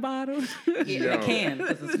 Pepper in a bottle. Yeah, a can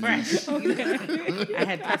because it's fresh. I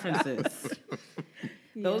had preferences.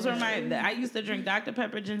 Those are I used to drink Dr.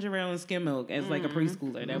 Pepper, ginger ale, and skim milk as like a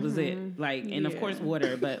preschooler. That was it. Like, and of course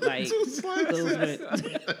water, but like those were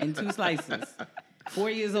in 2 slices.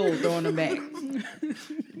 4 years old, throwing them back.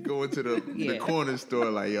 Going to the corner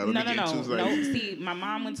store, like, yo, let me get 2 slices. No, see, my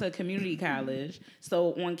mom went to a community college,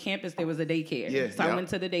 so on campus there was a daycare. Yeah, so I went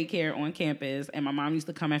to the daycare on campus, and my mom used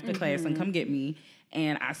to come after class and come get me.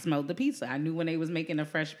 And I smelled the pizza. I knew when they was making a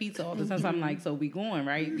fresh pizza all the time. So I'm like, so we going,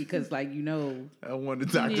 right? Because, like, I wanted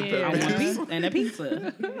Dr. Pepper. I want pizza and a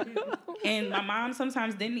pizza. And my mom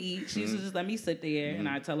sometimes didn't eat. She used to just let me sit there, and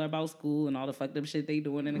I tell her about school and all the fucked up shit they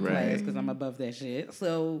doing in the class because I'm above that shit.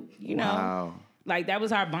 So, you know, like, that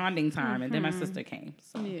was our bonding time. And then my sister came.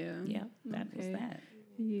 So, yeah, that was that.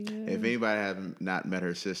 Yeah. If anybody have not met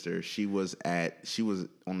her sister, she was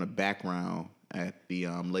on the background at the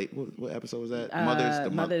late what episode was that?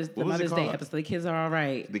 Mother's Day episode. The Kids Are All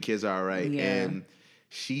Right. The Kids Are All Right. Yeah. And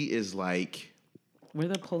she is like, we're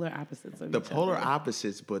the polar opposites of the polar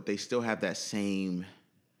opposites, but they still have that same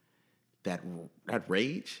that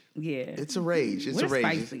rage. Yeah, it's a rage. It's we're a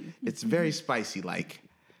rage. Spicy. It's very spicy, like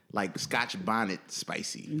Scotch bonnet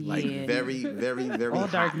spicy, like very, very, very all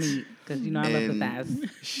hot. Dark meat because I love the thighs.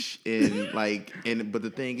 But the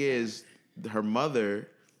thing is, her mother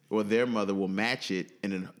or their mother will match it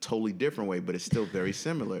in a totally different way, but it's still very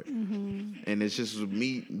similar. And it's just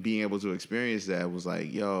me being able to experience that was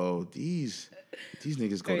like, yo, these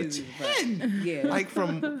niggas go Crazy, to 10. Yeah. Like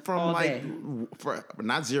from like, for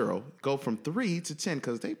not 0, go from 3 to 10,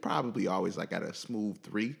 because they probably always like at a smooth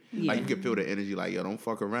 3. Yeah. Like you can feel the energy, like, yo, don't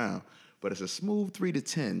fuck around. But it's a smooth 3 to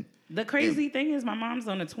 10. The crazy thing is my mom's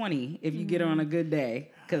on a 20 if you get her on a good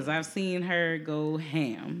day. Because I've seen her go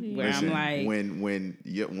ham. Where Listen, I'm like...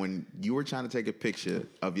 When you were trying to take a picture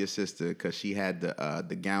of your sister, because she had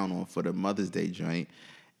the gown on for the Mother's Day joint,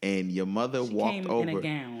 and your mother walked over... in a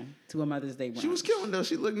gown to a Mother's Day brunch. She was killing though.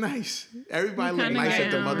 She looked nice. Everybody looked nice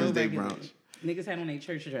at the Mother's Day brunch. Niggas had on their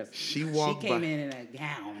church dresses. She came in a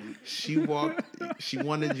gown. She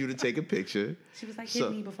wanted you to take a picture. She was like,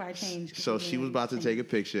 hit me before I change. So she was about to take a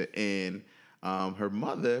picture, and her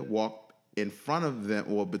mother walked in front of them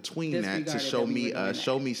or between that to show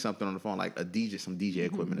me something on the phone, like some DJ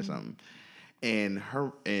equipment or something. And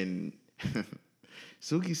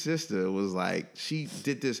Suki's sister was like, she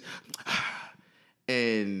did this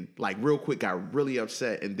and like real quick got really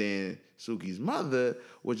upset, and then Suki's mother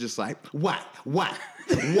was just like, what?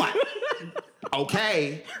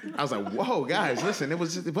 Okay. I was like, whoa, guys, listen, it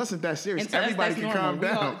wasn't that serious. So everybody can calm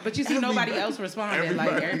down. But you see, nobody else responded.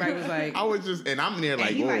 Everybody was like, I was just, and I'm there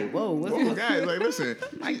like, whoa, guys, like, listen,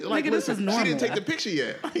 this is normal. She didn't take the picture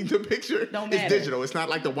yet. Like, the picture is digital. It's not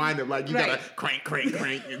like the wind up, like you gotta crank,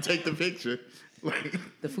 and take the picture. Like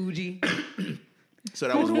the Fuji. So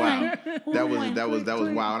that was wild. That was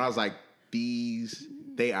wild. And I was like,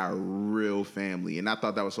 they are real family. And I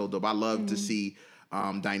thought that was so dope. I love to see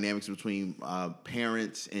dynamics between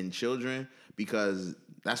parents and children, because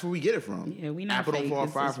that's where we get it from. Yeah, we not apple don't fall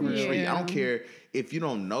far from the tree. Yeah. I don't care if you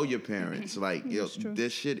don't know your parents. Like,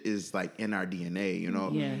 this shit is like in our DNA, you know?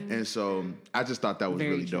 Yeah. And so I just thought that was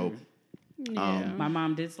really dope. Yeah. My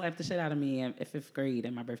mom did slap the shit out of me in 5th grade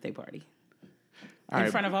at my birthday party. In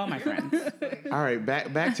front of all my friends. All right, back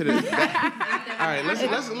to the. All right,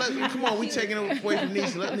 let's come on. We taking it away from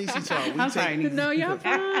Niecy. Let Niecy talk. I'm sorry, Niecy. No, you're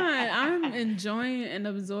fine. I'm enjoying and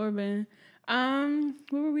absorbing.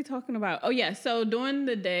 What were we talking about? Oh yeah, so during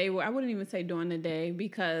the day, well, I wouldn't even say during the day,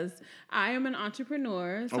 because I am an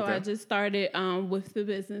entrepreneur. So I just started with the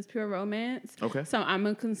business Pure Romance. Okay. So I'm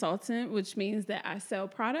a consultant, which means that I sell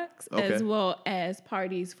products as well as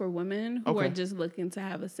parties for women who are just looking to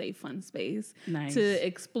have a safe, fun space to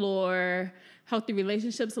explore healthy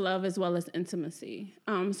relationships, love, as well as intimacy.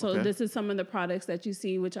 This is some of the products that you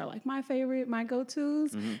see, which are like my favorite, my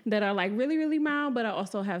go-tos, that are like really, really mild, but I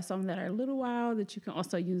also have some that are a little wild that you can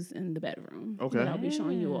also use in the bedroom. Okay. That I'll be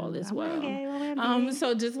showing you all as well.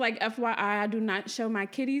 So just like FYI, I do not show my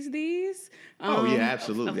kitties these.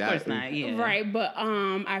 Absolutely. Of course not, yeah. Right, but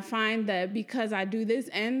I find that because I do this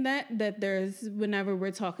and that there's, whenever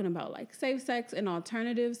we're talking about like safe sex and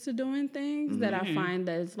alternatives to doing things, that I find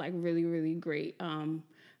that it's like really, really great.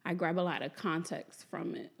 I grab a lot of context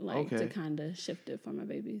from it, like to kind of shift it for my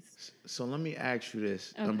babies. So let me ask you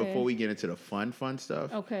this, before we get into the fun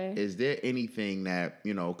stuff. Okay. Is there anything that,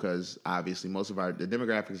 because obviously most of the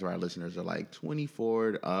demographics of our listeners are like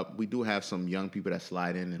 24 up. We do have some young people that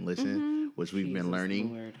slide in and listen, which we've been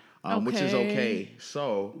learning. Which is okay.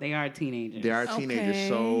 So they are teenagers. Okay.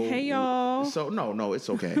 So hey y'all. So no, it's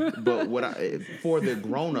okay. But for the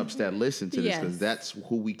grown-ups that listen to this, because that's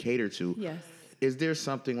who we cater to. Yes. Is there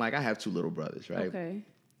something like, I have two little brothers, right? Okay.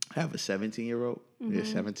 I have a 17-year-old. They're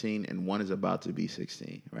 17, and one is about to be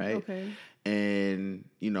 16, right? Okay. And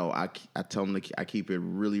I tell them I keep it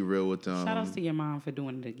really real with them. Shout out to your mom for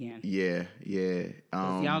doing it again. Yeah.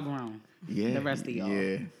 Y'all grown. Yeah. The rest of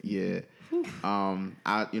y'all. Yeah.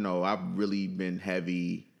 I've really been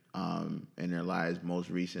heavy in their lives most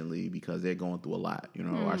recently because they're going through a lot.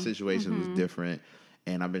 Our situation was different.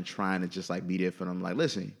 And I've been trying to just like be there for them. Like,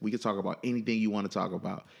 listen, we can talk about anything you want to talk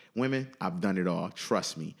about. Women, I've done it all.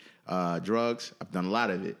 Trust me. Drugs, I've done a lot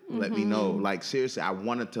of it. Let me know. Like, seriously, I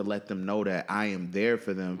wanted to let them know that I am there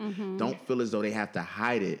for them. Don't feel as though they have to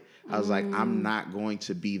hide it. I was like, I'm not going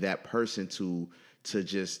to be that person to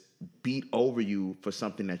just beat over you for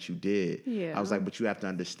something that you did. Yeah. I was like, but you have to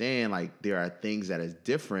understand, like, there are things that is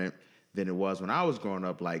different than it was when I was growing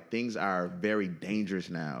up. Like, things are very dangerous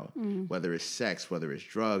now, whether it's sex, whether it's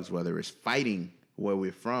drugs, whether it's fighting where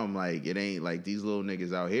we're from. Like, it ain't like these little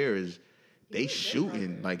niggas out here they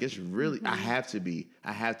shooting. Like, it's really, I have to be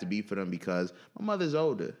for them because my mother's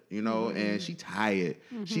older, and she tired.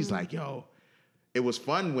 She's like, yo, it was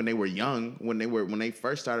fun when they were young, when they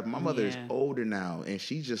first started. My mother is older now, and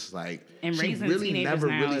she's just like, and she really never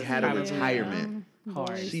really had a retirement.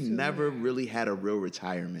 Hard. She never really had a real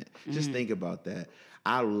retirement. Just think about that.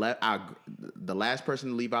 The last person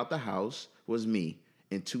to leave out the house was me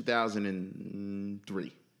in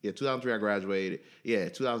 2003. Yeah, 2003 I graduated. Yeah,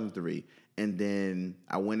 2003. And then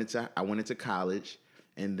I went into college,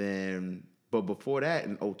 and then but before that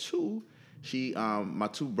in 2002, my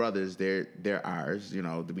two brothers, they're ours.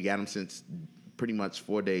 We got them since pretty much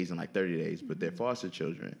 4 days and like 30 days, but they're foster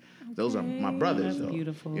children. Okay. Those are my brothers, though.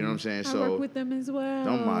 Beautiful. You know what I'm saying? I work with them as well.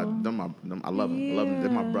 I love them. They're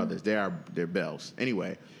my brothers. They're bells.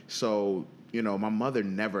 Anyway, so my mother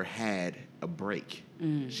never had a break.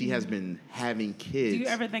 She has been having kids. Do you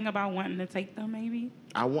ever think about wanting to take them? Maybe.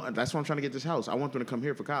 That's why I'm trying to get this house. I want them to come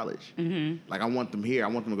here for college. Like, I want them here. I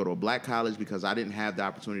want them to go to a black college because I didn't have the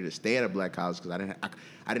opportunity to stay at a black college because I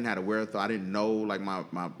didn't have the wherewithal. I didn't know, like, my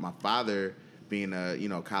father, being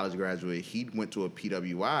a college graduate, he went to a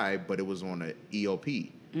PWI, but it was on an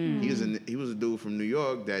EOP. He was a dude from New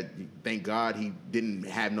York that, thank God, he didn't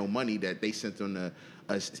have no money, that they sent him to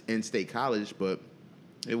a in-state college, but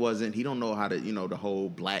it wasn't. He don't know how to, the whole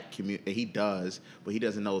black community. He does, but he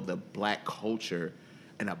doesn't know the black culture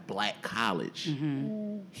in a black college.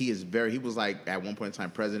 He was like, at one point in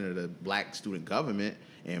time, president of the black student government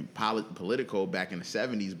and Politico back in the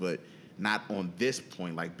 70s, but not on this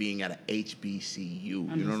point, like being at a HBCU. You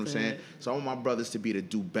know what I'm saying? So I want my brothers to be able to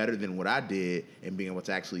do better than what I did and being able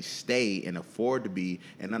to actually stay and afford to be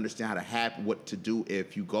and understand how to what to do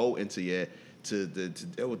if you go into to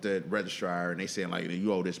deal with the registrar and they saying, like,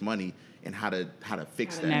 you owe this money, and how to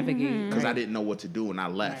fix that. Navigate. Because I didn't know what to do and I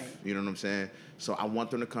left. Right. You know what I'm saying? So I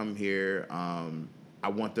want them to come here. I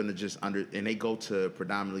want them to just and they go to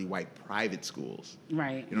predominantly white private schools.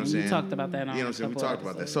 Right. You know what I'm saying? We talked about that on we talked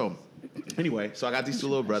about that. So anyway, I got these two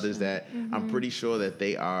little brothers that I'm pretty sure that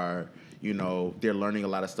they are, they're learning a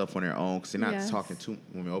lot of stuff on their own because they're not talking too.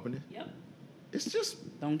 Want me to open it? Yep. It's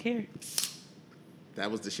just. Don't care. That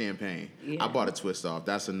was the champagne. Yeah. I bought a twist off.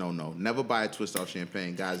 That's a no-no. Never buy a twist off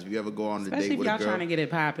champagne, guys. If you ever go on a Especially date with a girl, if y'all trying to get it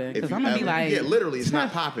popping, because I'm gonna be like, yeah, literally, it's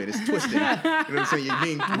not popping, it's twisting. You know what I'm saying? You're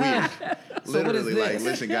being weird. So literally, like,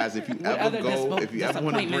 listen, guys, if you ever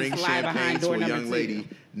want to bring champagne to a young lady,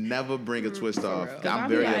 never bring a twist off. I'm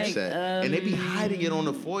very upset. And they be hiding it on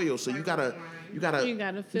the foil, so you gotta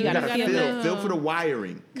feel for the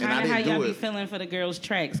wiring. Kind of how y'all be feeling for the girls'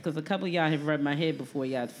 tracks, because a couple of y'all have rubbed my head before.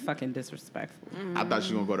 Y'all fucking disrespectful. I thought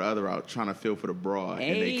she was gonna go the other route, trying to feel for the bra,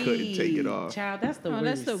 and they couldn't take it off. Child, that's the worst.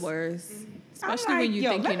 That's the worst. Especially when you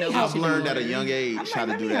think you know what I've you're learned doing. at a young age how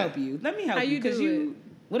to do that. Let me help How you. you Because do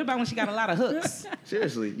what about when she got a lot of hooks?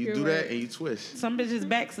 Seriously, you You're do that right. and you twist. Some bitches'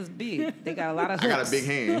 backs is big. They got a lot of I hooks. got a big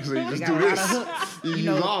hand, so you just got do a lot this. of hooks. You You use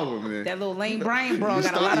know, all of them. Then. That little Lane Bryant bro You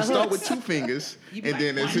got a lot of start hooks. with 2 fingers, You be and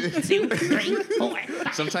then like, it's 1, 2, 3, 4.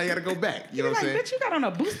 sometimes you gotta go back. You know Like, what I'm bitch, you got on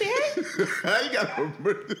a bustier? saying? You gotta.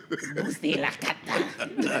 Bustier la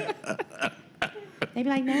cata. They be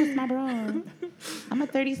like, no, it's my bra. I'm a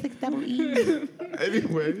 36 double E.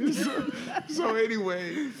 Anyway, so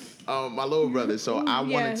anyway, my little brother. So I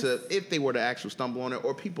wanted Yes. to, if they were to actually stumble on it,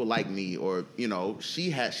 or people like me, or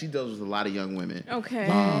she deals with a lot of young women Okay.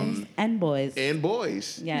 And boys. and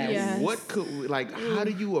boys. Yes. Yes. What could how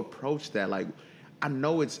do you approach that? Like, I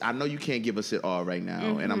know you can't give us it all right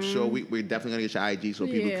now, and I'm sure we're definitely gonna get your IG so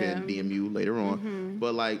people can DM you later on.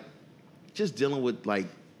 But like, just dealing with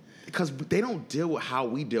because they don't deal with how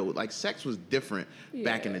we deal with sex was different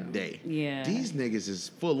back in the day. Yeah. These niggas is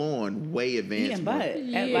full on way advanced. Eating butt.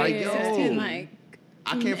 Yeah, Like, yo, 16, like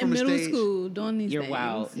I came in from a middle stage. school doing these You're things.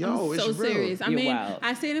 wild. Yo, I'm it's so real. serious. I You're mean, wild.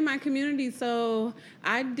 I see it in my community, so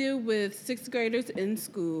I deal with 6th graders in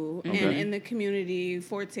school and in the community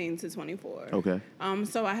 14 to 24. Okay.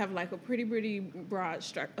 So I have a pretty broad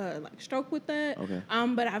stroke with that. Okay.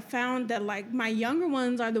 But I found that my younger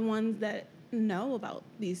ones are the ones that know about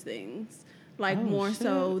these things, more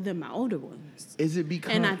so than my older ones. Is it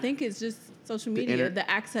because? And I think it's just social media, inter- the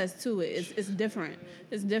access to it. It's different.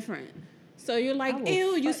 It's different. So you're like, will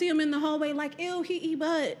ew, you see him in the hallway, ew, he eat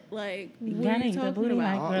butt. Like, what are gotta you eat the talking booty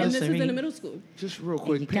about? like And this is in the grocery. middle school. Just real you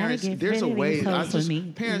quick, gotta parents. get There's a rid of way. these hoes for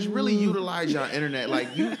me. Parents really utilize your internet.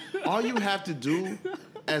 All you have to do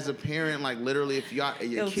as a parent, literally, if your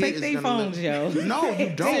Yo, kid take is they gonna phones, yo. No, you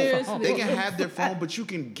don't. Seriously. They can have their phone, but you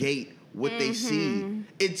can gate what they see.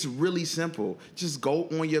 It's really simple. Just go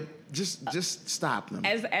on your. Just stop them.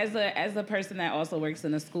 As a person that also works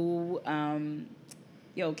in a school,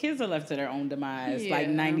 kids are left to their own demise Yeah.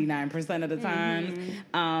 99% of the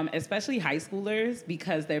time, especially high schoolers,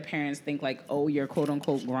 because their parents think oh, you're quote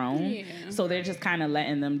unquote grown, Yeah. so they're just kind of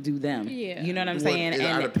letting them do them. Yeah. You know what I'm What, saying?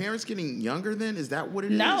 are the parents getting younger then? Is that what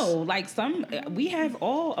it is? No, we have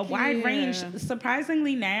a wide Yeah. range.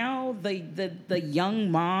 Surprisingly, now the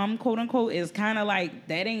young mom, quote unquote, is kind of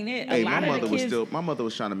that ain't it. Hey, a lot of the kids, my mother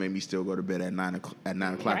was trying to make me still go to bed at 9 o'clock when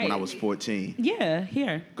Right. I was 14. Yeah,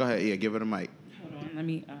 here. Go ahead, yeah, give her the mic. Hold on, let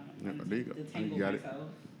me. there you go. detangle You got it. myself.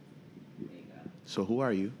 There you go. So who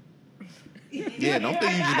are you? Yeah, don't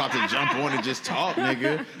think you just about to jump on and just talk,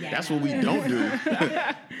 nigga. That's what we don't do.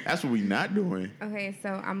 That's what we not doing. Okay, so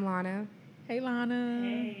I'm Lana. Hey,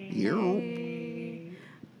 Lana. Hey.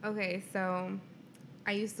 Okay, so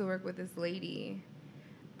I used to work with this lady.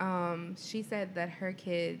 She said that her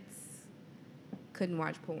kids couldn't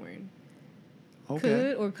watch porn. Okay.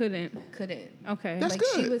 Could or couldn't? Couldn't. Okay. That's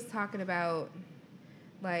She good. was talking about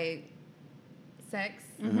sex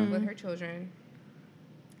Mm-hmm. with her children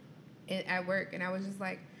at work, and I was just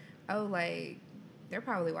like, oh, they're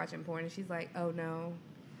probably watching porn. And she's like, oh no,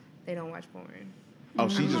 they don't watch porn. Oh,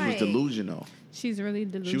 she just was like- delusional. She's really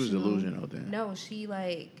delusional. She was delusional then. No, she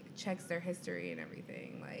checks their history and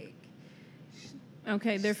everything.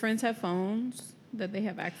 Okay, their friends have phones that they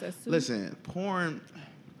have access to. Listen, porn.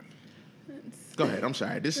 Go ahead. I'm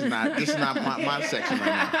sorry. This is not my section right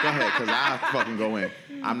now. Go ahead, because I fucking go in.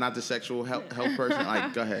 I'm not the sexual health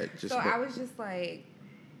person. Go ahead. So I was just like,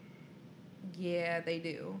 yeah, they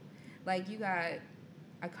do. You got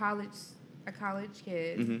a college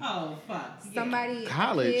kid, Mm-hmm. Oh fuck. somebody,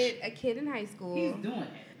 College? a kid in high school. He's doing it.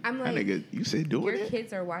 I'm That like, nigga, you said doing your it?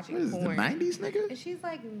 kids are watching What is this, the porn. 90s, nigga? And she's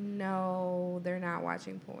like, no, they're not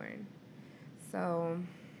watching porn. So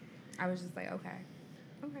I was just like, okay.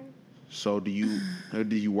 So do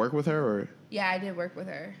you work with her or? Yeah, I did work with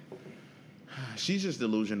her. She's just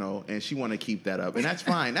delusional and she want to keep that up, and that's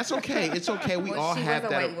fine. That's okay. It's okay. We all she have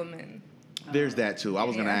was a that. white woman. There's that too. I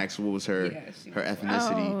was gonna Yeah. ask what was her Yeah, she her was.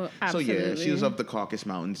 ethnicity. Oh, So yeah, she absolutely. was up the Caucasus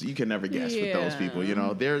Mountains. You can never guess with those Yeah. people. They're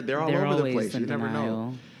all They're over the always place. in You never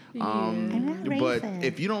know. denial. I'm not But racist.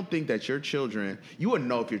 if you don't think that your children, you wouldn't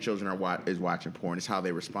know if your children is watching porn. It's how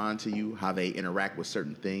they respond to you, how they interact with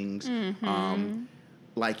certain things.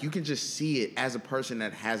 You can just see it as a person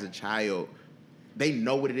that has a child. They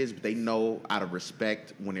know what it is, but they know out of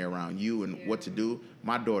respect when they're around you and what to do.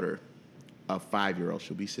 My daughter, a 5-year-old,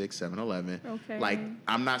 she'll be 6, 7, 11. Okay.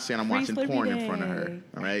 I'm not saying I'm Free watching Slurpee porn in Day. front of her.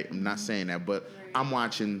 All right, I'm not saying that, but I'm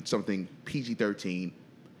watching something PG-13,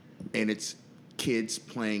 and it's kids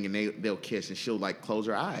playing, and they'll kiss, and she'll close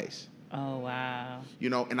her eyes. Oh, wow. You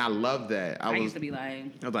know, and I love that. I used to be like...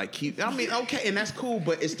 I was like, keep... I mean, okay, and that's cool,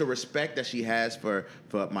 but it's the respect that she has for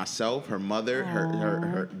myself, her mother,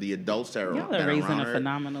 her the adults that are Y'all are raising a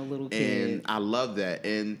phenomenal little kid. And I love that.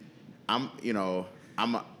 And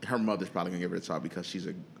her mother's probably going to give her a talk because she's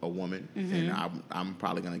a woman. And I'm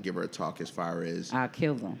probably going to give her a talk as far as... I'll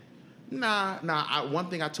kill them. Nah. One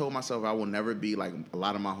thing I told myself, I will never be like a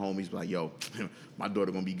lot of my homies be like, yo, my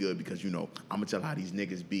daughter gonna be good because, I'm gonna tell how these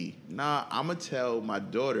niggas be. Nah, I'm gonna tell my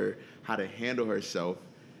daughter how to handle herself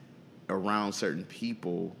around certain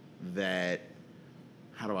people that,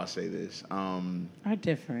 how do I say this? Are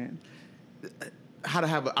different. I'm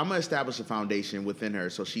gonna establish a foundation within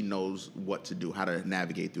her so she knows what to do, how to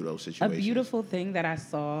navigate through those situations. A beautiful thing that I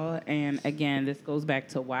saw, and again, this goes back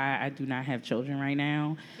to why I do not have children right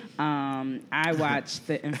now. I watched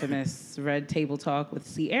the infamous Red Table Talk with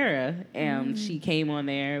Ciara. She came on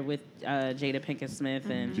there with Jada Pinkett Smith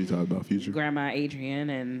and she talked about Future, Grandma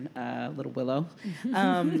Adrian, and Little Willow.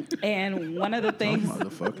 And one of the things,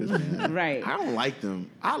 motherfuckers, man. Right? I don't like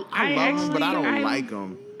them. I love them, but I don't like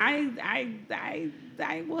them.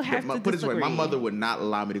 I will have to put it this way: disagree. my mother would not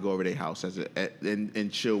allow me to go over their house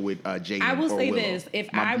and chill with Jaden. I will or say Willow. this: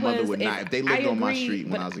 if my I mother was, would not, if they lived on my street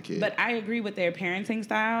when I was a kid. But I agree with their parenting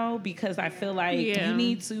style because I feel like you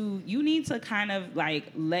need to kind of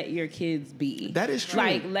like let your kids be. That is true.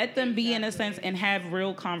 Like let them be in a sense and have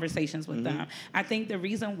real conversations with them. I think the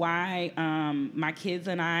reason why my kids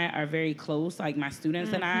and I are very close, like my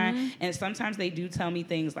students and I, and sometimes they do tell me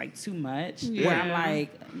things like too much, where I'm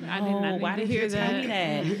like, no, why did you tell me that?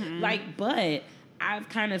 Like, but I've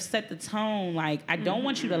kind of set the tone. Like, I don't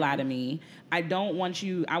want you to lie to me. I want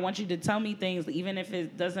you to tell me things, even if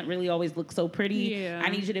it doesn't really always look so pretty. Yeah. I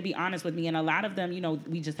need you to be honest with me. And a lot of them,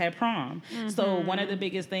 we just had prom. So one of the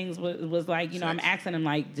biggest things was like, I'm asking them,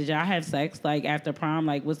 like, did y'all have sex, like, after prom?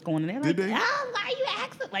 Like, what's going on? They're like, oh, why you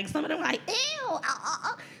asking? Like, some of them like, ew.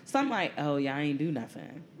 Some like, oh, yeah, I ain't do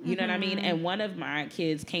nothing. You know what I mean? And one of my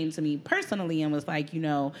kids came to me personally and was like,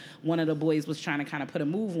 one of the boys was trying to kind of put a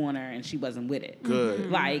move on her and she wasn't with it. Good.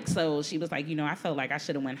 Like, so she was like, I felt like I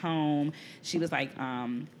should have went home. She was like,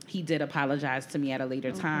 he did apologize to me at a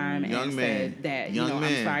later time and said that,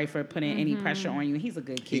 I'm sorry for putting any pressure on you. He's a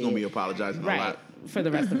good kid. He's going to be apologizing a lot. For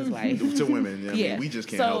the rest of his life. To women. I mean, we just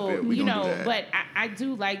can't help it. We don't do that. But I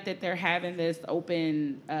do like that they're having this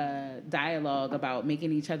open dialogue about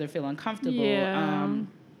making each other feel uncomfortable. Yeah.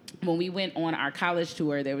 When we went on our college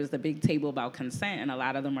tour, there was the big table about consent, and a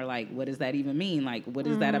lot of them were like, what does that even mean? Like, what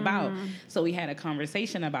is that about? So we had a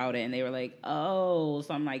conversation about it, and they were like, oh.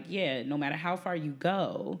 So I'm like, yeah, no matter how far you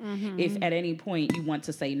go, if at any point you want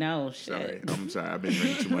to say no, shit. I'm sorry. I've been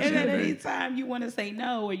drinking too much. And at any time you want to say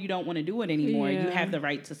no or you don't want to do it anymore, you have the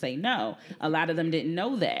right to say no. A lot of them didn't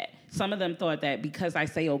know that. Some of them thought that because I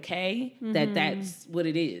say okay, that's what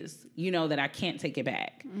it is, that I can't take it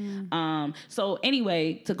back. So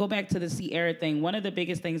anyway, to go back to the Ciara thing, one of the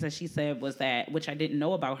biggest things that she said was that, which I didn't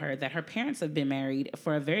know about her, that her parents have been married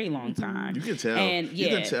for a very long time. You can tell. And you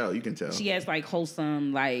can tell. She has like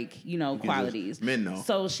wholesome, like, qualities. Men know.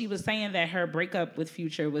 So she was saying that her breakup with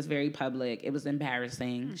Future was very public. It was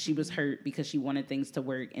embarrassing. She was hurt because she wanted things to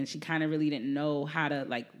work and she kind of really didn't know how to,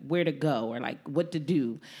 like, where to go or like what to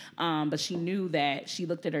do. But she knew that she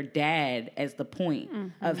looked at her dad as the point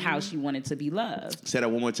of how she wanted to be loved. Say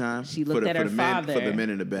that one more time. She looked at her father. For the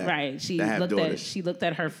men in the back. Right. She looked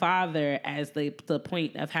at her father as the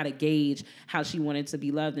point of how to gauge how she wanted to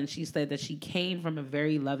be loved. And she said that she came from a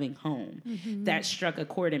very loving home. That struck a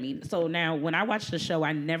chord in me. So now when I watch the show,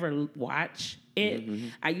 I never watch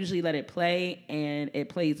it. I usually let it play, and it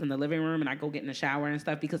plays in the living room, and I go get in the shower and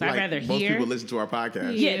stuff because I'd rather most hear. Most people listen to our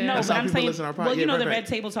podcast. Yeah, no, that's but how I'm people saying, listen to our podcast. well, Yeah, the Red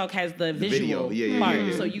Table Talk has the visual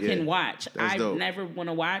part, so you can watch. I never want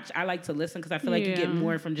to watch. I like to listen because I feel like you get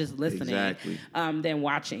more from just listening than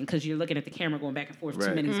watching because you're looking at the camera going back and forth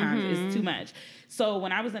too many times. It's too much. So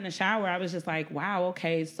when I was in the shower, I was just like, wow,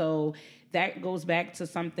 okay, so that goes back to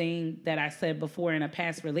something that I said before in a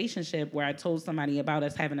past relationship where I told somebody about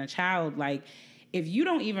us having a child, like, if you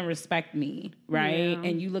don't even respect me, right,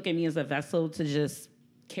 and you look at me as a vessel to just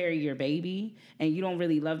carry your baby, and you don't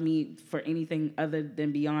really love me for anything other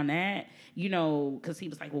than beyond that, because he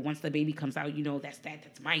was like, well, once the baby comes out, that's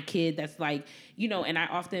my kid. That's like, and I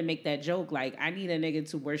often make that joke, like, I need a nigga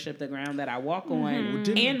to worship the ground that I walk on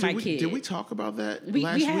and my kid. Did we talk about that we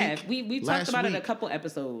last have. week? We talked about it a couple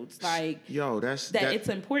episodes. Like, that it's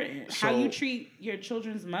important. How you treat your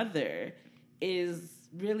children's mother is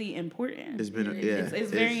really important. It's been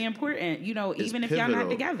it's very important. Even if y'all not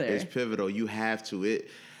together, it's pivotal. You have to.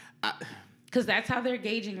 Because that's how they're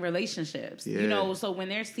gauging relationships. Yeah. You know, so when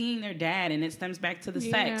they're seeing their dad and it stems back to the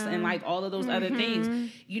sex and like all of those other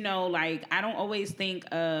things, you know, like I don't always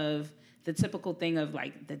think of the typical thing of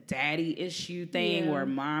like the daddy issue thing or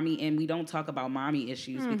mommy, and we don't talk about mommy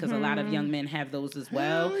issues because a lot of young men have those as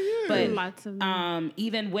well. But lots of them.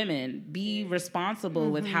 even women, be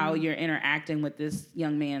responsible with how you're interacting with this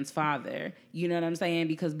young man's father. You know what I'm saying?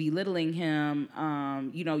 Because belittling him,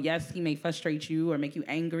 you know, yes, he may frustrate you or make you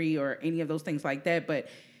angry or any of those things like that, but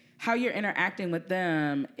how you're interacting with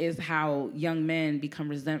them is how young men become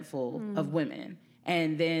resentful of women.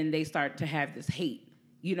 And then they start to have this hate,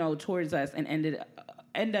 you know, towards us, and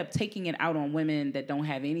end up taking it out on women that don't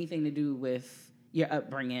have anything to do with your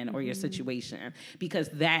upbringing or your situation, because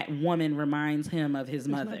that woman reminds him of his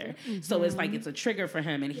mother. So it's like it's a trigger for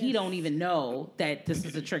him, and he don't even know that this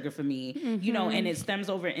is a trigger for me, you know, and it stems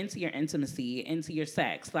over into your intimacy, into your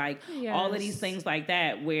sex, like all of these things like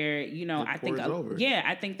that, where, you know, I think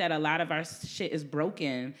that a lot of our shit is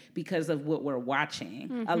broken because of what we're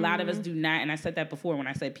watching. A lot of us do not, and I said that before when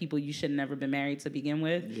I said people you should never been married to begin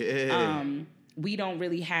with. We don't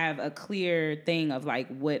really have a clear thing of like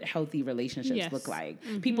what healthy relationships look like.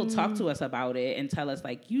 People talk to us about it and tell us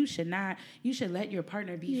like, you should let your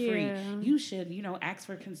partner be free. You should, you know, ask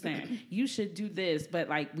for consent. You should do this. But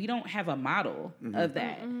like, we don't have a model of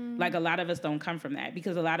that. Like a lot of us don't come from that,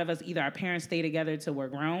 because a lot of us, either our parents stay together till we're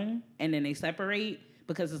grown and then they separate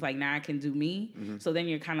because it's like, nah, I can do me. So then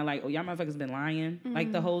you're kind of like, oh, y'all motherfuckers been lying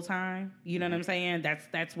like the whole time. You know what I'm saying?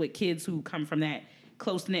 That's what kids who come from that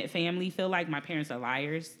close-knit family feel like. My parents are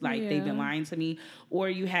liars, like they've been lying to me. Or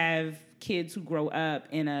you have kids who grow up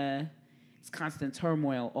in it's constant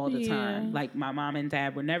turmoil all the time. Like my mom and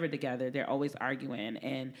dad were never together. They're always arguing,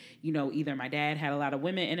 and you know, either my dad had a lot of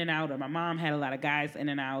women in and out, or my mom had a lot of guys in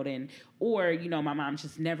and out, or you know, my mom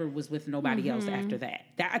just never was with nobody else after that.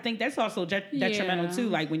 I think that's also detrimental too.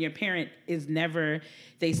 Like when your parent is never,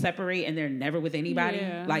 they separate and they're never with anybody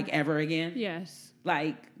like ever again.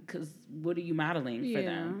 Like, because what are you modeling for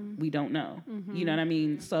them? We don't know. You know what I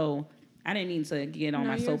mean? So I didn't mean to get on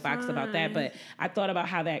my soapbox about that, but I thought about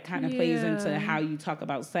how that kind of plays into how you talk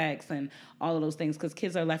about sex and all of those things, because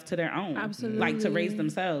kids are left to their own, like to raise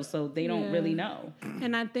themselves, so they don't really know.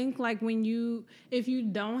 And I think like if you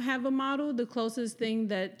don't have a model, the closest thing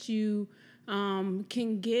that you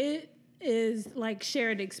can get is like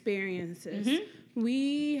shared experiences.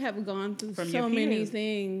 We have gone through so many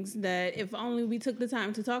things that if only we took the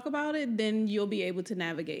time to talk about it, then you'll be able to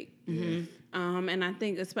navigate. And I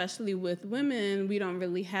think especially with women, we don't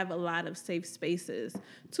really have a lot of safe spaces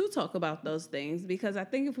to talk about those things, because I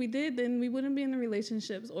think if we did, then we wouldn't be in the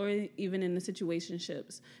relationships or even in the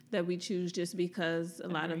situationships that we choose, just because a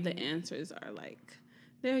lot of the answers are like,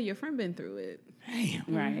 there, your friend been through it.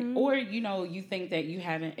 Right. Or, you know, you think that you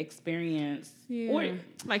haven't experienced, or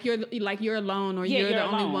like you're alone, or you're the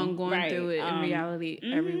only one going through it. In reality,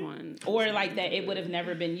 everyone. Or like that it would have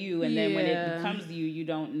never been you, and then when it becomes you, you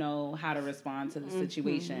don't know how to respond to the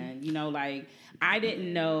situation. You know, like I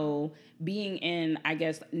didn't know being in, I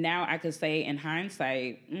guess now I could say in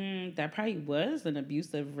hindsight, that probably was an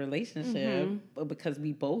abusive relationship, because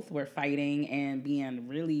we both were fighting and being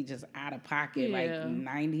really just out of pocket, like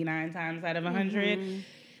 99 times out of 100.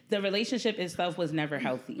 The relationship itself was never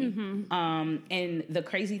healthy. And the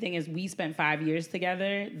crazy thing is, we spent 5 years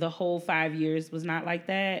together. The whole 5 years was not like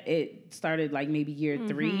that. It started like maybe year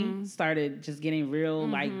 3, started just getting real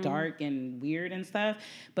like dark and weird and stuff.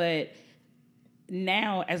 But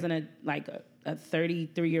now, as a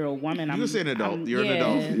 33-year-old woman, you can say an adult. You're an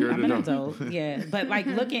adult. You're an adult. But like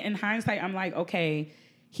looking in hindsight, I'm like, okay,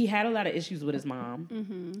 he had a lot of issues with his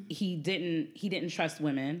mom. He didn't trust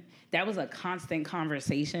women. That was a constant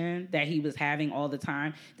conversation that he was having all the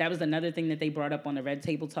time. That was another thing that they brought up on the Red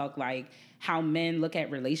Table Talk, like how men look at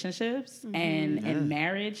relationships and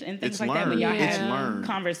marriage and things that. When y'all have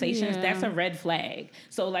conversations, that's a red flag.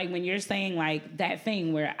 So like when you're saying like that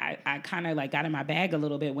thing where I kind of like got in my bag a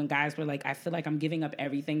little bit when guys were like, I feel like I'm giving up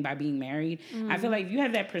everything by being married. I feel like if you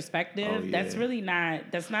have that perspective, that's really not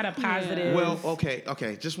a positive. Well,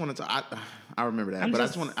 okay. Just wanted to, I remember that,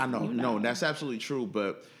 but I know, that's absolutely true.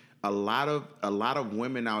 But a lot of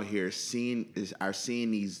women out here are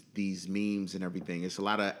seeing these memes and everything. It's a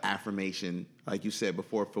lot of affirmation like you said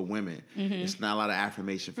before, for women. It's not a lot of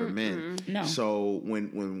affirmation for men. No. So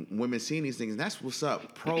when women seeing these things, that's what's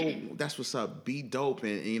up. That's what's up. Be dope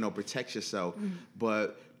and you know, protect yourself.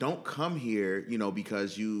 But don't come here, you know,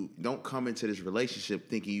 because you don't come into this relationship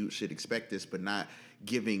thinking you should expect this, but not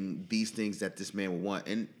giving these things that this man would want.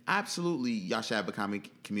 And absolutely, y'all should have a common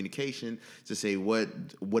communication to say, what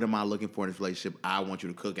am I looking for in this relationship? I want you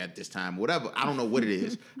to cook at this time, whatever. I don't know what it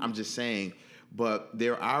is. I'm just saying. But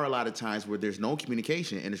there are a lot of times where there's no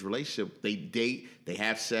communication in this relationship. They date, they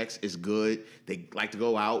have sex, it's good. They like to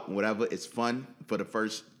go out, whatever. It's fun for the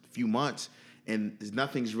first few months. And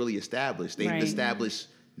nothing's really established. They've established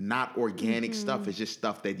not organic stuff. It's just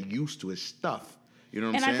stuff that you're used to. It's stuff. You know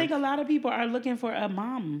what I'm saying? And I think a lot of people are looking for a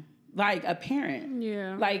mom, like a parent.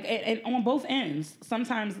 Yeah. Like, and on both ends.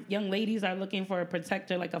 Sometimes young ladies are looking for a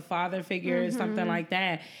protector, like a father figure, something like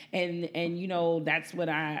that. And you know, that's what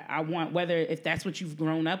I want, whether if that's what you've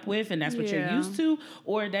grown up with and that's what you're used to,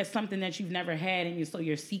 or that's something that you've never had and so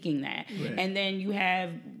you're seeking that. Right. And then you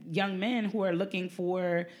have young men who are looking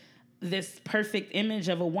for this perfect image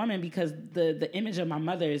of a woman because the image of my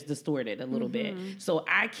mother is distorted a little bit. So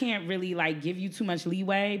I can't really like give you too much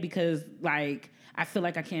leeway because like I feel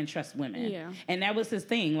like I can't trust women. Yeah. And that was his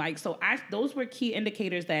thing. Like, so those were key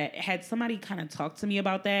indicators that had somebody kind of talk to me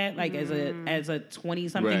about that, like as a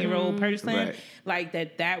 20-something-year-old person, like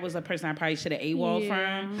that was a person I probably should have AWOL'd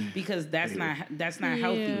from because that's not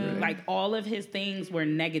healthy. Like all of his things were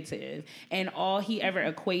negative and all he ever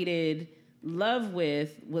equated love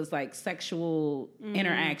with was like sexual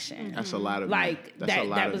interaction. That's a lot of like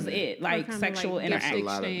that was it. Like sexual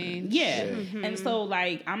interaction. Yeah. And so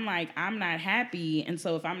like I'm not happy, and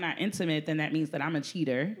so if I'm not intimate, then that means that I'm a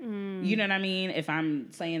cheater. You know what I mean? If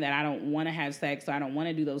I'm saying that I don't want to have sex or I don't want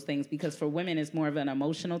to do those things, because for women it's more of an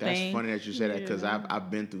emotional thing. That's funny that you say that because I've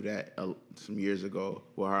been through that some years ago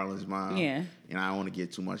with Harlan's mom. Yeah. And I don't want to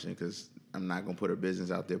get too much in because I'm not going to put her business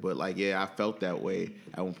out there. But, like, yeah, I felt that way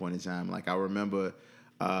at one point in time. Like, I remember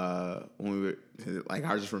when we were, like,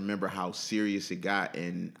 I just remember how serious it got.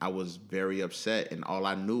 And I was very upset. And all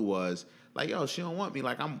I knew was, like, yo, she don't want me.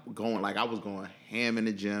 Like, I was going ham in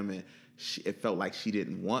the gym. And it felt like she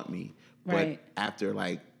didn't want me. Right. But after,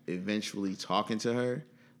 like, eventually talking to her,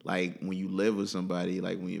 like, when you live with somebody,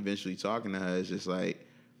 like, when you eventually talking to her, it's just like,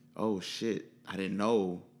 oh, shit, I didn't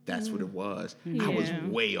know that's what it was. I was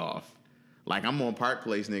way off. Like, I'm on Park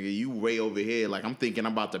Place, nigga. You way over here. Like, I'm thinking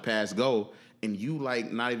I'm about to pass go, and you,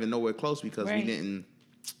 like, not even nowhere close because we didn't.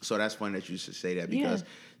 So that's funny that you should say that because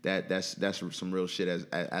that's some real shit.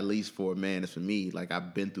 At least for a man, and for me, like,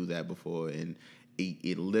 I've been through that before, and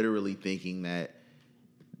it literally thinking that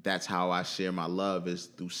that's how I share my love is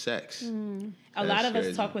through sex. A lot of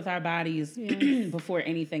us talk with our bodies before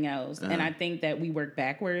anything else. And I think that we work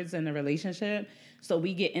backwards in the relationship. So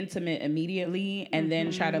we get intimate immediately and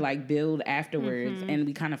then try to like build afterwards. And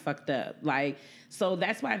we kind of fucked up. Like, so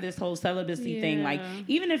that's why this whole celibacy thing, like,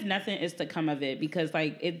 even if nothing is to come of it, because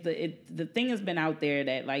like the thing has been out there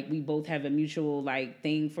that like we both have a mutual like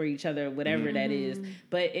thing for each other, whatever that is.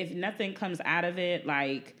 But if nothing comes out of it,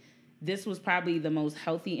 like, this was probably the most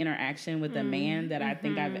healthy interaction with a man that I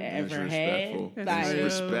think I've ever had. Like,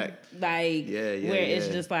 respect. Like, where it's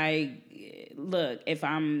just like, look, if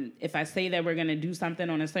I say that we're gonna do something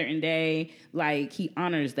on a certain day, like, he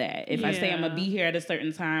honors that. If I say I'm gonna be here at a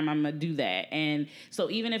certain time, I'm gonna do that. And so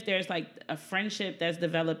even if there's like a friendship that's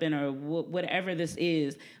developing or whatever this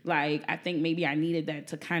is, like, I think maybe I needed that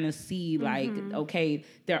to kind of see like, okay,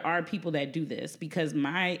 there are people that do this, because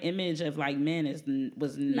my image of like men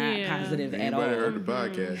was not positive at all. You better heard the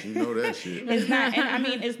podcast. You know that shit. It's not, and I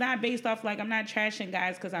mean, it's not based off like, I'm not trashing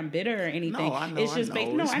guys because I'm bitter or anything. No, I know. It's just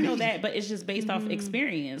I know that, but it's just based off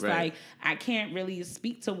experience. Like, I can't really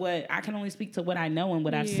speak to I can only speak to what I know and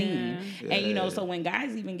what I've seen. And you know, so when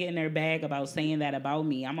guys even get in their bag about saying that about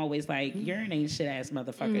me, I'm always like, you're an ain't shit ass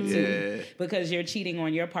motherfucker too, because you're cheating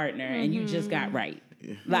on your partner and you just got right.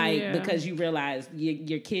 Like, because you realized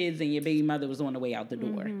your kids and your baby mother was on the way out the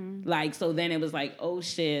door. Like, so then it was like, oh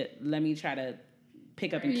shit, let me try to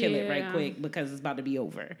pick up and kill it right quick because it's about to be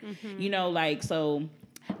over. You know, like, so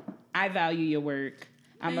I value your work.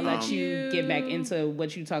 I'm gonna let you get back into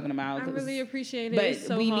what you're talking about. I really appreciate it. But it's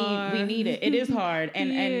so we hard. need it. It is hard,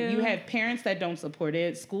 and you have parents that don't support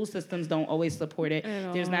it. School systems don't always support it.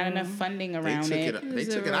 There's not enough funding around it. They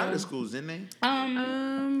took it out of the schools, didn't they?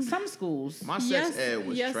 Some schools. My sex ed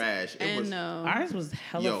was trash. It was ours was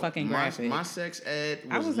hella fucking graphic. My sex ed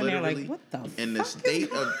was I was literally in there like, what the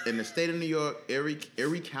fuck in the state of New York,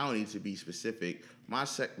 Erie County to be specific.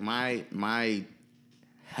 My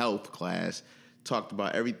health class talked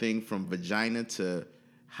about everything from vagina to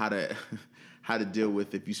how to how to deal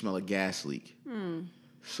with if you smell a gas leak.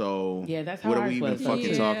 So Yeah, that's how what are ours we even was.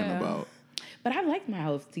 fucking talking Yeah. about? But I liked my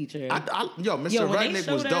health teacher. Mr. when they Rudnick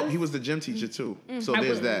was showed dope. us- He was the gym teacher too. So I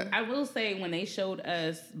there's will, that. I will say when they showed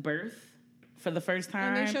us birth for the first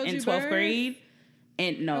When they time showed in you 12th birth? grade,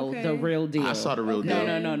 and Okay. the real deal. I saw the real deal.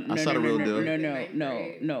 No. I saw the real deal.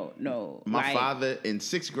 No. My Like, father in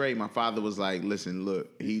 6th grade, my father was like, "Listen,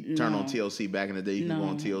 look." He turned on No. TLC back in the day. You can go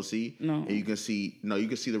on TLC, No. and you can see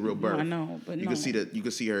the real birth. I know, but you no. can see you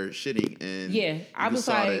can see her shitting, and Yeah, I was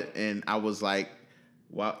like- and I was like,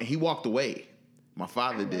 "Wow!" And he walked away. My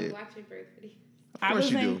father did. Watching birth videos. I course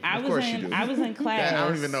was you in, do. I Of was course in, you do. I was in class. I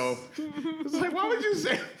don't even know. It's like, why would you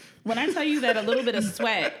say? When I tell you that a little bit of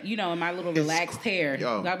sweat, in my little relaxed hair,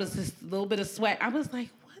 Yo. that was just a little bit of sweat. I was like,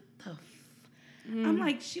 what the? I'm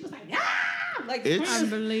like, she was like, ah, like It's- I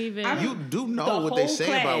believe it. You do know the what they whole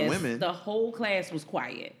say about class- women. The whole class was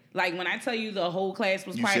quiet. Like when I tell you the whole class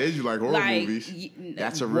was You quiet. said you like horror movies.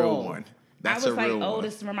 That's a real one. That's I was a real like, oh, one.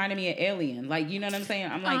 this reminded me of Alien. Like, you know what I'm saying?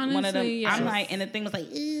 I'm like one of them. Honestly, yes. I'm like, and the thing was like,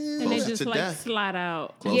 ew. and they Closer just to like death. slide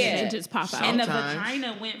out. Closer and to- it just pop out. And the Sometimes.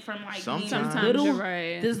 vagina went from like being Sometimes. this little, you're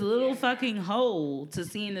right. this little fucking hole to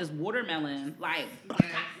seeing this watermelon. Like,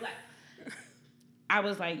 I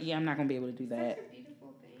was like, yeah, I'm not gonna be able to do that.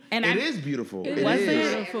 And It is beautiful. It It was is.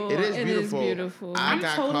 beautiful. It is It is beautiful. beautiful. I I'm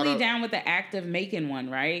got caught totally up- down with the act of making one,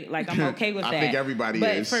 right? Like I'm okay with I that. think everybody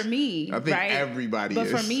but is. for me, I think right? everybody but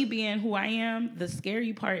is. for me being who I am, the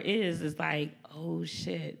scary part is like, oh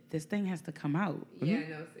shit, this thing has to come out. Yeah, no,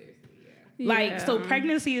 seriously, yeah. Like, so Yeah.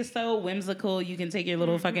 pregnancy is so whimsical. You can take your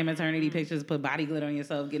little fucking maternity pictures, put body glitter on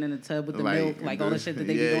yourself, get in the tub with the Like, milk, like all the shit that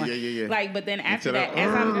they be yeah, doing. yeah. Like, but then after Until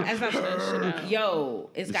that, that- yo,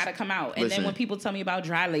 it's got to come out. And Listen. then when people tell me about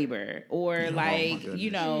dry labor or like,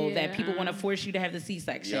 goodness. that people Yeah. want to force you to have the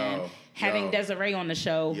C-section, Yo, having yo. Desiree on the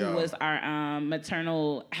show, Yo. who was our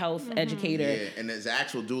maternal health educator. Yeah, and there's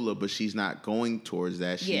actual doula, but she's not going towards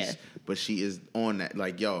that. Yeah. But she is on that.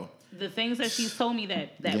 Like, yo, The things that she's told me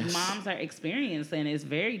that Yes. moms are experiencing is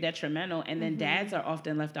very detrimental, and then dads are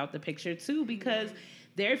often left out the picture too because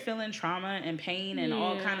they're feeling trauma and pain and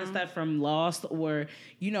all kind of Yeah. stuff from loss or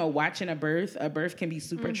watching a birth. A birth can be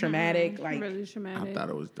super traumatic. Like really I traumatic. thought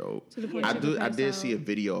it was dope. To the point I you pass did out. see a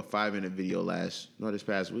video, a 5-minute video this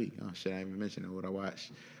past week. Oh shit, I didn't even mention what I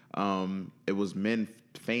watched. It was men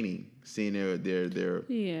fainting, seeing their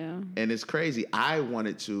Yeah. and it's crazy. I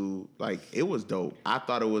wanted to it was dope. I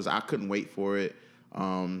thought it was. I couldn't wait for it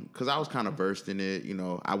because I was kind of versed in it.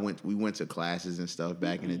 We went to classes and stuff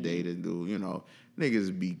back in the day to do.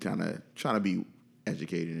 Niggas be kind of trying to be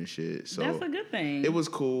educated and shit. So that's a good thing. it was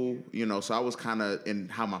cool. So I was kind of in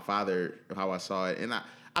how I saw it, and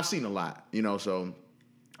I've seen a lot. So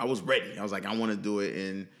I was ready. I was like, I want to do it,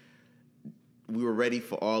 and we were ready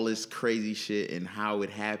for all this crazy shit and how it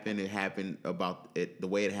happened. It happened about it the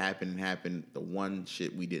way it happened. And happened the one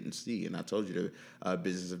shit we didn't see. And I told you the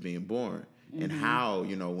business of being born and how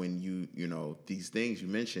when you these things you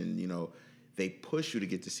mentioned they push you to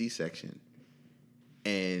get the C-section,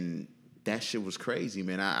 and that shit was crazy,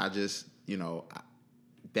 man. I just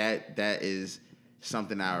that is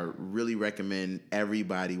something I really recommend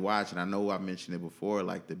everybody watch. And I know I've mentioned it before,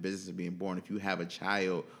 like the business of being born. If you have a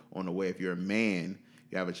child on the way, if you're a man,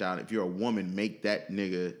 you have a child. If you're a woman, make that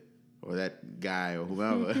nigga or that guy or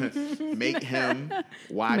whoever, make him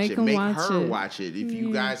watch Make it. him Make watch her it. watch it. If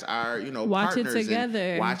you guys are, Watch it partners, and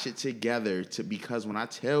together. watch it together. Because when I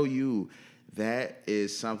tell you that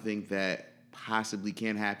is something that possibly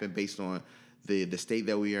can happen based on the state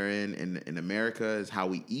that we are in America, is how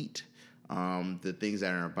we eat, the things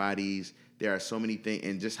that are in our bodies. There are so many things,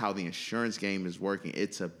 and just how the insurance game is working.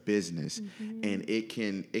 It's a business, and it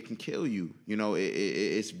can kill you.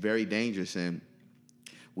 It's very dangerous, and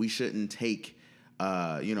we shouldn't take.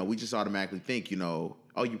 We just automatically think, oh,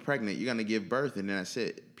 you're pregnant, you're gonna give birth, and then that's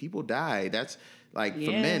it. People die. That's like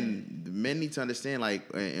for men. Men need to understand,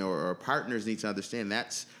 or partners need to understand.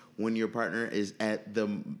 That's when your partner is at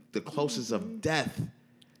the closest of death.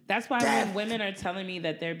 That's why when women are telling me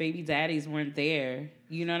that their baby daddies weren't there,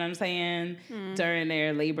 you know what I'm saying, during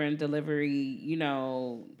their labor and delivery,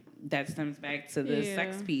 that stems back to the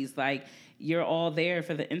sex piece. Like, you're all there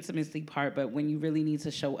for the intimacy part, but when you really need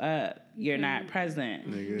to show up, you're not present.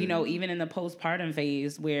 Even in the postpartum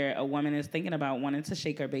phase where a woman is thinking about wanting to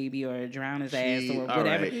shake her baby or drown his ass or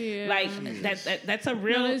whatever. Right. Yeah. Like, that's a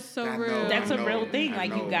real... No, it's so I know. real. That's a I real know, thing. I Like,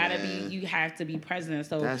 know, you have to be present.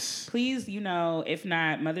 So That's- please, if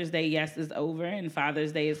not, Mother's Day, yes, is over, and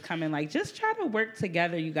Father's Day is coming. Like, just try to work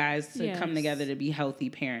together, you guys, to come together to be healthy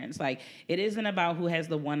parents. Like, it isn't about who has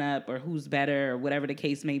the one up or who's better or whatever the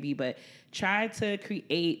case may be, but try to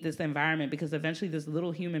create this environment, because eventually this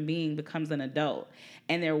little human being becomes an adult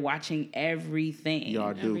and they're watching everything.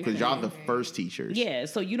 Y'all do, because y'all the first teachers. Yeah,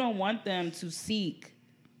 so you don't want them to seek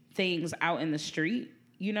things out in the street.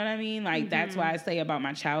 You know what I mean? Like, that's why I say about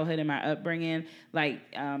my childhood and my upbringing, like,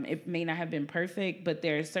 it may not have been perfect, but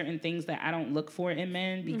there are certain things that I don't look for in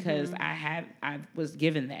men because I was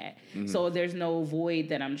given that. So there's no void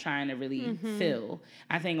that I'm trying to really fill.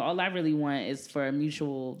 I think all I really want is for a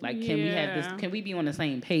mutual, like, can we have this, can we be on the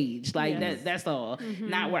same page? Like, that's all.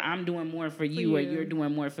 Not where I'm doing more for you or you're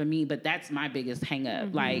doing more for me, but that's my biggest hang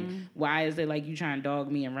up. Like, why is it like you trying to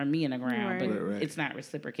dog me and run me in the ground, but it's not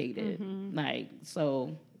reciprocated? Like, so...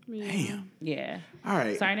 Damn. Yeah. All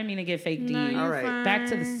right. Sorry, I didn't mean to get fake deep. All right. Back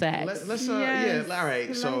to the sex. Let's all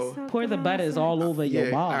right. So pour the butters all over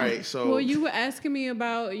your ball. All right. So well, you were asking me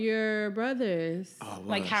about your brothers.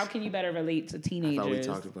 Like, how can you better relate to teenagers? I thought we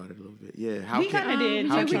talked about it a little bit. Yeah. How we kind of did.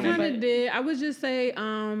 Yeah, we kind of did. I would just say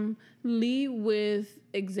lead with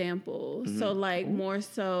examples. So like more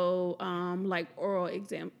so like oral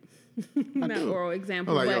examples. Not oral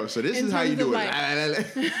example. Like, yo, so this is how you do it. Like,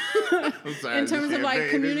 I'm sorry, in terms of like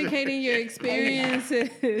communicating your experiences.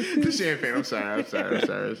 The champagne. I'm sorry.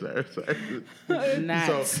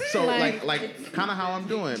 Nice. So like kind of how I'm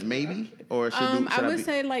doing, maybe, or should I would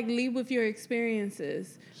say like lead with your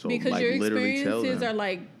experiences, so, because like, your literally experiences are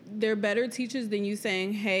like, they're better teachers than you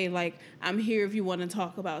saying, hey, like, I'm here if you want to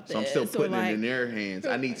talk about this. So I'm still putting it in their hands.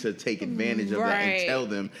 I need to take advantage of that and tell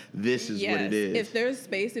them this is what it is. If there's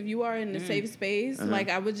space, if you are in a safe space, like,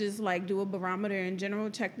 I would just like do a barometer in general,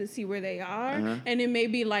 check to see where they are. And it may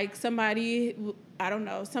be like somebody, I don't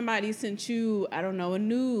know, somebody sent you, I don't know, a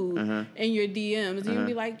nude in your DMs. And you'll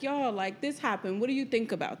be like, y'all, like, this happened. What do you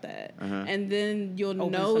think about that? And then you'll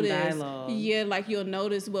notice. Yeah, like you'll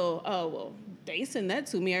notice, well, they send that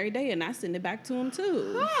to me every day, and I send it back to them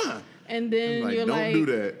too. And then like, you're don't like, do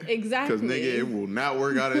that. Exactly. Because nigga, it will not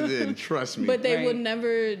work out at the end. Trust me. But they would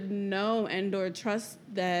never know and or trust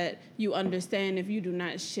that you understand if you do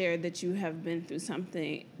not share that you have been through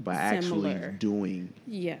something by similar. Actually doing.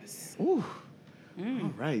 Yes. Ooh.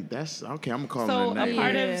 All right, that's okay. I'm gonna call so him a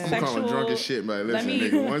part of I'm sexual, calling drunk as shit, but listen,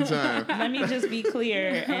 nigga, one time. Let me just be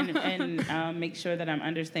clear and make sure that I'm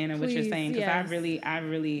understanding what you're saying, because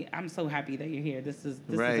I'm so happy that you're here. This is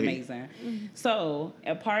amazing. So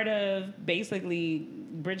a part of basically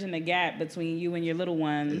bridging the gap between you and your little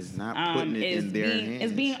ones is not putting it in their hands.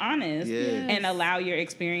 Is being honest and allow your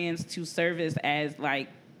experience to service as like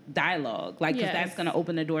dialogue, like, because that's going to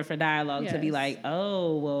open the door for dialogue to be like,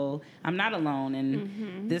 oh, well, I'm not alone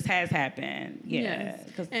and this has happened.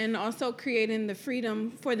 And also creating the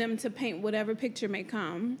freedom for them to paint whatever picture may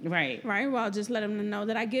come. Right. Well, just let them know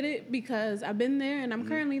that I get it because I've been there and I'm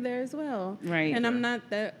currently there as well. And I'm not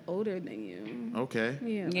that older than you. Okay.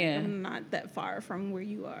 I'm not that far from where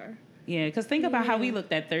you are. Yeah, because think about how we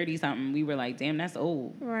looked at 30-something. We were like, damn, that's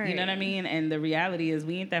old. Right. You know what I mean? And the reality is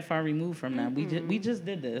we ain't that far removed from them. We just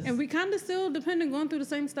did this. And we kind of still dependent going through the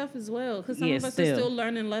same stuff as well, because some of us are still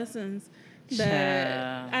learning lessons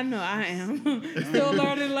that I know I am. Still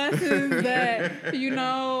learning lessons that, you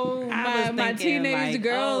know, my teenage like,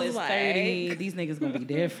 girls it's like 30. These niggas gonna be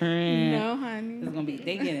different. No, honey. It's gonna be,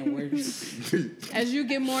 they getting worse. As you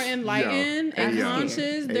get more enlightened and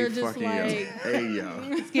conscious, they're just like,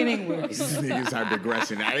 it's getting worse. These niggas are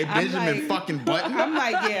digressing. Hey, Benjamin fucking Button. I'm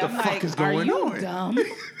like, the fuck is going are on? You dumb?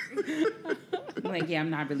 I'm like, I'm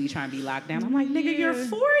not really trying to be locked down. I'm like, nigga, you're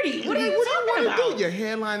 40. What are you talking about? Your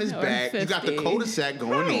hairline is back. 50. You got the cul-de-sac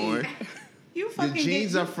going on. You fucking your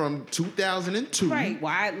jeans are from 2002. Right,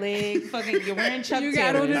 wide leg. Fucking, you're wearing Chuck You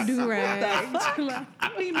got on a do-rag.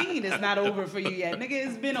 What do you mean it's not over for you yet? Nigga,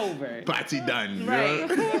 it's been over. Party done.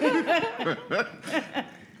 Right.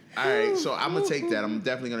 All right, so I'm gonna take that. I'm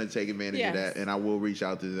definitely gonna take advantage of that, and I will reach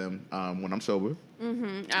out to them when I'm sober.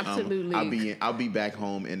 Absolutely. I'll be back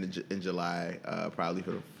home in July, probably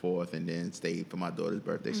for the 4th, and then stay for my daughter's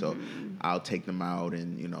birthday. So I'll take them out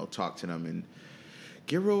and talk to them and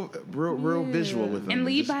get real visual with them. And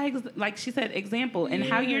lead by, like she said, example. And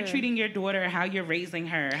how you're treating your daughter, how you're raising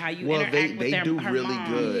her, how you interact with her mom. They do really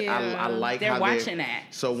good. I like they're how watching that.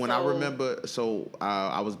 So when I remember,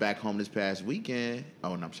 I was back home this past weekend.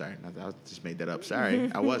 Oh, no, I'm sorry. I just made that up.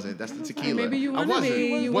 Sorry. I wasn't. That's the tequila. Maybe you wanted I wasn't. to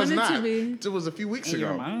be. You was wanted not. to be. It was a few weeks ago.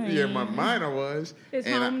 Your mind. Yeah, in my mind I was. Is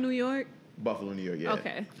home New York? Buffalo, New York, yeah.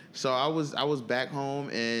 Okay. So I was back home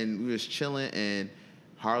and we was chilling, and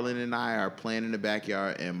Harlan and I are playing in the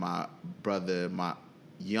backyard, and my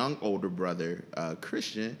young older brother,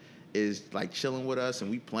 Christian, is like chilling with us, and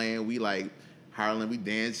we playing. We like Harlan, we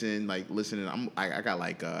dancing, like listening. I got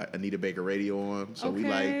like Anita Baker radio on, so we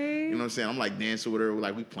know what I'm saying? I'm like dancing with her,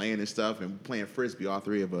 like we playing and stuff, and playing frisbee, all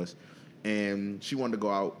three of us. And she wanted to go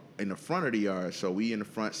out in the front of the yard, so we in the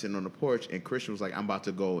front sitting on the porch. And Christian was like, "I'm about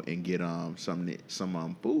to go and get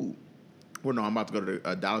some food." Well, no, I'm about to go to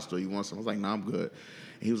the dollar store. You want something? I was like, "No, I'm good."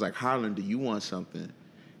 And he was like, "Harlan, do you want something?"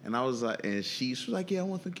 And I was like, and she was like, "Yeah, I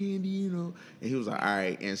want some candy, you know." And he was like, "All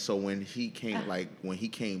right." And so when he came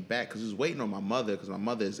back, because he was waiting on my mother, because my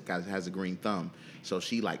mother has a green thumb, so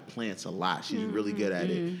she like plants a lot. She's really good at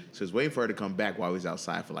it. So he's waiting for her to come back while he was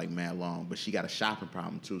outside for like mad long. But she got a shopping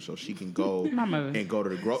problem too, so she can go and go to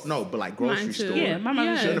the grocery store. Yeah, my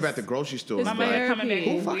mother. She ended up at the grocery store. It's My mother coming back.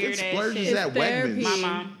 who fucking splurges at Wegmans? My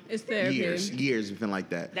mom. It's therapy. Years and like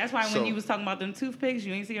that. That's why when you was talking about them toothpicks,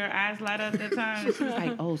 you ain't see her eyes light up that time. She was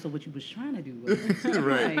like, "Oh, so what you was trying to do?" Was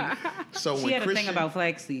right. Like, So she when had a Christian, thing about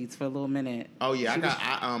flax seeds for a little minute. Oh yeah, I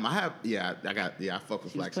fuck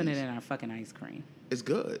with She was flax putting seeds. it in our fucking ice cream. It's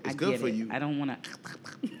good. It's I good get for it. you. I don't want to.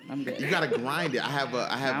 I'm good. You gotta grind it. I have a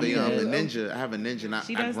I'm a good. ninja. I have a ninja, and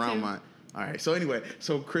She I does grind too. mine. All right. So anyway,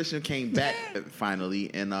 Christian came back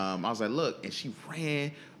finally, and I was like, "Look," and she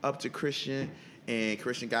ran up to Christian. And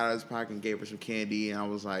Christian got out of his pocket and gave her some candy. And I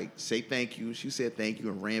was like, "Say thank you." She said thank you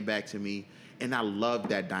and ran back to me. And I love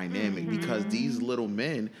that dynamic because these little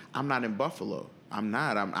men, I'm not in Buffalo. I'm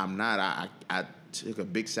not. I took a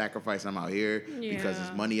big sacrifice. I'm out here because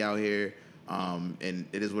there's money out here. And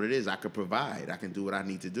it is what it is. I could provide. I can do what I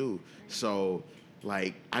need to do. So,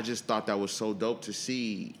 like, I just thought that was so dope to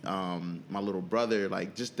see my little brother,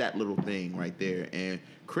 like, just that little thing right there. And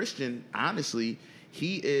Christian, honestly,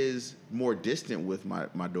 he is more distant with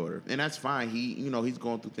my daughter, and that's fine. He's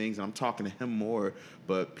going through things, and I'm talking to him more.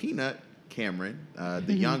 But Peanut, Cameron,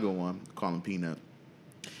 the younger one, call him Peanut.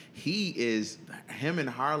 Him and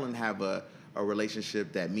Harlan have a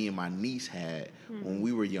relationship that me and my niece had when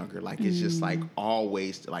we were younger. Like, it's just like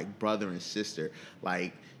always like brother and sister.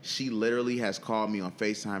 Like, she literally has called me on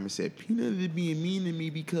FaceTime and said, "Peanut is being mean to me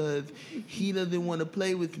because he doesn't want to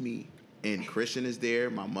play with me." And Christian is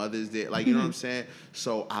there, my mother's there, like, you know what I'm saying?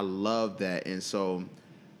 So I love that, and so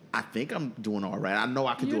I think I'm doing all right. I know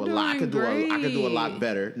I could do a lot. I could do a lot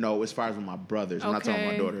better. No, as far as with my brothers, I'm not talking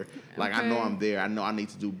about my daughter. Like, I know I'm there. I know I need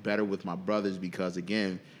to do better with my brothers because,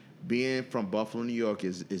 again, being from Buffalo, New York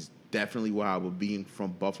is definitely wild, but being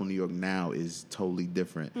from Buffalo, New York now is totally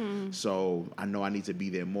different. So I know I need to be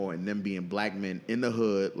there more. And them being black men in the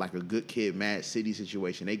hood, like a good kid, Mad City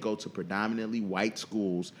situation, they go to predominantly white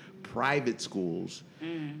schools, private schools,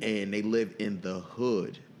 and they live in the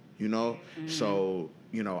hood, you know? So,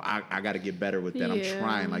 I got to get better with that. I'm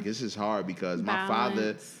trying. Like, this is hard because my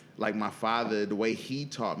father, the way he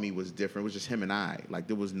taught me was different. It was just him and I. Like,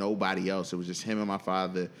 there was nobody else. It was just him and my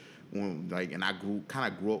father. And I grew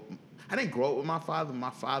up. I didn't grow up with my father. My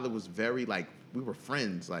father was very, like, we were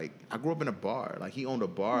friends. Like, I grew up in a bar. Like, he owned a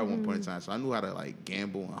bar at one point in time, so I knew how to, like,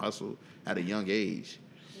 gamble and hustle at a young age.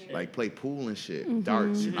 Like, play pool and shit,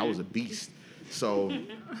 darts, and I was a beast. So,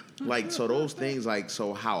 so those things,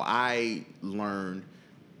 so how I learned,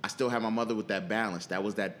 I still have my mother with that balance. That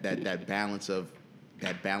was that balance of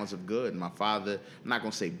good. And my father, I'm not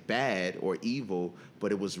gonna say bad or evil,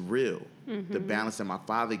 but it was real. The balance that my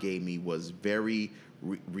father gave me was very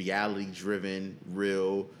reality driven,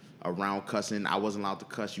 real. Around cussing, I wasn't allowed to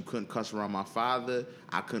cuss. You couldn't cuss around my father.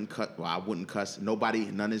 I couldn't cuss. Well, I wouldn't cuss. None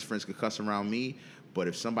of his friends could cuss around me. But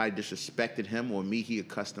if somebody disrespected him or me, he would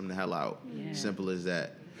cuss them the hell out. Yeah. Simple as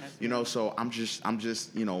that. So I'm just,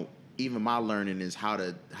 even my learning is how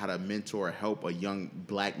to mentor or help a young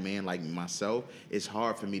black man like myself. It's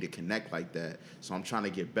hard for me to connect like that. So I'm trying to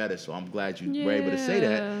get better. So I'm glad you were able to say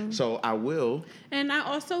that. So I will. And I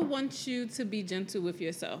also want you to be gentle with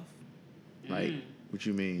yourself. Like, what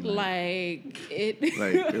you mean? Like it.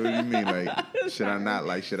 Like, what do you mean? Like, should I not?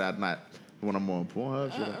 When I'm on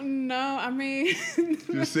Pornhub, no, I mean.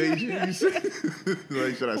 you say.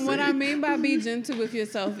 Like, should I say? What I mean by be gentle with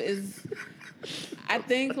yourself is, I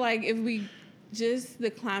think, like, if we just the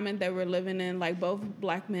climate that we're living in, like both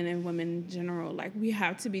black men and women in general, like we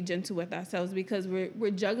have to be gentle with ourselves because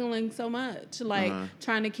we're juggling so much, like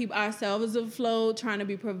trying to keep ourselves afloat, trying to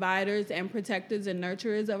be providers and protectors and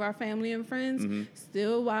nurturers of our family and friends,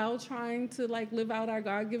 still while trying to like live out our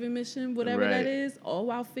God-given mission, whatever that is, all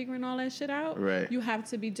while figuring all that shit out. You have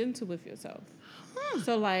to be gentle with yourself.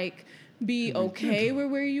 So like, be okay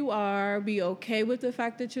with where you are. Be okay with the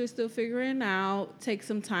fact that you're still figuring out. Take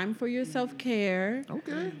some time for your self-care.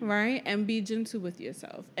 Okay. Right? And be gentle with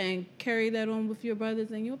yourself. And carry that on with your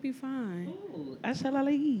brothers and you'll be fine. Ooh, I say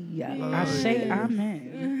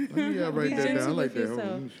amen. Let me write that down. I like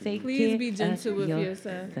that. Please be gentle with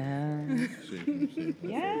yourself.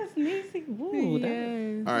 Yes, Niecy. Ooh,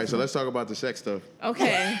 yes. All right, so let's talk about the sex stuff.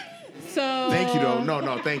 Okay. So Thank you, though.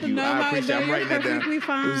 No, thank you. No, I appreciate it. I'm writing that perfectly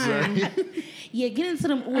down. fine. Yeah, get into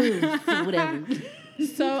them oils or whatever.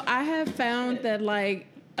 So I have found that like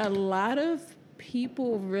a lot of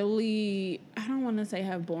people really, I don't want to say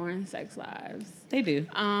have boring sex lives. They do.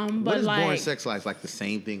 But What is like boring sex life? Like the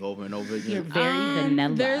same thing over and over again? You're very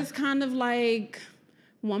vanilla. there's kind of like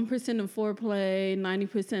 1% of foreplay,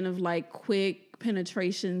 90% of like quick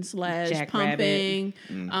penetration / pumping,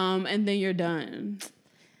 and then you're done.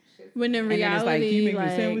 When in reality,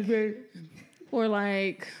 or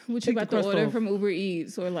like, what you about to order from Uber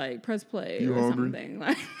Eats, or like press play or something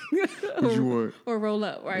like, or roll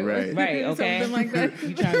up, right? Right, okay. Something like that.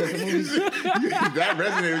 You trying to go to movies? That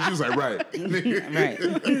resonated. She was like, right.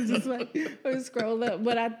 Right. Just like or scroll up,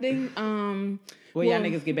 but I think Well, y'all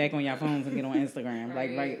niggas get back on your phones and get on Instagram.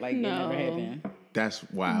 Like it never happened. That's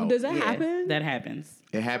wild. does that happen? That happens.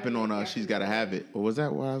 It happened on She's Gotta Have It. Or was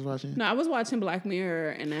that what I was watching? No, I was watching Black Mirror,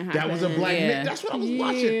 and that happened. That was a Black Mirror. That's what I was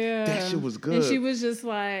watching. Yeah. That shit was good. And she was just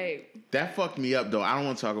like, That fucked me up though. I don't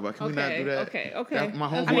want to talk about. Can we not do that? Okay. My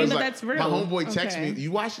homeboy I mean, but like, that's real. my homeboy texted Okay. me.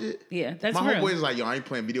 You watched it? Yeah, that's my real. homeboy is like, yo, I ain't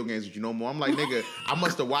playing video games with you no more. I'm like, nigga, I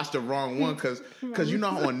must have watched the wrong one because you know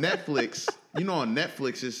on Netflix,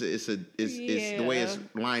 it's the way it's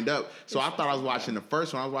lined up. So I thought I was watching the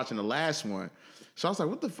first one. I was watching the last one. So I was like,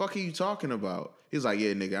 what the fuck are you talking about? He's like,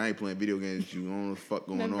 yeah, nigga, I ain't playing video games with you. I don't know what the fuck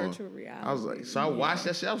going on. virtual reality. I was like, so I watched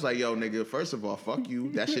that shit. I was like, yo, nigga, first of all, fuck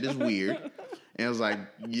you. That shit is weird. And I was like,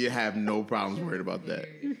 you have no problems worried about that.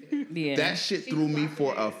 Yeah. That shit threw me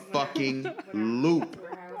for a fucking loop.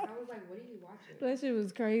 I was like, what are you watching? that shit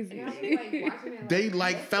was crazy. And I was like watching it. They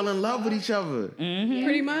like fell in love with each other.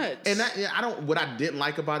 Pretty much. And what I didn't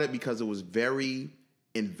like about it, because it was very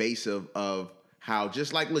invasive of how,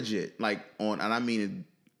 just like legit, like and I mean it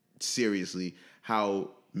seriously, how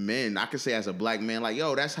men, I could say as a black man, like,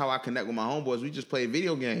 yo, that's how I connect with my homeboys. We just play a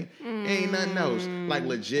video game. Ain't nothing else. Like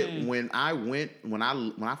legit, when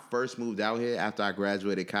I first moved out here after I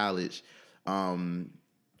graduated college, my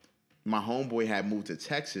homeboy had moved to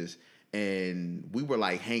Texas. And we were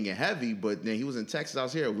like hanging heavy, but then he was in Texas. I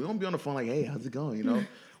was here. We don't be on the phone like, hey, how's it going? You know,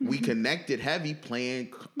 we connected heavy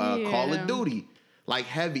playing Call of Duty. Like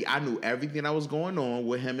heavy. I knew everything that was going on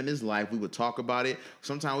with him in his life. We would talk about it.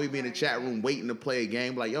 Sometimes we'd be in the chat room waiting to play a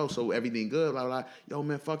game. Like, yo, so everything good? Blah, blah, blah. Yo,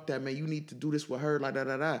 man, fuck that, man. You need to do this with her. Like, da,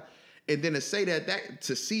 da, da. And then to say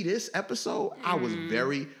to see this episode, I was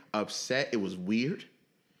very upset. It was weird.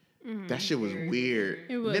 That shit was weird.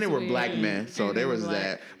 Then they were black men, so there was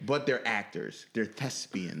that. But they're actors. They're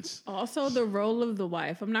thespians. Also, the role of the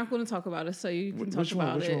wife. I'm not going to talk about it, so you can talk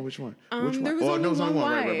about it. Which one? There was only one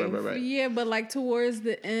wife. Right. Yeah, but like towards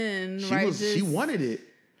the end, she wanted it.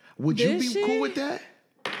 Would you be cool with that?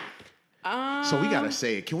 So we gotta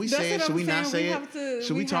say it. Can we say it? Should we not say it?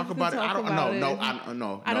 Should we talk about it? I don't know.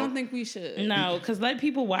 No. I don't think we should. No, because let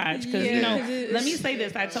people watch. Because let me say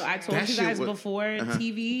this. I told you guys before.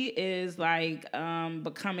 TV is like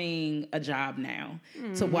becoming a job now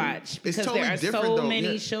to watch because totally there are so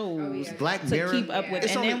many shows Black to Mirror, keep up with.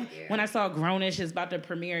 and then when I saw Grownish is about to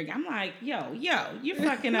premiere, I'm like, yo, you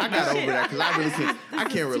fucking up. I got over that because I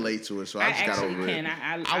really can't relate to it, so I just got over it.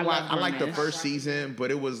 I like the first season,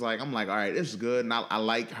 but it was like I'm like, all right, this is good, and I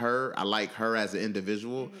like her. I like her as an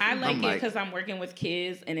individual. I like it because I'm working with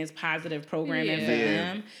kids and it's positive programming for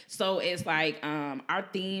them. So it's like our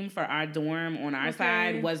theme for our dorm on our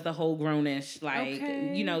side was the whole Grownish, like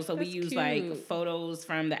so we use like photos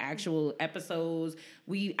from the actual episodes.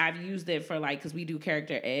 I've used it for like because we do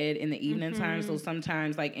character ed in the evening time, so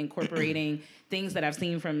sometimes like incorporating things that I've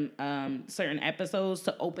seen from certain episodes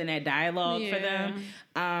to open that dialogue for them.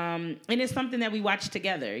 And it's something that we watch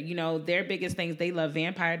together. You know, their biggest things, they love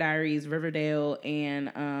Vampire Diaries, Riverdale,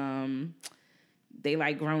 and they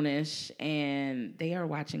like Grownish, and they are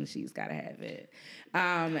watching She's Gotta Have It.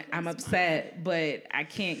 I'm upset, but I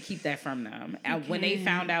can't keep that from them. When they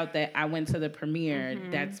found out that I went to the premiere,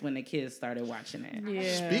 that's when the kids started watching it.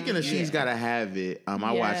 Yeah. Speaking of She's Gotta Have It,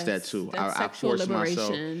 I watched that too. I forced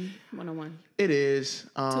myself. 101. It is.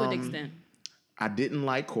 To an extent. I didn't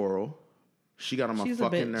like Coral. She got on my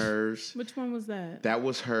fucking nerves. Which one was that? That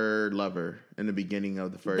was her lover in the beginning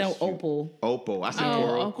of the first. No, Opal. Opal. I said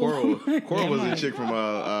Coral. Coral was a chick from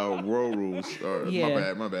World Rules.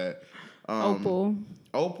 My bad.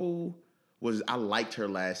 Opal was. I liked her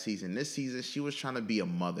last season. This season, she was trying to be a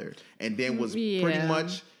mother, and then was pretty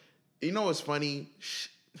much. You know what's funny?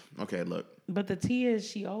 Okay, look. But the tea is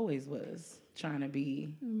she always was trying to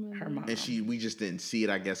be her mom, and we just didn't see it,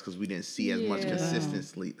 I guess, because we didn't see as much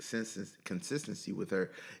consistency with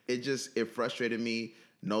her. It frustrated me.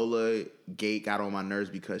 Nola Gate got on my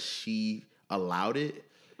nerves because she allowed it.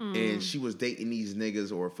 and she was dating these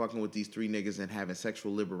niggas or fucking with these 3 niggas and having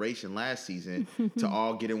sexual liberation last season to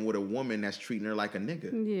all get in with a woman that's treating her like a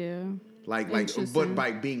nigga. Yeah. But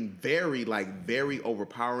by being very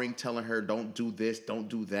overpowering, telling her don't do this, don't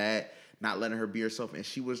do that, not letting her be herself. And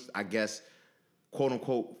she was, I guess, quote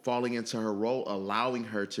unquote, falling into her role, allowing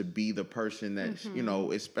her to be the person that, you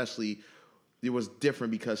know, especially it was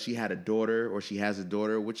different because she had a daughter or she has a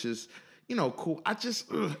daughter, which is, you know, cool. I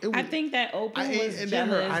think that Opal was jealous. Then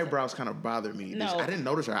her eyebrows kind of bothered me. No. I didn't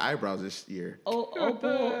notice her eyebrows this year.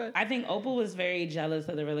 I think Opal was very jealous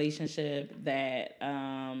of the relationship that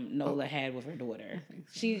Nola had with her daughter.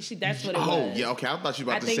 She that's what it was. Oh, yeah, okay. I thought you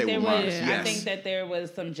were about to say with Mars. Yes. I think that there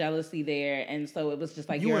was some jealousy there, and so it was just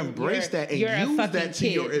like you embrace that and use that to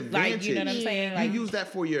your advantage. Like, you know what I'm saying? Like, you use that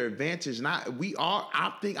for your advantage.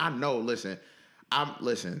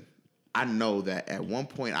 I know that at one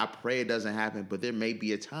point, I pray it doesn't happen, but there may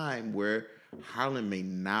be a time where Harlan may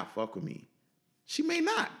not fuck with me. She may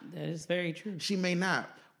not. That is very true. She may not.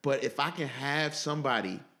 But if I can have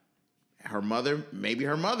somebody, maybe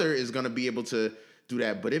her mother is going to be able to do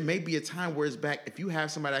that. But it may be a time where it's back. If you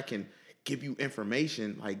have somebody that can give you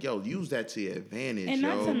information, like, yo, use that to your advantage. And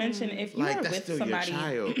not to mention, if you are with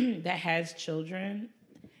somebody that has children,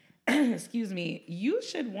 excuse me, you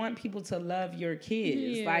should want people to love your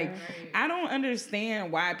kids. Yeah. Like, I don't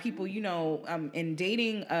understand why people, you know, in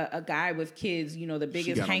dating a guy with kids, you know, the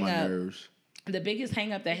biggest hang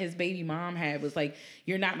up that his baby mom had was like,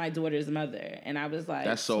 "You're not my daughter's mother," and I was like,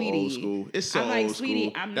 "That's so sweetie, old school." It's so I'm like, old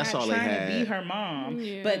sweetie, school. I'm That's not all trying they to had. be her mom,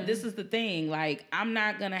 but this is the thing. Like, I'm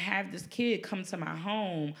not gonna have this kid come to my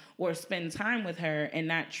home or spend time with her and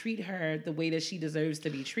not treat her the way that she deserves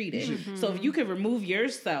to be treated. Mm-hmm. So if you could remove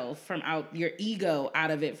yourself from your ego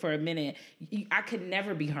out of it for a minute, I could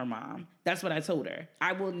never be her mom. That's what I told her.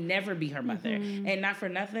 I will never be her mother. And not for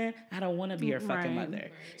nothing, I don't want to be her fucking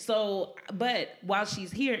mother. So, but while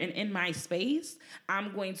she's here and in my space,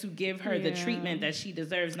 I'm going to give her the treatment that she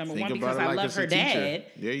deserves, number one, because I love her dad.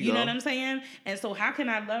 You know what I'm saying? And so how can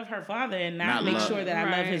I love her father and not make sure that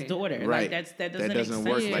I love his daughter? Right. Like, that doesn't make sense.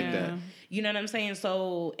 Work like that. You know what I'm saying?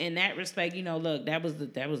 So in that respect, you know, look, that was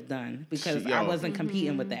done because I wasn't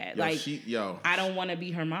competing with that. I don't want to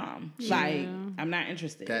be her mom. Like, I'm not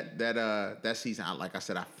interested. That season, like I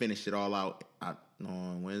said, I finished it all out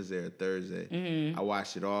on Wednesday or Thursday. I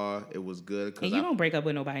watched it all. It was good. And you don't break up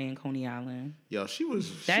with nobody in Coney Island. Yo,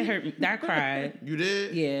 that hurt me. That cried. You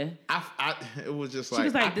did? Yeah. It was just like, she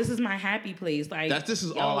was like, "This is my happy place." Like, this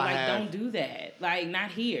is all I have. Don't do that. Like,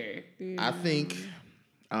 not here. I think.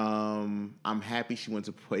 I'm happy she went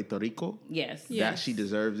to Puerto Rico. Yes. That she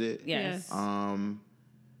deserves it. Yes. And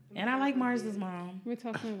I like Mars's mom. We're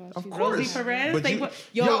talking about of course. Rosie Perez.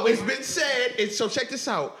 It's been said. So check this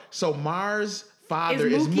out. So Mars' father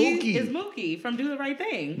is Mookie. Is Mookie from Do the Right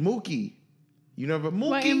Thing. Mookie. You never Mookie?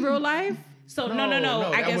 What, in real life? So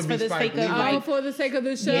no. I guess for the sake of for the sake of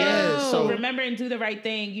the show. Yeah, so remember in Do the Right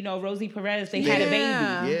Thing, you know, Rosie Perez, they had a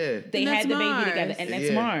baby. Yeah. They had the baby together, and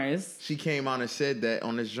that's Mars. She came on and said that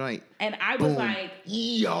on this joint. And I was like,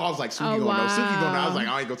 yo, I was like, Suki gonna know. Suki gonna know. I was like,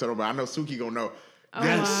 I ain't gonna tell nobody. I know Suki gonna know.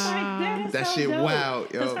 That shit dope. wild.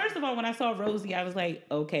 Because first of all, when I saw Rosie, I was like,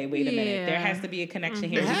 okay, wait a minute. There has to be a connection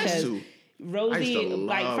here. It has to. Rosie,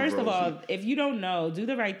 like, first of all, if you don't know, Do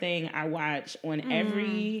the Right Thing, I watch on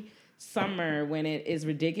every summer when it is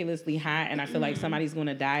ridiculously hot and I feel like somebody's going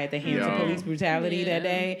to die at the hands of police brutality that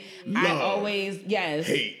day. I always,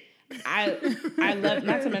 hate. I love,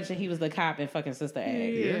 not to mention he was the cop in fucking Sister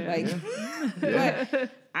Act. But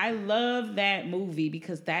I love that movie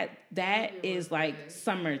because that is like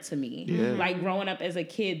summer to me. Yeah. Like growing up as a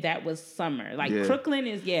kid, that was summer. Like Crooklyn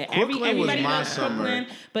is everybody loves Crooklyn,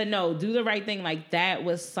 but no, Do the Right Thing. Like that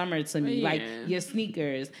was summer to me. Like your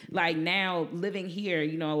sneakers. Like now living here,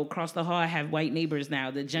 you know, across the hall, I have white neighbors now.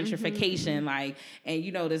 The gentrification, like, and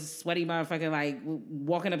you know this sweaty motherfucker like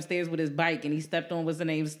walking upstairs with his bike and he stepped on what's the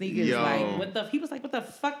name sneakers. Like he was like, what the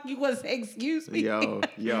fuck you was? Excuse me. Yo,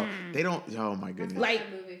 they don't. Oh my goodness. Like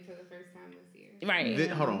moving for the first time this year. Right.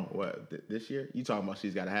 Hold on. What this year? You talking about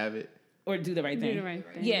She's Gotta Have It? Or Do the Right Thing. Do the Right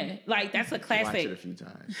Thing. Yeah, like that's a classic. Watch it a few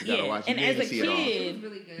times. You gotta watch it. And as a kid,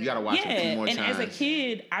 you gotta watch it a few more times. And as a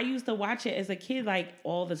kid, I used to watch it as a kid like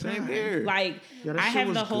all the time. Same here. Like I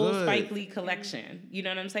have the whole Spike Lee collection. You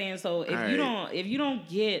know what I'm saying? So if you don't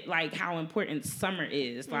get like how important summer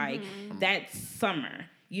is, like that's summer.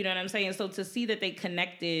 You know what I'm saying? So to see that they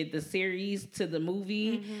connected the series to the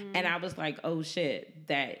movie, and I was like, oh shit,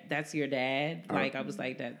 that's your dad. Like I was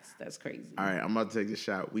like, that's crazy. All right, I'm about to take a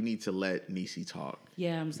shot. We need to let Niecy talk.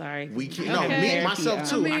 Yeah, I'm sorry. We can't. No, me myself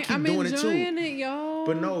too. I keep doing it too. I'm enjoying it, y'all.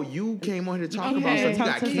 But no, you came on here to talk about stuff. You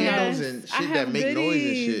got candles and shit that make noise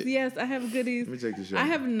and shit. Yes, I have goodies. Let me take this shot. I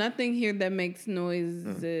have nothing here that makes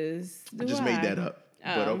noises. I just made that up.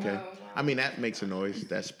 But okay. I mean, that makes a noise.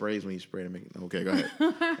 That sprays when you spray it. Okay, go ahead.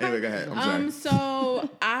 Anyway, go ahead. I'm sorry. So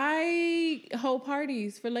I hold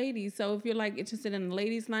parties for ladies. So if you're like interested in a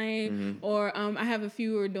ladies' night, or I have a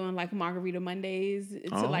few who are doing like Margarita Mondays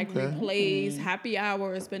to replace happy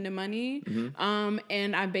hour or spending money.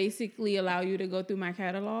 And I basically allow you to go through my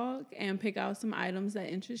catalog and pick out some items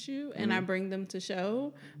that interest you, and I bring them to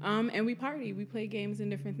show. And we party. We play games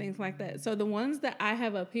and different things like that. So the ones that I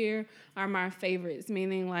have up here are my favorites,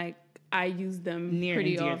 meaning like I use them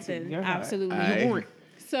pretty often. Absolutely.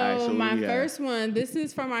 So my first one, this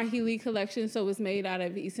is from our Healy collection. So it's made out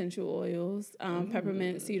of essential oils,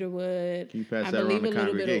 peppermint, cedarwood. Can you pass I that believe around the a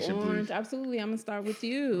little bit of congregation, orange. please? Absolutely, I'm gonna start with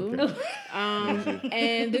you. Okay.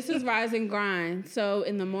 And this is Rise and Grind. So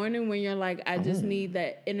in the morning when you're like, I just need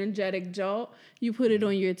that energetic jolt, you put it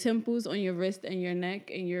on your temples, on your wrist, and your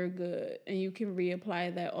neck, and you're good. And you can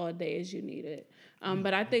reapply that all day as you need it.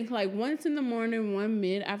 But I think like once in the morning, one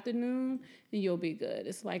mid-afternoon, and you'll be good.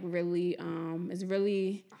 It's like really, it's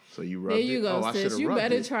really. So you rubbed there you it? go, sis. You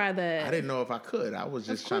better it. try that. I didn't know if I could. I was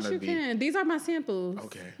just trying to be. Of course you can. These are my samples.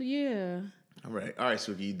 Okay. Yeah. All right,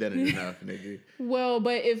 Suki, you done it enough, nigga. Well,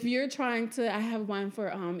 but if you're trying to, I have one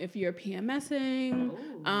for if you're PMSing,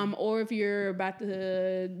 or if you're about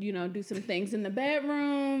to, do some things in the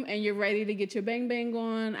bedroom and you're ready to get your bang bang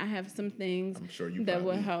on, I have some things that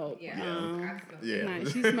will help. Yeah.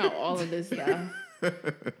 Nice. You smell all of this stuff.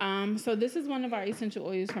 So this is one of our essential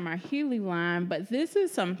oils from our Healy line, but this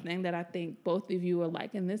is something that I think both of you are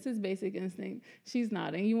like, and this is Basic Instinct. She's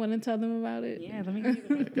nodding. You want to tell them about it? Yeah, let me give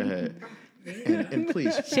you Go ahead. And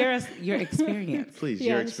please share us your experience. Please,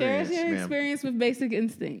 your experience, share us your ma'am. experience with Basic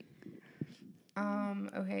Instinct.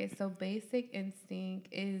 Okay, so Basic Instinct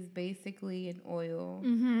is basically an oil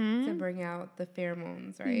to bring out the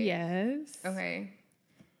pheromones, right? Yes. Okay.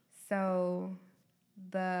 So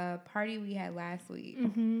the party we had last week.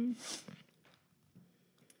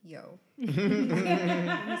 Yo. Let me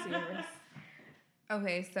see your wrist.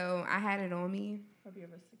 Okay, so I had it on me.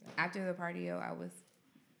 After the party, I was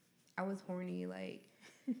horny. Like,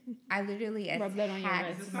 I literally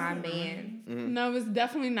attacked my man. No, it's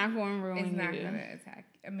definitely not going to ruin you. It's not going to attack.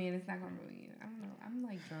 I mean, it's not going to ruin you. I don't know. I'm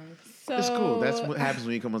like drunk. So it's cool. That's what happens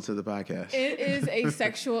when you come onto the podcast. It is a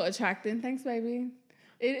sexual attractant. Thanks, baby.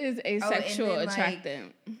 It is a sexual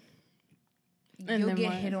attractant. And you'll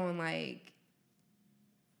get hit on like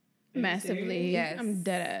massively. Yes. I'm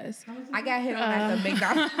dead ass. I got hit on at the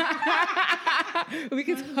McDonald's. We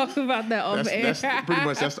can talk about that off air. That's pretty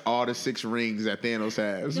much all the 6 rings that Thanos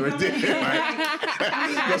has right there.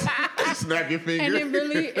 Like, snap your finger. And it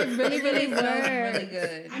really was really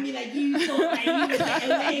good. I mean, like you thought like you was like a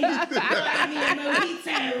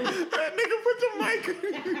mojito. Nigga, put the mic.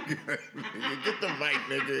 Get the mic,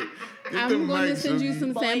 nigga. I'm going to send you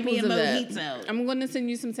some samples of mojito. that. I'm going to send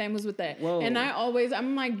you some samples with that. Whoa. And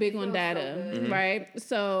I'm like big on data, right?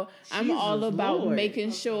 So I'm all about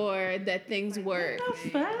making sure that things work.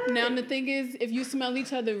 Now the thing is, if you smell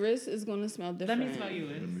each other's wrists, it's going to smell different. Let me smell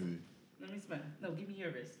yours. Let me smell. No, give me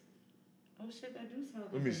your wrist. Oh shit, that do smell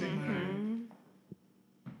good. Let me see.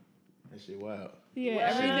 That shit wild.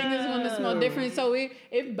 Yeah, everything is going to smell different. So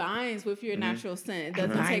it binds with your natural scent. It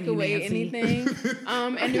doesn't take away anything.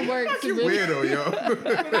 And it works. You weirdo, yo.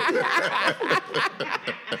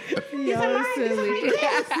 Y'all silly.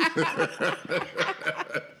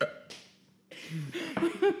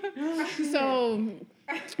 So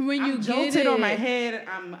when you I'm get jolted it on my head,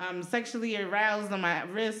 I'm sexually aroused on my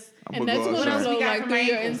wrist. And that's going to flow like through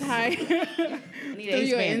your entire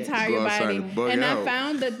body. And I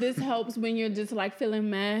found that this helps when you're just like feeling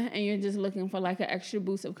mad and you're just looking for like an extra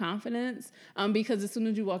boost of confidence. Because as soon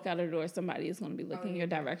as you walk out of the door, somebody is going to be looking your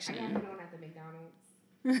direction. I got it on at the McDonald's.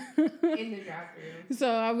 In the drive-thru. So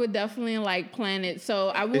I would definitely like plan it.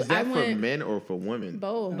 So Is that for men or for women?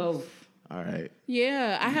 Both. All right.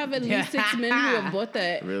 Yeah, I have at least 6 men who have bought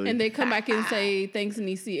that. Really? And they come back and say, thanks,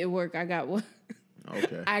 Niecy, it worked. I got what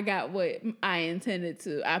I intended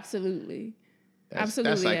to. Absolutely.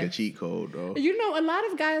 Absolutely. That's like a cheat code, though. You know, a lot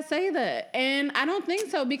of guys say that. And I don't think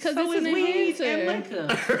so because it's an weed enhancer. and liquor.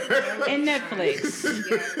 And Netflix.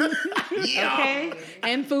 Okay?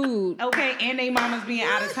 And food. Okay, and they mamas being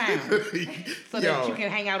out of town. So that you can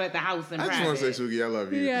hang out at the house in private. I just want to say, Suki, I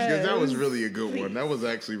love you. Because that was really a good one. That was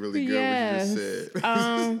actually really good what you just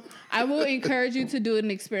said. I will encourage you to do an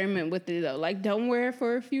experiment with it, though. Like, don't wear it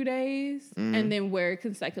for a few days and then wear it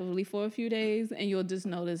consecutively for a few days. And you'll just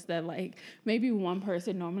notice that, like, maybe one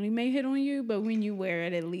person normally may hit on you, but when you wear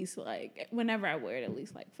it, at least, like, whenever I wear it, at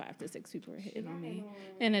least, like, 5 to 6 people are hitting on me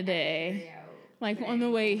in a day. Like, on the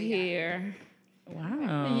way here.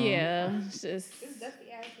 Wow. Yeah. It's just...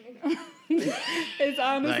 It's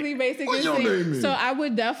honestly basically. So I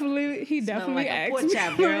would definitely. He definitely asked me.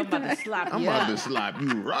 Girl, I'm about to slap you. I'm about to slap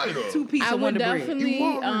you right up. 2 pieces I of would Wonder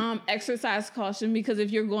definitely exercise caution because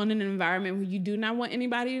if you're going in an environment where you do not want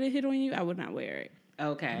anybody to hit on you, I would not wear it.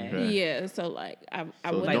 Okay. Yeah. So like I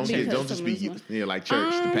would don't just be like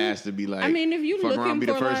church. The pastor be like. I mean, if you looking be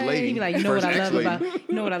for the first like, lady, you be like, you know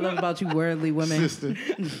what I love about you worldly women. Sister.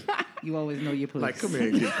 You always know your place. Like, come here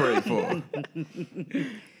and get prayed for.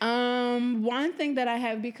 One thing that I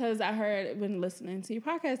have because I heard when listening to your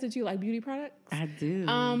podcast that you like beauty products. I do.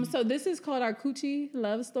 So this is called our Coochie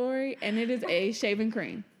Love Story, and it is a shaving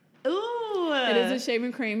cream. Ooh. It is a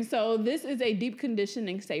shaving cream. So this is a deep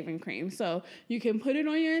conditioning shaving cream. So you can put it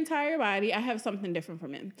on your entire body. I have something different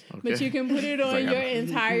from him. Okay. But you can put it on your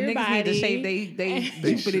entire body. Need to shave they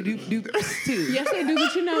doop too. Yes, they do.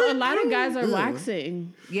 But you know, a lot of guys are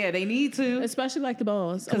waxing. Yeah, they need to. Especially like the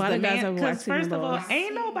balls. A lot of guys are waxing first the of all, balls.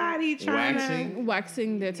 ain't nobody trying to...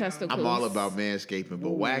 Waxing their testicles. I'm all about manscaping,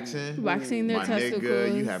 but waxing their my testicles.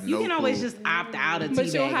 Nigga, you have no You can always just opt out of But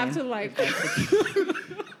teabagging. you'll have to like...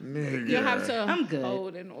 Nigga. You'll have to I'm good.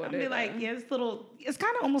 hold in order. I'll be like, yeah, it's little... It's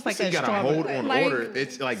kind of almost like so a you gotta strawberry. hold on like, order.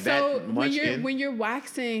 It's like so that much when you're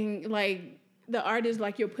waxing, like... The art is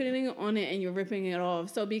like you're putting it on it and you're ripping it off.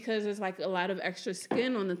 So because there's like a lot of extra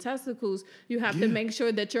skin on the testicles, you have to make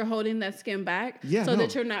sure that you're holding that skin back so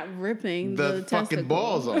that you're not ripping the fucking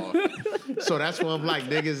balls off. So that's why I'm like,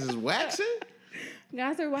 niggas is waxing?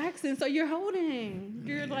 Guys are waxing, so you're holding.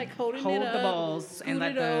 You're like holding it up. Hold the balls and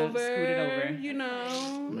let them scoot it over. You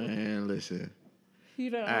know. Man, listen.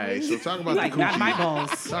 You know. All right, so talk about like, the coochie. not my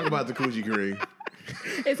balls. Talk about the coochie cream.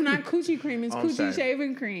 It's not coochie cream. It's coochie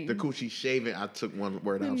shaving cream. The coochie shaving. I took one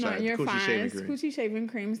word outside. No, you're the coochie fine. shaving It's cream. coochie shaving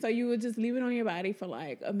cream. So you would just leave it on your body for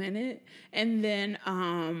like a minute, and then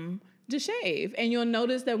just shave. And you'll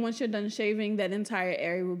notice that once you're done shaving, that entire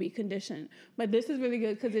area will be conditioned. But this is really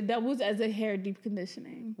good because it doubles as a hair deep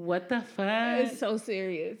conditioning. What the fuck? It's so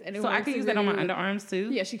serious. And it so I can use that on my underarms too?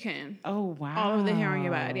 Yes, you can. Oh, wow. All of the hair on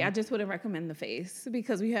your body. I just wouldn't recommend the face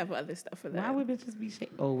because we have other stuff for that. Why would bitches be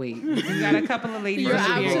shaving? Oh, wait. You got a couple of ladies You're in the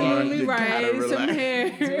beer absolutely gang. right. Some hair.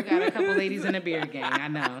 You got a couple ladies in the beer gang. I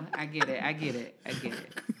know. I get it.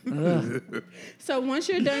 So once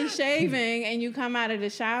you're done shaving and you come out of the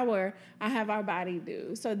shower, I have our body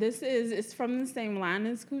dew. So it's from the same line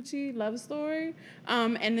as Coochie Love Story,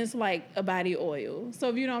 and it's like a body oil. So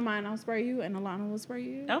if you don't mind, I'll spray you, and Alana will spray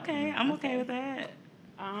you. Okay, I'm okay with that.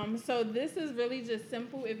 So this is really just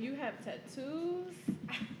simple. If you have tattoos,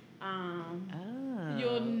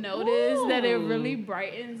 you'll notice that it really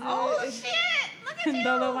brightens it. Oh shit! Look at you.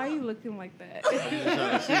 Dolo, why are you looking like that?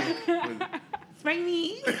 Spray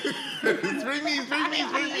me. Spray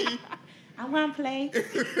me. I want to play.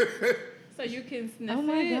 So you can sniff it. Oh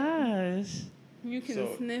my gosh. You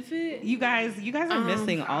can sniff it. You guys are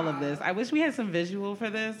missing all of this. I wish we had some visual for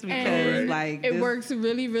this because it works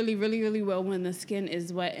really, really, really, really well when the skin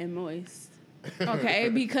is wet and moist. Okay,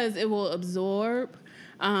 because it will absorb,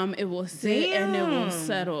 it will sit, and it will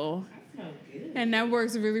settle. And that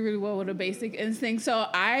works really, really well with a Basic Instinct. So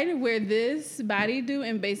I wear this Body Dew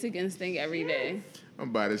and Basic Instinct every day.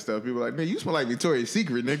 I'm buying this stuff. People are like, man, you smell like Victoria's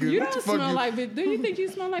Secret, nigga. You what don't the fuck smell like it. Do you think you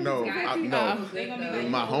smell like Victoria's Secret? No.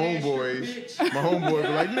 My homeboy be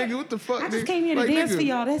like, nigga, what the fuck? I just came here to dance for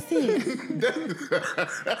y'all. That's it.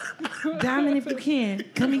 Diamond, if you can,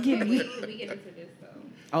 come and get me. We get into this though.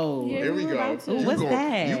 Oh, yeah, here we go. What's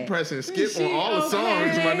that? You pressing skip on all the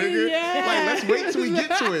songs, my nigga. Yeah. Like, let's wait till we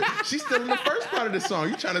get to it. She's still in the first part of the song.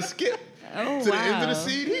 You trying to skip to the end of the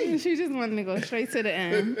CD? She just wanted to go straight to the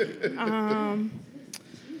end.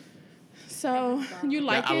 So you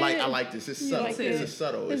like it? I like this. It's subtle. Like it's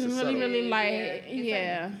subtle. It's really, really light.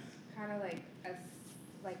 Yeah. Kind of like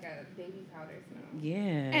a baby powder smell. Yeah.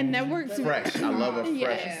 And that works. Fresh. I love a fresh.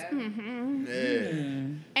 Yes. Mm-hmm.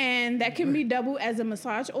 Yeah. And that can be double as a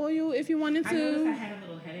massage oil if you wanted to. I had a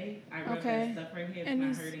little headache. I rubbed that stuff right here. It's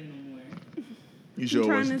not hurting no more. You sure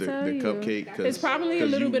trying was to the tell you. cupcake? It's probably a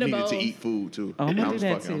little bit of you needed both. to eat food too. Oh, I'm gonna I do was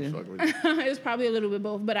that fucking, I was too. fucking with you. It's probably a little bit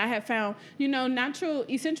both, but I have found, natural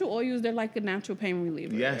essential oils. They're like a natural pain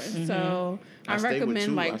reliever. Yes. So I I stay with recommend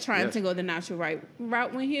two. like trying yes. to go the natural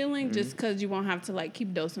route when healing, just because you won't have to like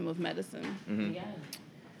keep dosing with medicine. Yeah.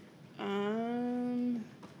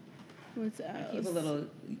 What's else? Keep a little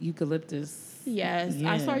eucalyptus. Yes,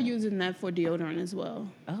 Yeah. I started using that for deodorant as well.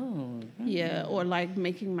 Oh. Yeah, or like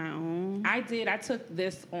making my own. I did. I took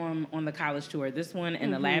this on the college tour. This one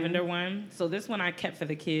and the lavender one. So this one I kept for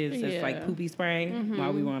the kids. It's like Yeah. poopy spray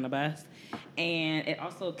while we were on the bus, and it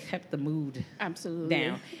also kept the mood Absolutely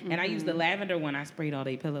down. And I used the lavender one. I sprayed all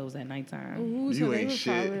their pillows at nighttime. Ooh, so You they ain't were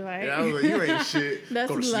shit. probably like, Yeah, I was like, you ain't shit. that's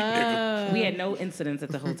Go to sleep, nigga. love. We had no incidents at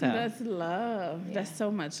the hotel. That's love. That's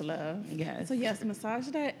so much love. Yes. So yes, massage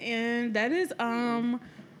that, and that is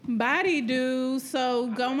body do. So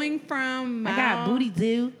going from I got booty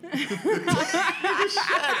do.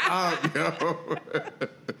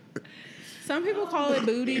 Some people call it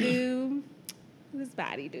booty do. This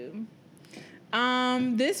body do.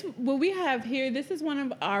 This what we have here. This is one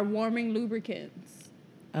of our warming lubricants.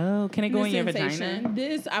 Oh, can it go in your Sensation. vagina?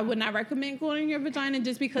 This I would not recommend going in your vagina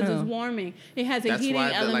just because Oh. it's warming. It has a That's heating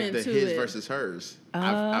why I element like the to his it. versus hers.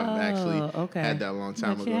 I've actually okay. had that a long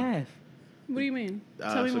time What you ago. have? What do you mean?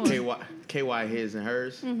 Tell me So more. KY his and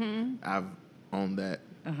hers. I've owned that.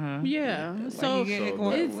 Yeah. So you get it So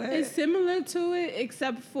going it's, wet? it's similar to it,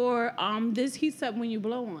 except for this heats up when you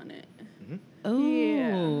blow on it. Oh,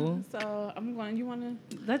 Yeah. So I'm going. You want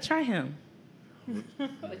to? let's try him.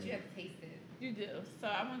 But you have to taste it. You do. So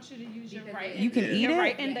I want you to use your right. You can eat your it?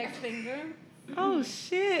 right index finger, Oh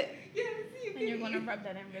shit! and you're going to rub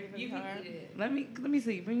that in really, really hard. Let me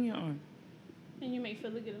see. Bring your arm. And you may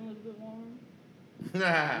feel it get a little bit warm.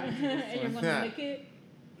 And you're going to lick it,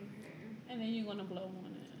 and then you're going to blow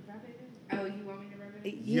on it. Oh, you want me to rub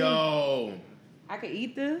it? Yo, I could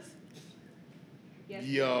eat this. Yes.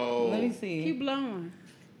 yo, Let me see. Keep blowing.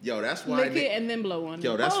 yo. That's why. Lick it and then blow on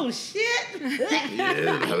Yo, it. that's Oh shit!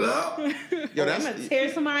 yeah, hello. Yo, I'm that's gonna tear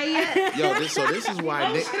somebody up. yo. This is why.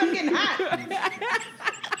 Oh shit! I'm getting hot.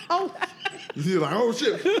 Oh You're like, oh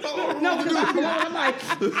shit. Oh, no! Because I'm blowing. I'm like,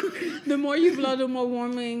 The more you blow, the more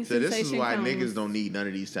warming So sensation this is why comes. niggas don't need none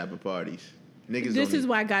of these type of parties. Niggas This don't is need,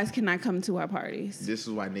 why guys cannot come to our parties. This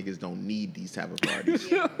is why niggas don't need these type of parties.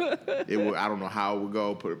 It would, I don't know how it would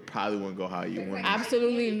go, but it probably wouldn't go how you want it.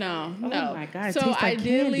 Absolutely no. No. my God, it So tastes like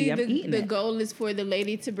ideally, candy. I'm eating the it. goal is for the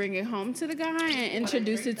lady to bring it home to the guy and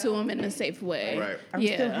introduce it to him in a safe way. Right. I'm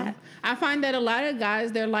still Yeah. hot. I find that a lot of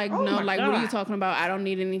guys, they're like, Oh no, my like, what are you God. talking about? I don't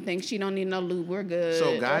need anything. She don't need no lube. We're good.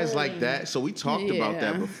 So guys like that. So we talked about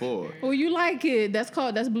that Yeah. before. Well, you like it. That's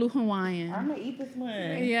Blue Hawaiian. I'm gonna eat this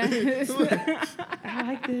one. Yes. I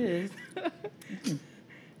like this.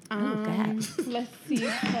 Let's see.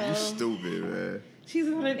 You So stupid, man. She's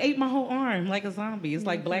gonna ate my whole arm like a zombie. It's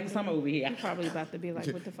like Black Summer over here. probably about to be like,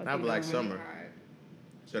 what the fuck? Not you Black doing? Summer.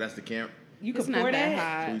 So that's the camp. You It's can not pour that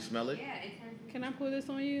that. Can we hot. smell it? Yeah, it turns Can I pour this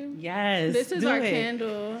on you? Yes. This is do our it.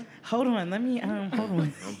 candle. Hold on. Let me. Hold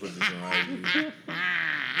on. I'm putting this on IG.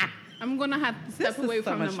 I'm gonna have to step This is away so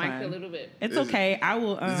from the much mic fun. a little bit. It's Is it- okay. I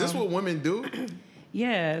will. Is this what women do?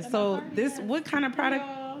 Yeah. So this. What kind of product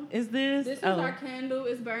Y'all, is this? This is Oh. our candle.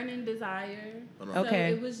 It's burning desire. Hold on.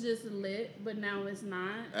 Okay. So it was just lit, but now it's not.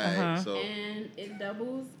 All right, Uh-huh. so And it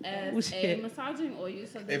doubles as Oh, a shit. massaging oil.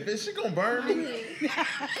 So if it's shit gonna burn me,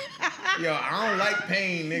 yo, I don't like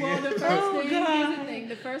pain, nigga. well, the first Oh, thing, God. here's the thing.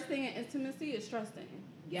 The first thing in intimacy is trusting.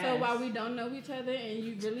 So Yes. while we don't know each other and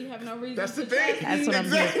you really have no reason That's to the thing. trust That's me, what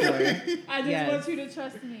I'm here for. I just Yes. want you to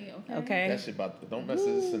trust me, okay? Okay. That shit about to, don't mess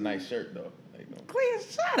with this. Is a nice shirt though. Like, no. Clear.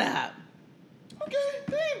 Shut up. Okay,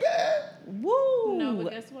 that ain't bad. Woo. No,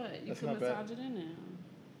 but guess what? You That's can not bad. massage it in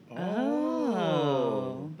there.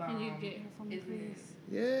 Oh. Can you get her from me, please?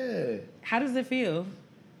 Yeah, How does it feel?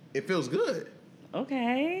 it feels good.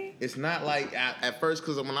 Okay. It's not like at first,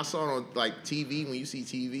 because when I saw it on like TV, when you see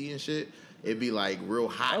TV and shit, it'd be like real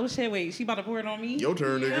hot. Oh shit! Wait, she about to pour it on me? Your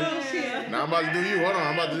turn, nigga. Oh shit! Now I'm about to do you. Hold on,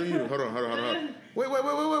 I'm about to do you. Hold on.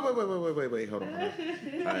 Wait. Hold on. All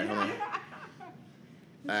right, hold on.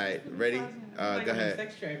 All right, ready? Like Go I'm ahead.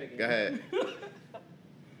 sex trafficking. Go ahead.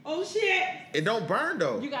 Oh shit! It don't burn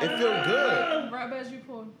though. You It gotta feel good. Rub as you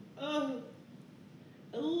pour. Oh.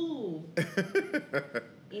 Ooh.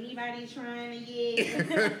 Anybody trying to get?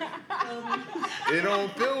 It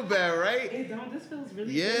don't feel bad, right? It don't. This feels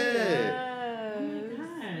really Yeah. good. Yes.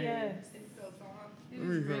 God. Yes. it's so soft. Let me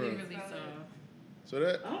Really, hold on. really soft. So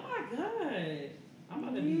that Oh my god! I'm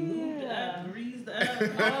about to be lubed up, greased up.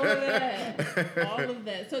 All of that. All of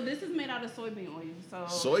that. So this is made out of soybean oil.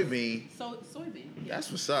 So Soybean? Soybean. Yeah.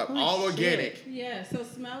 That's what's up. All organic. Yeah, so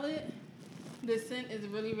smell it. The scent is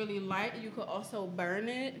really, really light. You could also burn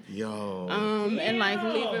it. Yo. And like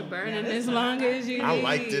leave it burning as long as you need. I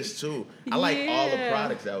like this too. I like all the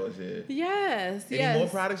products that was here. Yes. Any more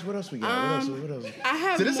products? What else we got? What else? I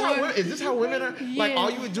have so this more. is this how women are? Yeah. Like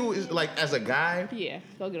all you would do is like as a guy. Yeah.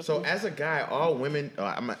 Go get a So food. as a guy, all women,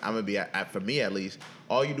 I'm gonna be for me at least.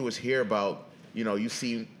 All you do is hear about. You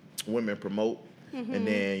see women promote. Mm-hmm. And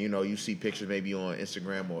then, you see pictures maybe on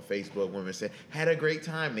Instagram or Facebook, women say, had a great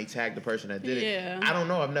time. They tag the person that did it. I don't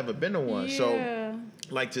know. I've never been to one. Yeah. So,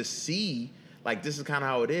 like, to see, like, this is kind of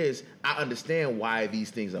how it is. I understand why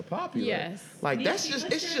these things are popular. Yes. Like, it's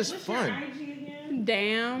just fun.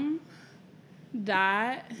 Damn.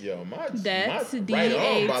 Dot. Yo, That's my right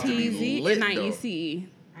arm about to be lit, though. DATZ.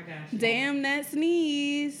 I got you. Damn, that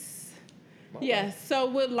sneeze. Yes. So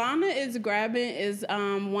what Lana is grabbing is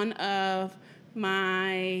one of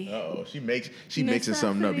my. She mixing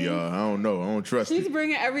something up, y'all. I don't know. I don't trust She's it.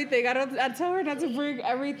 bringing everything. I tell her not to bring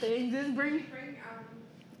everything. Just bring.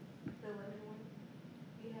 The lemon one.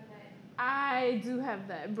 Do you have that? I do have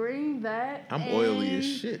that. Bring that. I'm oily as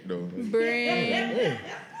shit though. Bring.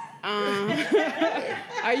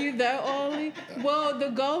 Are you that oily? Well, the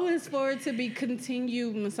goal is for it to be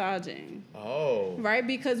continued massaging. Oh. Right?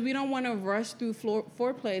 Because we don't want to rush through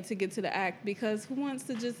foreplay to get to the act. Because who wants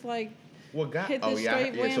to just like hit the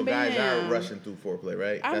straight wham so guys bam. are rushing through foreplay,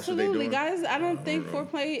 right? Absolutely, That's what they doing? guys. I don't think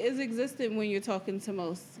foreplay is existent when you're talking to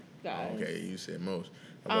most guys. Okay, you said most.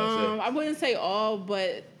 I wouldn't say all,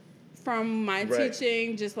 but from my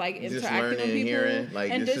teaching, just like interacting with people hearing,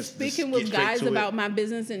 like, and just speaking with guys about my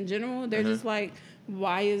business in general, they're just like,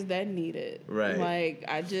 why is that needed? Right. Like,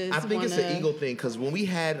 I think it's an ego thing because when we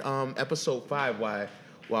had episode 5,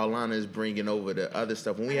 while Lana is bringing over the other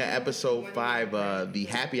stuff, when we had episode 5, the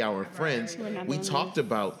happy hour and friends, we talked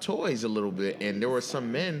about toys a little bit, and there were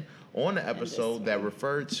some men on the episode that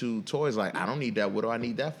referred to toys like, I don't need that. What do I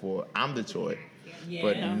need that for? I'm the toy. Yeah,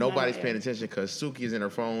 but nobody's paying attention because Suki's in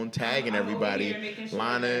her phone tagging everybody.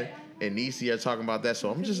 Lana and Nisi are talking about that,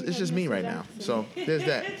 so it's just me right now. So there's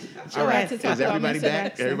that. All right, is everybody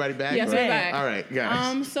back? Everybody back? Yes, we're back. All right,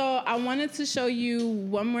 guys. So I wanted to show you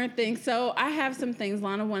one more thing. So I have some things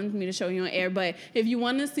Lana wanted me to show you on air, but if you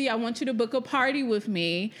want to see, I want you to book a party with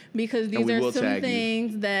me because these are some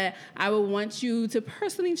things that I would want you to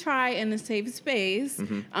personally try in a safe space.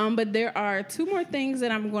 Mm-hmm. But there are 2 more things that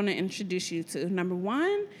I'm going to introduce you to. Number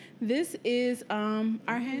 1, this is our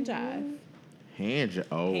hand jive. Hand job.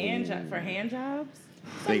 Oh. Hand job for hand jobs?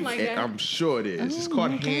 Something like that. I'm sure it is. It's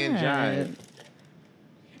called hand jive.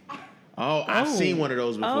 Oh, I've seen one of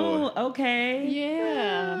those before. Oh, okay.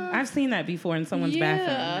 Yeah. I've seen that before in someone's bathroom.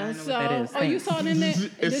 I don't know what that is. Oh, you saw it in there?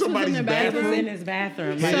 It's somebody's bathroom. It was in his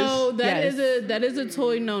bathroom. So that is a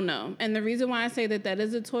toy no-no. And the reason why I say that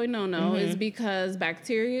is a toy no-no is because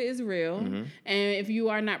bacteria is real. And if you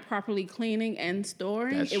are not properly cleaning and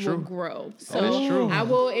storing, it will grow. So I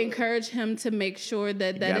will encourage him to make sure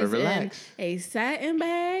that is in a satin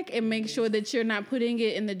bag and make sure that you're not putting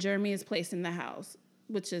it in the germiest place in the house,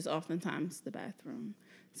 which is oftentimes the bathroom.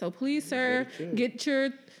 So please, sir, get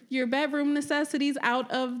your bedroom necessities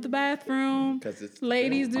out of the bathroom.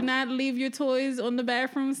 Ladies, do not leave your toys on the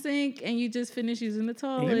bathroom sink and you just finish using the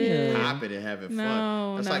toilet. Popping and having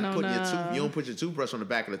fun. That's like putting your you don't put your toothbrush on the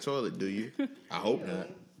back of the toilet, do you? I hope not.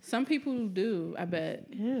 Some people do, I bet.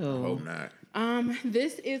 Ew. I hope not.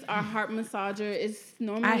 This is our heart massager. It's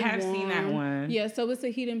normally I have warm. seen that one. Yeah, so it's a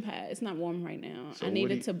heating pad. It's not warm right now. So I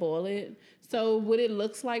needed to boil it. So what it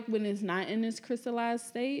looks like when it's not in this crystallized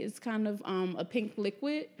state, it's kind of a pink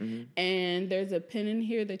liquid. And there's a pin in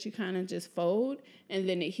here that you kind of just fold, and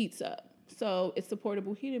then it heats up. So it's a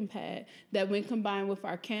portable heating pad that when combined with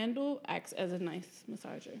our candle, acts as a nice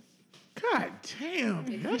massager. God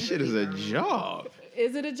damn, that shit is a job.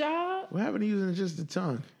 Is it a job? What happened to using just the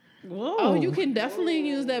tongue? Whoa. Oh, you can definitely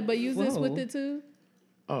use that, but use this with it too.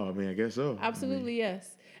 Oh, I mean, I guess so. Absolutely,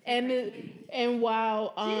 yes. And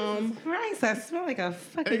while Jesus Christ, I smell like a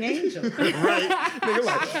fucking angel. Right?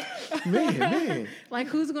 Nigga, like, man. Like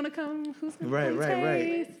who's gonna come? Who's gonna come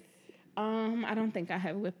taste? I don't think I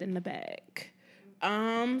have whipped in the bag.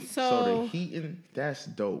 So the heating, that's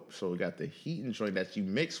dope. So we got the heating joint that you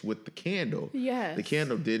mix with the candle. Yes. The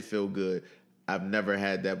candle did feel good. I've never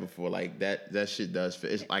had that before. Like that shit does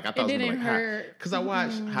feel. It's like I thought it was didn't gonna hurt. Because I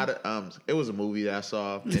watched how to it was a movie that I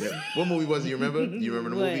saw. What movie was it? You remember? You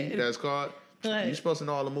remember the movie that's called? What? You're supposed to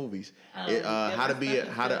know all the movies. Not how to be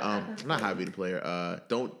the player.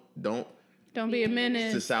 Don't Don't be a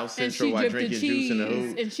menace. To South Central while drinking juice in the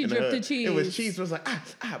hood. And she dripped the cheese. It was cheese. It was like,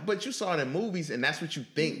 but you saw it in movies, and that's what you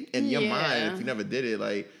think in your mind if you never did it.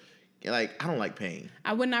 Like, I don't like pain.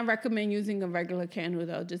 I would not recommend using a regular candle,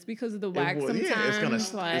 though, just because of the wax sometimes. Yeah, it's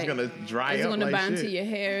gonna dry up. It's gonna bind to your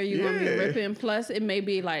hair. You're gonna be ripping. Plus, it may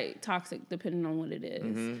be like toxic depending on what it is.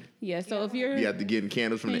 Mm-hmm. Yeah, so if you're... You have to get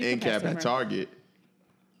candles from the end cap at Target.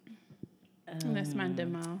 That's my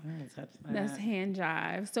demo. That's hand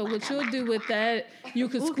jive. So what you'll do with that, you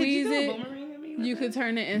could squeeze it. You could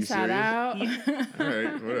turn it inside out. All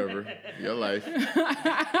right, whatever. Your life.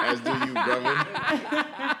 As do you, brother.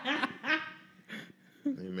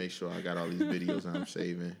 Let me make sure I got all these videos I'm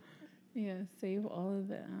saving. Yeah, save all of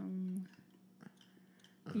them.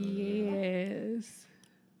 Yes.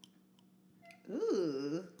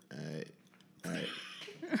 Ooh. All right.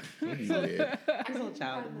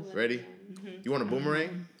 Ready? Mm-hmm. You want a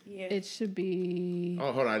boomerang? Yeah. It should be.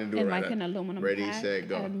 Oh, hold on, I didn't do it right. Like an aluminum Ready, pack. set,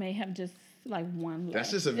 go. I may have just like one.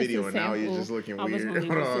 That's just a video, and now you're just looking weird.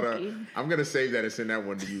 Hold on. I'm gonna save that and send that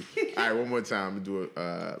one to you. All right, one more time.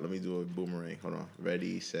 Let me do a boomerang. Hold on.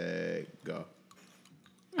 Ready, set, go.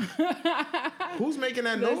 Who's making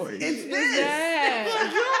that noise? It's this.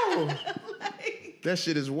 That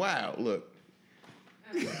shit is wild. Look.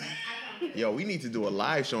 Yo, we need to do a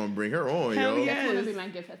live show and bring her on, Hell yo. That's gonna be my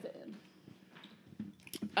gift at the end.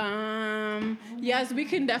 Yes, we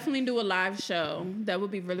can definitely do a live show. That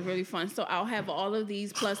would be really, really fun. So I'll have all of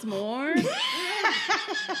these plus more.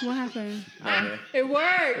 What happened? It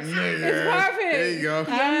works. Nigga. It's perfect. There you go.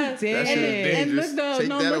 Yes. That shit is dangerous. And look though, Take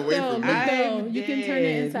that away from me. You can turn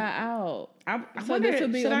it inside out. So this will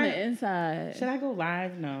be on the inside. Should I go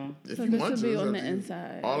live? No. If so you this want will to, be on the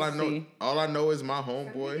inside. All I know is my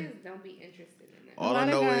homeboy. Don't be interested in that. All I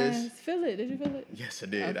know is. Feel it. Did you feel it? Yes, I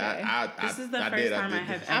did. Okay. This is the first time I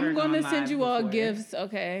have ever I'm going to send you all before. gifts,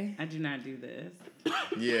 okay? I do not do this.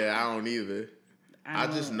 Yeah, I don't either. I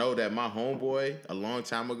just know that my homeboy, a long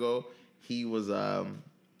time ago, he was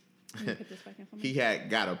he had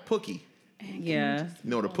got a pookie. Yeah. You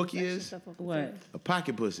know what a pookie is? What? A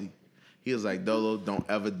pocket pussy. He was like, Dolo, don't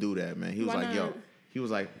ever do that, man. He was Why like, not? he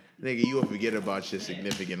was like, nigga, you will forget about your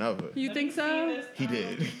significant other. You think so? He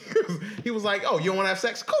did. He was like, oh, you don't want to have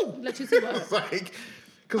sex? Cool. Let you see what? It's like,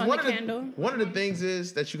 because one of the things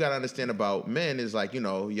is that you got to understand about men is like, you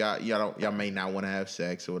know, y'all may not want to have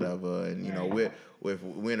sex or whatever. And, you know, we're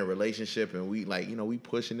in a relationship and we like, you know, we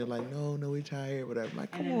pushing it like, no, we're tired, whatever. I'm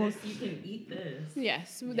like, come on. You can eat this.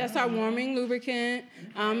 Yes, that's our warming lubricant.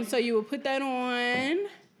 So you will put that on,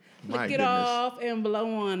 lick it off, and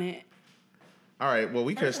blow on it. All right. Well,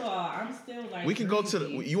 we can. First of all, I'm still like. We can go to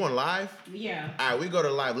you on live. Yeah. All right, we go to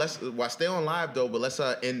live. Let's stay on live though, but let's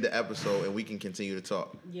end the episode and we can continue to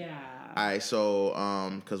talk. Yeah. All right. So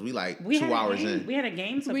because we 2 hours in. We had a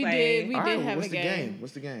game to play. We did have what's a game.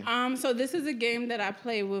 What's the game? So this is a game that I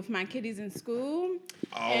play with my kiddies in school.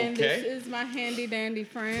 Okay. And this is my handy dandy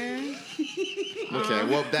friend. Okay.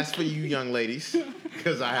 Well, that's for you young ladies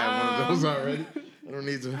because I have one of those already. I don't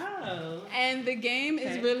need to. Oh. And the game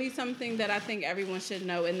is really something that I think everyone should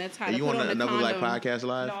know, and that's how to you put on on the another condom. like podcast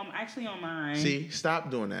live? No, I'm actually on mine. See, stop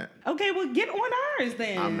doing that. Okay, well, get on ours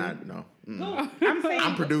then. I'm not. No. Go. I'm saying.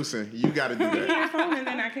 I'm producing. You got to do Get your that. phone and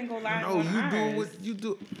then I can go live. No, on you ours. do what you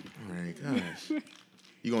do. Oh my gosh.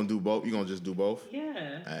 You gonna do both? You gonna just do both?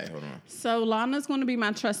 Yeah. All right, hold on. So Lana's going to be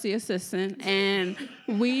my trusty assistant, and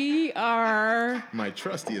we are My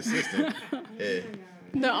trusty assistant. Yeah.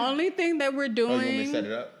 the only thing that we're Oh, you want me to doing. set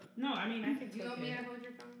it up? No, I mean I could Do do you want me to it. hold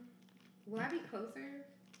your phone? Will I be closer?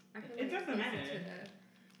 I feel It doesn't closer matter.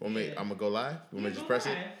 to I'm gonna go live. Want me to just press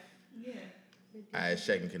it? Yeah. All right, it's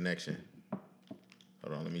checking connection.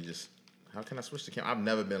 Hold on, let me just. How can I switch the camera? I've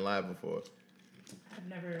never been live before. I've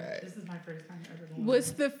never. Right. This is my first time ever going.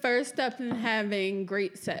 What's the first step in having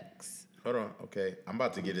great sex? Hold on. Okay, I'm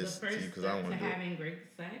about to get the this to first you because I don't step want to to do it. having great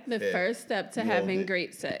sex? The Yeah. first step to You hold having it.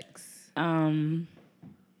 great sex.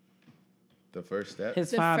 The first step.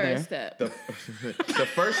 His The father. first step. The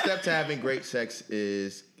first step to having great sex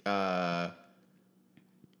is, in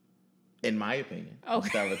my opinion, I'll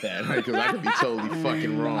start with that because I could be totally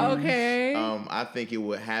fucking wrong. Okay. I think it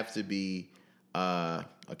would have to be a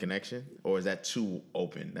connection, or is that too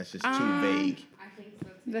open? That's just too vague. I think so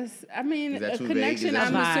too. Is that A too vague? Is connection. that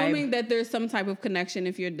I'm too- assuming that there's some type of connection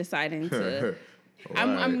if you're deciding to.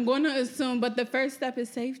 I'm going to assume, but the first step is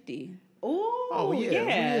safety. Ooh, Oh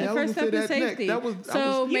yeah. The first step is safety. So You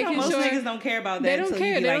know, making most sure niggas don't care about that. they don't until care.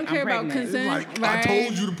 You be They like, don't care I'm about pregnant. consent. Like, I right?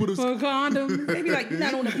 told you to put a For condoms. They be like, you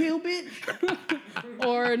not on the pill, bitch.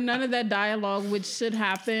 or none of that dialogue, which should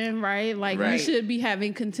happen, right? Like you should be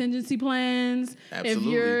having contingency plans if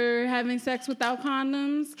you're having sex without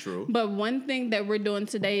condoms. True. But one thing that we're doing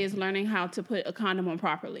today is learning how to put a condom on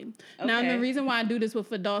properly. Okay. Now, the reason why I do this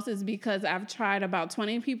with adults is because I've tried about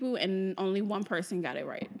 20 people and only one person got it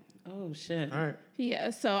right. Oh, shit. All right.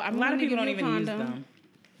 Yeah, so I'm a lot of people don't even use condom. them.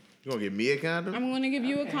 You gonna give me a condom? I'm gonna give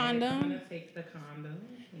you a condom. I'm gonna take the condom.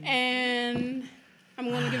 And I'm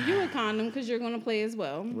gonna give you a condom because you're gonna play as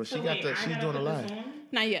well. Well, she's doing a live.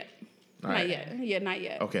 Not yet. Not yet. Yeah, not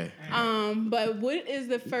yet. Okay. But what is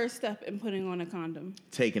the first step in putting on a condom?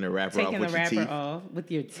 Taking the wrapper off with your teeth. off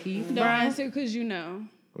with your teeth. Don't answer because you know.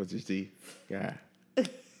 With your teeth? Yeah.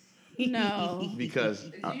 No. Because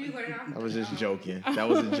I was just joking. That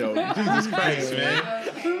was a joke. Jesus Christ, man.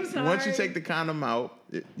 I'm sorry. Once you take the condom out,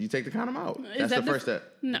 you take the condom out. That's the first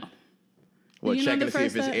step. No. What, checking to see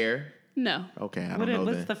if it's air? No. Okay, I don't know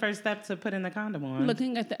What's the first step to putting the condom on?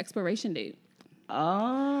 Looking at the expiration date.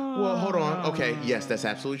 Oh. Well, hold on. Okay, yes, that's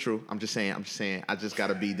absolutely true. I'm just saying. I just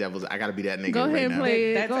gotta be I gotta be that nigga Go right ahead, now.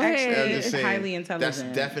 play it. That's Go actually ahead. highly intelligent.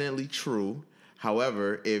 That's definitely true.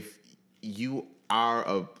 However, if you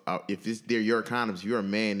are they're your condoms, you're a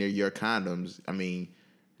man, they're your condoms. I mean,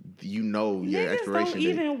 you know your Niggas expiration don't date.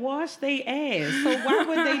 even wash their ass. So why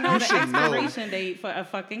would they know the expiration date for a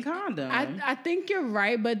fucking condom? I think you're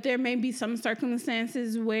right, but there may be some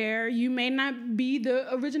circumstances where you may not be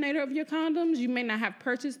the originator of your condoms. You may not have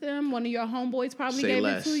purchased them. One of your homeboys probably gave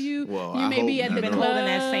it to you. Well, you may be at the been club. holding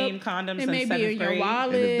that same condom it since may be 7th in your grade.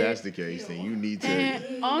 wallet. And if that's the case, then you need to.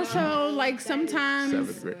 And also, like sometimes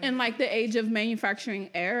 7th grade. in like the age of manufacturing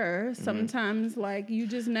error, sometimes like you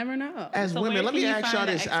just never know. As So women, where let me can you ask find y'all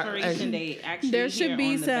the this. expiration date actually There should here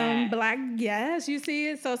be on the some back? black, yes, you see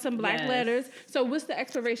it? So some black Yes. letters. So what's the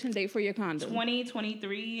expiration date for your condom?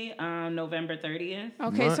 2023, November 30th.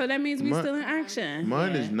 Okay, so that means we still in action.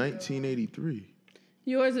 Mine is 1983.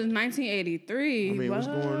 Yours is 1983. I mean, what's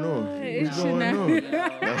going on? It What's should going not-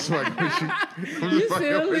 on? That's why I'm You just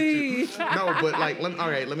fucking with you. silly. No, but like, all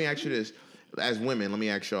right, let me ask you this. As women, let me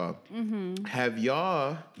ask y'all. Have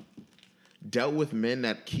y'all dealt with men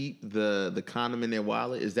that keep the condom in their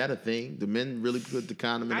wallet? Is that a thing? Do men really put the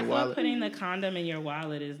condom in I their thought wallet? putting the condom in your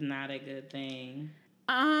wallet is not a good thing.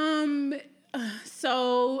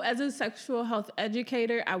 So as a sexual health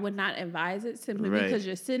educator, I would not advise it simply Right. because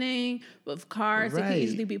you're sitting with cards. It can Right.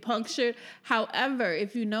 easily be punctured. However,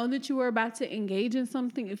 if you know that you are about to engage in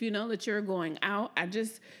something, if you know that you're going out, I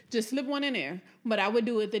just slip one in there. But I would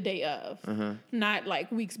do it the day of, not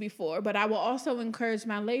like weeks before. But I will also encourage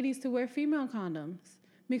my ladies to wear female condoms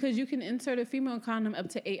because you can insert a female condom up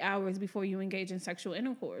to 8 hours before you engage in sexual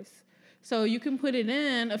intercourse. So you can put it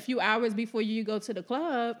in a few hours before you go to the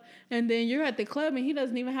club, and then you're at the club, and he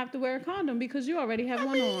doesn't even have to wear a condom because you already have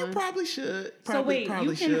one on. You probably should. So wait,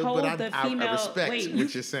 you can hold the female. I respect wait,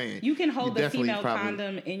 what you're saying. You can hold the definitely female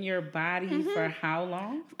condom in your body for how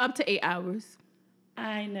long? Up to 8 hours.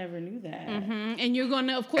 I never knew that. And you're going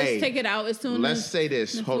to, of course, Hey, take it out as soon as... Let's say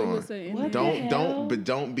this. the Hold fluid on. is in What there. the hell?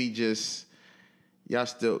 Don't be just. Y'all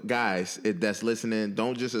still, guys that's listening,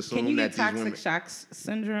 don't just assume Can you that get these toxic women. shock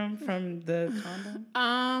syndrome from the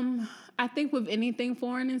condom? I think with anything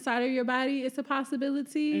foreign inside of your body, it's a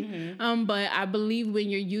possibility. But I believe when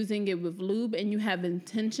you're using it with lube and you have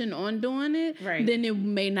intention on doing it, Right. then it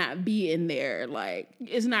may not be in there. Like,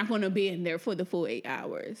 it's not going to be in there for the full 8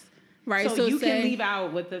 hours. Right? So you say, can leave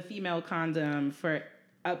out with the female condom for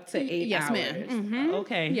up to 8 Yes, hours. ma'am.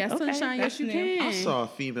 Okay. Yes, okay. sunshine. Yes, That's you new. can. I saw a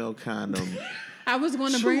female condom I was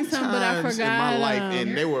going to 2 bring some, but I times forgot. in my life,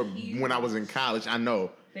 and they were when I was in college. I know.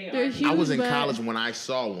 They're huge, I was in but- college when I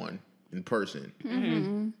saw one in person.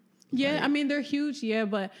 Yeah, I mean, they're huge, yeah,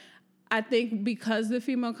 but I think because the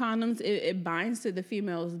female condoms, it binds to the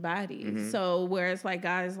female's body. So whereas like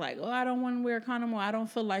guys like, oh, I don't want to wear a condom, or I don't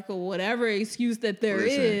feel like, or whatever excuse that there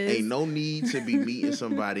is. Listen, ain't no need to be meeting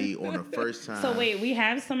somebody on a first time. So wait, we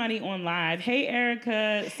have somebody on live. Hey,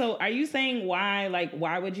 Erica. So are you saying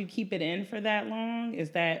why would you keep it in for that long? Is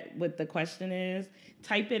that what the question is?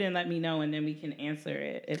 Type it and let me know, and then we can answer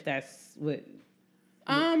it if that's what.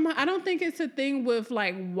 I don't think it's a thing with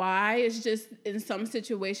like why. It's just in some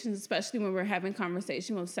situations, especially when we're having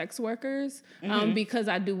conversation with sex workers, because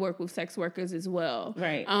I do work with sex workers as well.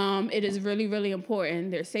 Right. It is really, really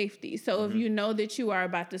important, their safety. So if you know that you are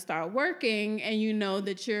about to start working and you know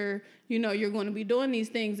that you're going to be doing these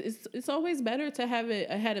things, it's always better to have it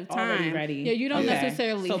ahead of time. Already ready. Yeah, you don't Okay.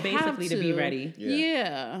 necessarily So have basically to be ready.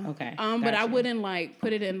 Yeah. Okay, But I gotcha. wouldn't like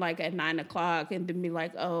put it in like at 9 o'clock and then be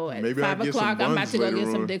like, oh, at Maybe I'll 5 get some o'clock I'm about buns to go get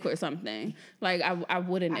later some on. dick or something. Like I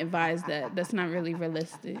wouldn't advise that. That's not really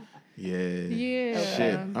realistic. Yeah.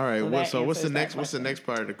 Shit. All right. So What's the that next? question. What's the next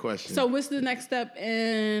part of the question? So what's the next step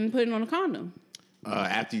in putting on a condom?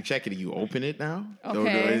 After you check it, you open it now? Or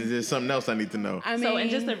Okay. is there something else I need to know? I mean, So,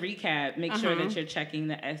 and just to recap, make sure that you're checking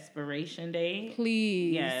the expiration date.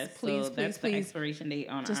 please, Yes, please, so that's please, the expiration date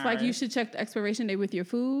on Just ours. like you should check the expiration date with your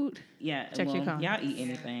food. Yeah, check your well, condoms. y'all eat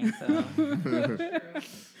anything, so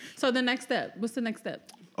So the next step. What's the next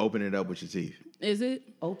step? Open it up with your teeth. Is it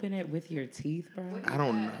open it with your teeth, bro. I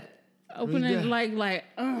don't know. open Yeah.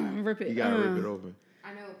 it rip it? You gotta rip it open.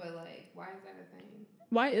 I know, but like, why is that a thing?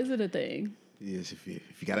 Why is it a thing? Yes, if you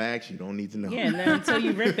gotta ask, you don't need to know. Yeah, and then until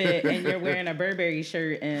you rip it and you're wearing a Burberry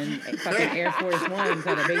shirt and fucking Air Force Ones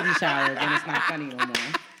at a baby shower, then it's not funny no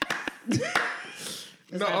more.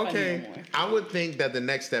 No, not funny okay. no more. I would think that the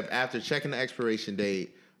next step after checking the expiration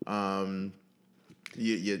date,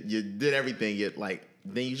 you did everything.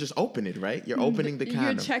 Then you just open it, right? You're opening the condom.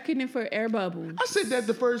 You're checking it for air bubbles. I said that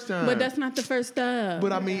the first time, But that's not the first step.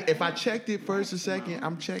 But I mean, if I checked it first or second,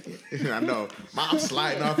 I'm checking. I know. I'm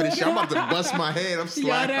sliding off of this shit. I'm about to bust my head. I'm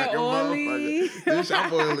sliding that like a oily. motherfucker.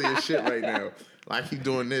 I'm oily as shit right now. I keep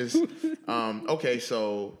doing this. Okay,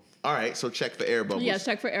 so all right, so check for air bubbles. Yeah,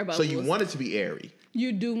 check for air bubbles. So you want it to be airy.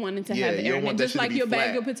 You do want it to Yeah, have you air don't in want it. that Just shit to like be your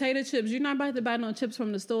bag flat. of potato chips. You're not about to buy no chips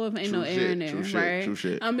from the store if ain't True no air shit, in there, true shit, right? true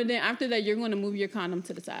shit. And then after that, you're going to move your condom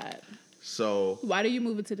to the side. So Why do you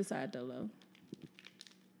move it to the side, though?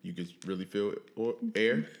 you can really feel it, or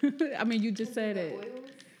air, I mean, you just said it.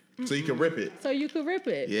 so you can rip it. So you could rip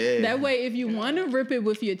it. Yeah. That way, if you want to rip it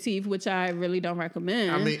with your teeth, which I really don't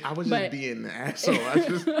recommend. I mean, I was just being an asshole.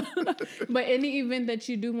 But in the event that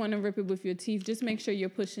you do want to rip it with your teeth, just make sure you're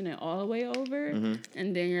pushing it all the way over, and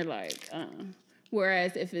then you're like,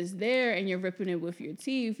 Whereas if it's there and you're ripping it with your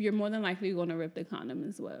teeth, you're more than likely going to rip the condom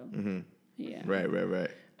as well. Yeah. Right.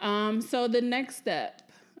 So the next step,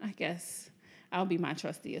 I guess, I'll be my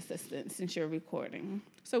trusty assistant since you're recording.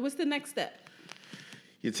 So what's the next step?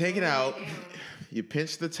 You take it out, you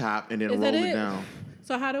pinch the top, and then Is roll that it it? down.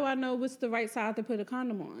 So how do I know what's the right side to put a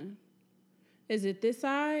condom on? Is it this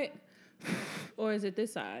side or is it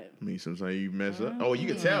this side? I mean, sometimes you mess up. Oh, you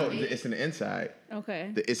can tell it's in the inside.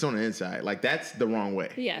 Okay. It's on the inside. Like, that's the wrong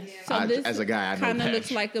way. Yes. So I- this as a guy, I know kind of that.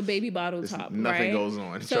 looks like a baby bottle It's- top, nothing right? goes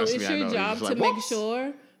on. So Trust it's me, I your know. job It's to like, make whoops.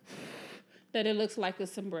 sure that it looks like a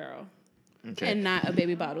sombrero Okay. and not a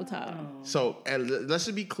baby bottle top. So let's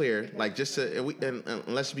just be clear, like just to, and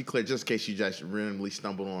let's be clear, just in case you just randomly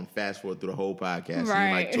stumbled on, fast forward through the whole podcast, Right.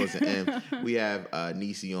 and like towards the end, we have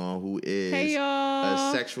Nisi on, who is Hey, y'all.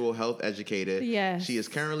 a sexual health educator. Yes. She is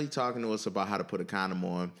currently talking to us about how to put a condom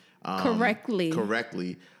on Correctly.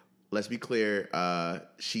 Correctly. Let's be clear.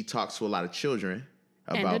 She talks to a lot of children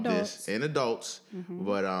And about adults. this and adults,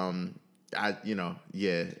 but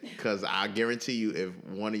because I guarantee you,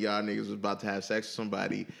 if one of y'all niggas was about to have sex with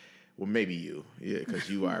somebody, well, maybe you, because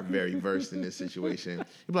you are very versed in this situation. You'd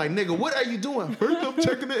be like, nigga, what are you doing? First, I'm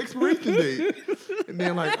checking the expiration date, and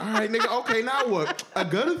then like, all right, nigga, okay, now what? I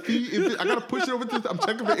gotta see if I gotta push it over to. I'm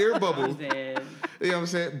checking for air bubbles. You know what I'm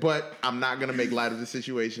saying? But I'm not gonna make light of the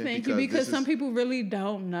situation. Thank you, because some people really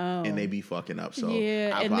don't know. and they be fucking up. So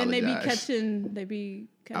yeah, I and then they be apologize. catching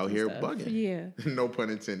out here stuff. bugging. Yeah. No pun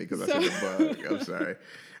intended, because I said the bug. I'm sorry.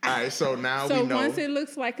 All right, so now So we know. once it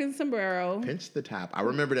looks like a sombrero, Pinch the top. I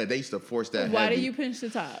remember that they used to force that. why heavy, do you pinch the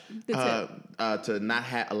top? The tip. to not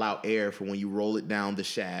allow air for when you roll it down the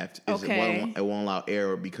shaft. Okay. It won't allow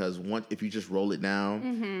air because if you just roll it down,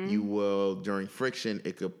 Mm-hmm. you will, during friction,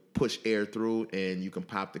 it could push air through and you can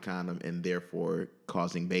pop the condom and therefore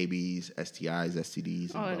causing babies, STIs, STDs,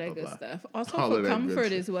 and All blah, of that blah, good blah. stuff. Also All for of that good comfort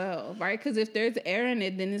stuff. as well, right? Because if there's air in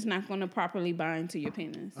it, then it's not going to properly bind to your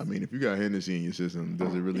penis. I mean, if you got Hennessy in your system,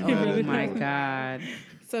 does it really Oh matter? my God.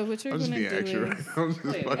 So what you're I'm just going being to do extra. is, I'm just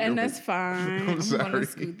fucking and with that's fine. I'm going sorry.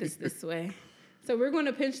 to scoot this way. So we're going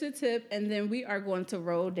to pinch the tip, and then we are going to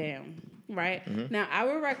roll down, right? Mm-hmm. Now, I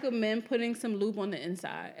would recommend putting some lube on the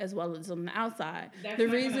inside as well as on the outside. That's the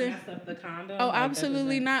not gonna reason, mess up the condom? oh, Like, that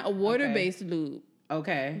absolutely doesn't- not. A water-based lube.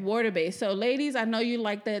 Okay. Water-based. So, ladies, I know you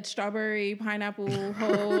like that strawberry, pineapple,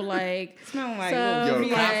 whole, like... Smelling like So, little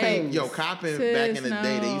yeah. Coppin, Sis, back in the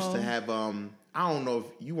day, they used no. to have, I don't know if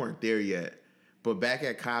you weren't there yet, but back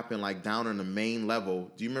at Coppin, like down on the main level,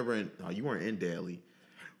 do you remember, you weren't in Daly.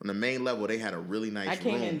 On the main level, they had a really nice I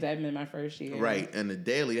came room. in Dedmond my first year. Right, and the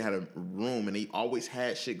Daily they had a room, and they always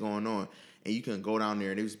had shit going on. And you can go down there,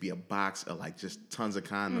 and there used to be a box of like just tons of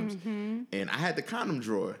condoms. Mm-hmm. And I had the condom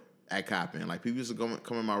drawer at Coppin. Like people used to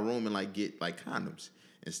come in my room and like get like condoms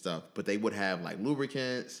and stuff. But they would have like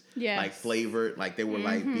lubricants, Yes. like flavored. Like they would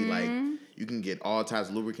like be like, You can get all types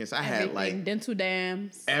of lubricants. I had like dental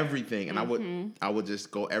dams, everything, and I would just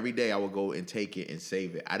go every day. I would go and take it and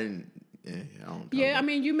save it. I didn't. Yeah, I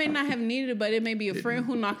mean, you may not have needed it, but it may be a friend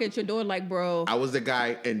who knock at your door like, bro. I was the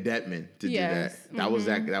guy in Detman to do that. That was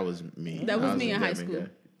that was me. That was me in high school.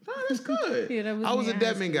 Oh, that's good. Yeah, that was I was me a in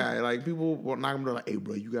high Detman school. guy. Like people will knock on the door like, "Hey,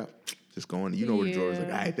 bro, you got." Just going, you know what the drawers like.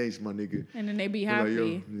 All right, thanks, my nigga. And then they be Like,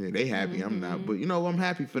 happy. yeah, they happy. I'm not, but I'm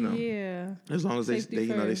happy for them. Yeah. As long as they they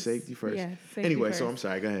first. safety first. Yeah, safety anyway, first. so I'm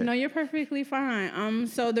sorry. Go ahead. No, you're perfectly fine.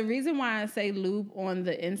 So the reason why I say lube on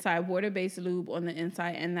the inside, water-based lube on the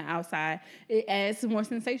inside and the outside, it adds more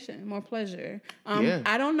sensation, more pleasure.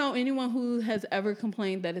 I don't know anyone who has ever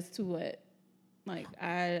complained that it's too wet. Like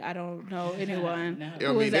I don't know anyone.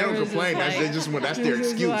 I mean, they don't complain. That's their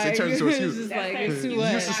excuse. It turns into an excuse. It's like, it's too You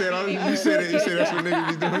wet. used to say it. You said that's what niggas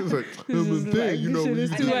be doing. It's like, we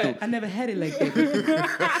used to. I never had it like that.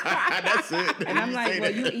 That's it. And I'm like,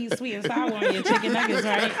 well, you eat sweet and sour on your chicken nuggets,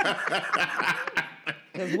 right?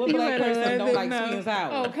 Because what black person don't like sweet and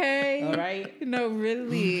sour? Okay. All right. No,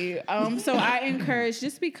 really. So I encourage,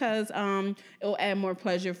 just because it'll add more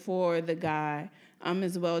pleasure for the guy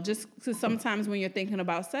as well. Just because sometimes when you're thinking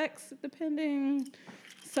about sex,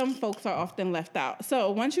 some folks are often left out.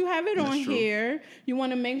 So once you have it on here, you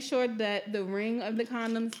want to make sure that the ring of the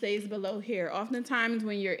condom stays below here. Oftentimes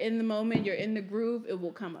when you're in the moment, you're in the groove, it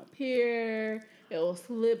will come up here, it'll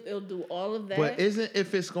slip, it'll do all of that. But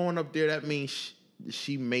if it's going up there, that means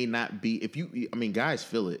she may not be. Guys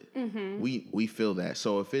feel it. Mm-hmm. We feel that.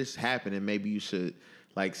 So if it's happening, maybe you should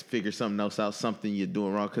like figure something else out, something you're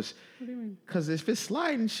doing wrong. What do you mean? Because if it's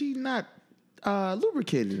sliding, she's not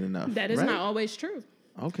lubricated enough. That is right? not always true.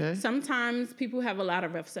 Okay. Sometimes people have a lot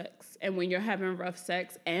of rough sex, and when you're having rough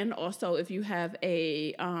sex, and also if you have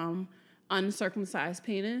a uncircumcised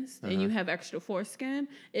penis and you have extra foreskin,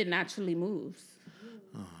 it naturally moves.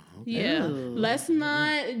 Okay. Yeah, let's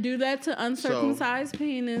not do that to uncircumcised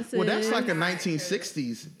penises. Well, that's like a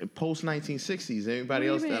 1960s, post 1960s. Anybody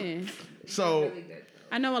else? So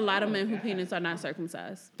I know a lot of men whose penis are not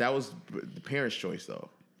circumcised. that was the parents' choice, though.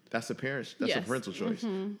 That's a parental choice.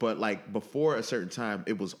 Mm-hmm. But like before a certain time,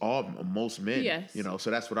 it was most men. Yes.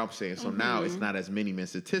 So that's what I'm saying. So now it's not as many men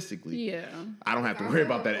statistically. Yeah. I don't have to worry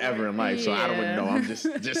about that ever in life. So I don't know. I'm just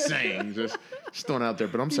saying, just throwing it out there.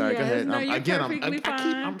 But I'm sorry. Go Yes, ahead. no, you're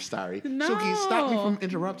I'm sorry. No. Suki, stop me from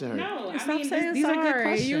interrupting her. No, Stop saying these sorry. are good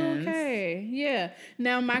questions. You okay? Yeah.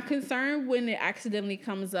 Now, my concern when it accidentally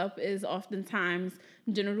comes up is oftentimes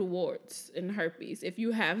genital warts and herpes. If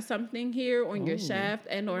you have something here on your shaft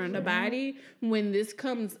and or on the body, when this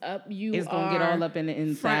comes up, it's gonna get all up in the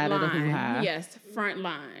inside of the hoo-ha. Yes, front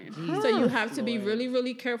line. So you have to be really,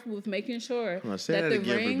 really careful with making sure that the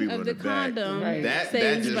ring of the condom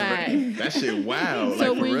stays back. That shit wild.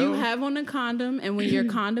 So like, when real? you have on a condom and when your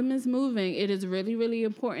condom is moving, it is really, really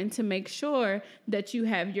important to make sure that you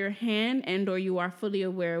have your hand and or you are fully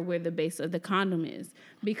aware where the base of the condom is.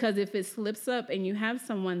 Because if it slips up and you have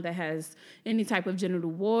someone that has any type of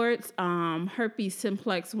genital warts, herpes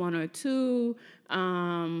simplex 1 or 2,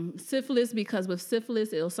 syphilis, because with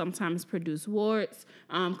syphilis, it'll sometimes produce warts,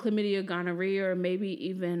 chlamydia, gonorrhea, or maybe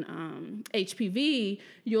even HPV,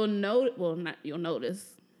 you'll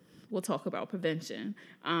notice. We'll talk about prevention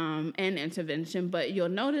and intervention, but you'll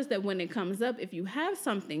notice that when it comes up, if you have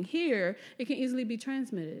something here, it can easily be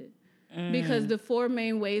transmitted. Because the 4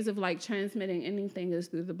 main ways of like transmitting anything is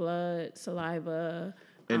through the blood, saliva.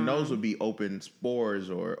 And those would be open spores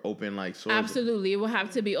or open like sores. Absolutely. It will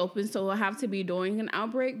have to be open. So it will have to be during an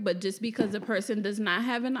outbreak. But just because the person does not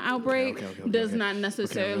have an outbreak does not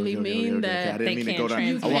necessarily mean that they can't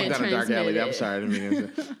transmit it. I walked down a dark alley. I'm sorry. I didn't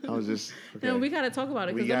mean to. I was just... Okay. No, we got to talk about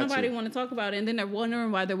it because nobody want to talk about it. And then they're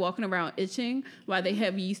wondering why they're walking around itching, why they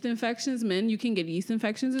have yeast infections. Men, you can get yeast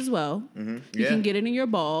infections as well. Mm-hmm. You can get it in your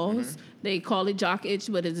balls. Mm-hmm. They call it jock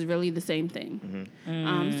itch, but it's really the same thing.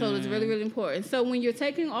 Mm-hmm. So it's really, really important. So when you're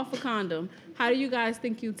taking off a condom, how do you guys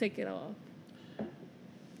think you take it off?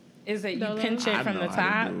 Is it you pinch it from the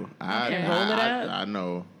top and roll it up? I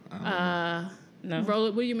know. No. Roll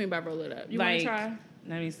it. What do you mean by roll it up? You want to try?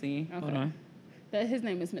 Let me see. Okay. Hold on. His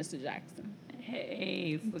name is Mr. Jackson.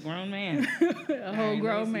 Hey, he's a grown man. A whole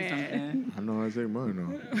grown man. I know I take mine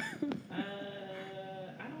now.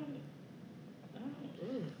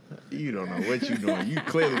 You don't know what you doing. You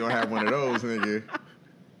clearly don't have one of those, nigga.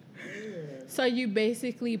 So you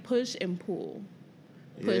basically push and pull.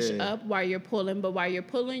 Push up while you're pulling, but while you're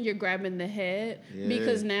pulling, you're grabbing the head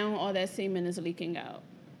because now all that semen is leaking out.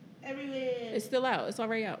 Everywhere. It's still out. It's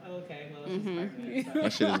already out. Okay, well, it's just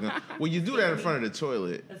That shit is gonna. Well, you do that in front of the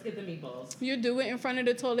toilet. Let's get the meatballs. You do it in front of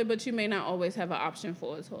the toilet, but you may not always have an option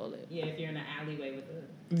for a toilet. Yeah, if you're in an alleyway with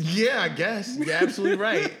a... Yeah, I guess. You're absolutely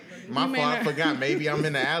right. My fault. I forgot. Maybe I'm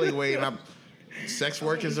in the alleyway and sex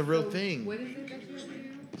work is a real thing. What is it that you have to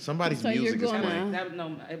do? Somebody's So you're music is gonna- playing.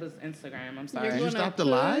 No, it was Instagram. I'm sorry. You're Did you gonna stop the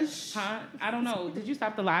live? push- Huh? I don't know. Did you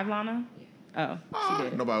stop the live, Lana? Oh, she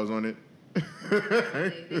did. Nobody was on it. They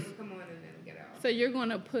will come on and then get out. So you're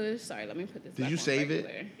gonna push. Sorry, let me put this. Did back you on save it?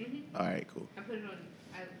 regular. All right, cool. I put it on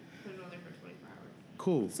there for 24 hours.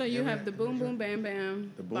 Cool. So you have the boom boom bam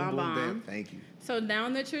bam The boom bam boom bam. bam. Thank you. So now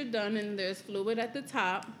that you're done and there's fluid at the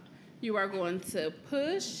top, you are going to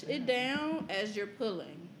push it down as you're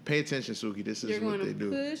pulling. Pay attention, Suki. This You're is what going they to do.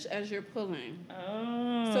 push as you're pulling.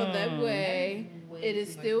 Oh. So that way, it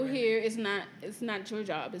is still here. It's not your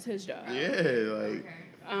job. It's his job. Yeah, like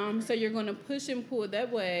Okay. So you're going to push and pull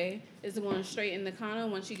that way. It's going straight in the corner.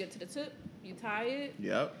 Once you get to the tip, you tie it.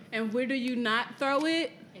 yep. And where do you not throw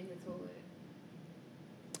it? In the toilet.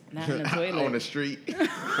 Not in the toilet. On the street.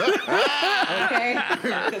 Okay?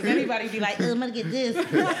 Because anybody be like, I'm going to get this.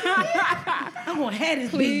 I'm going to have this.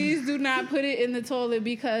 Please do not put it in the toilet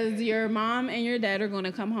because your mom and your dad are going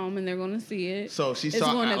to come home and they're going to see it. So she's It's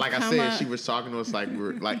talking, gonna like I come said, up- she was talking to us like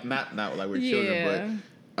we're like not like we're Yeah. children,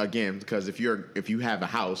 but again, because if you have a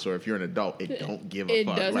house or if you're an adult, it don't give a It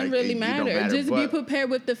fuck. doesn't Like, really it matter. don't matter. Just be But prepared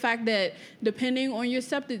with the fact that depending on your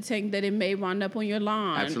septic tank, that it may wind up on your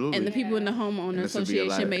lawn. Absolutely. And the people in the homeowner and this would be a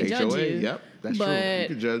lot association of may judge HOA. you. Yep, that's true. But You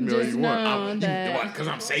can judge me all just you want. know that- Because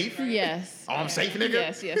I'm safe. Yes. Oh, I'm safe,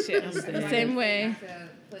 nigga. Yes. The same way, To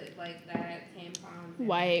put like that, tampons, and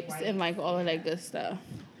wipes and like all of that good stuff.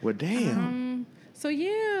 Well, damn. So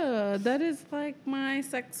yeah, that is like my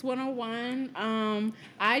sex 101.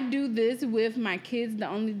 I do this with my kids. The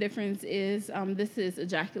only difference is this is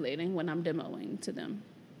ejaculating when I'm demoing to them.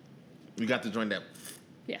 You got to join that.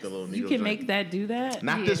 Yes. The little You needle can joint. make that do that?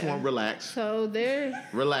 Not this Yeah. one. Relax. So they're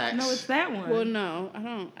Relax. No, it's that one. well, no, I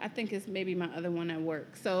don't. I think it's maybe my other one at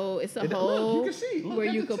work. So it's a Look, hole you can see. Look where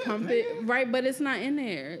at you the could tip, pump nigga. it, right? But it's not in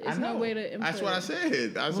there. I It's no know. way to input. That's what I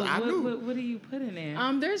said. I knew. What do you put in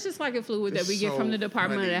there? There's just like a fluid that It's we get from so the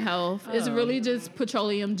Department funny. of Health. It's Oh. really just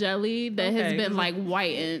petroleum jelly that has Okay, been 'cause like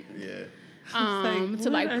whitened. Yeah. like, To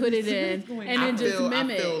like what put are it in, these going and on? it just I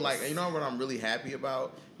mimics. feel like, you know what I'm really happy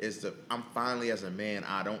about is I'm finally, as a man,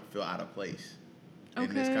 I don't feel out of place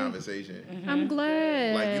in this Okay. conversation. I'm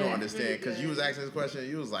glad. Like, you don't understand, because you was asking this question,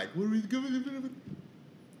 you was like, what are we doing?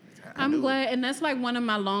 I'm glad, and that's like one of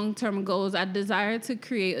my long-term goals. I desire to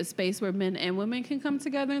create a space where men and women can come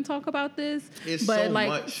together and talk about this. It's but so like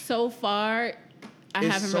much. so far, I It's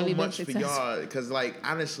haven't so really been much for successful. y'all, because, like,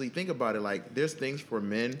 honestly, think about it. Like, there's things for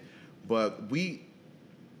men, but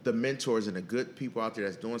the mentors and the good people out there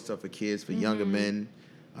that's doing stuff for kids, for younger men,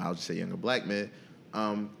 I'll just say younger black men,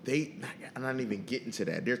 I'm not even getting to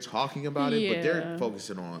that. They're talking about it, but they're Yeah.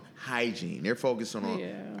 focusing on hygiene. They're focusing on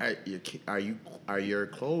are your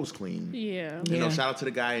clothes clean? Yeah. You know, Yeah. shout out to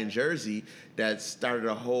the guy in Jersey that started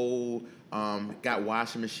a whole, got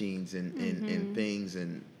washing machines and things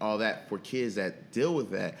and all that for kids that deal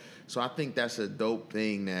with that. So I think that's a dope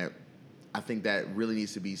thing that I think that really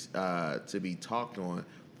needs to be talked on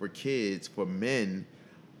for kids, for men,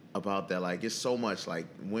 about that. Like, it's so much, like,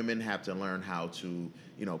 women have to learn how to,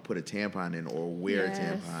 you know, put a tampon in or wear Yes. a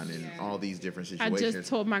tampon in all these different I situations. just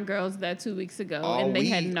told my girls that 2 weeks ago, and they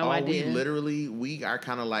had no idea. We are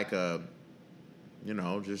kind of like a, you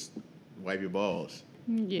know, just wipe your balls.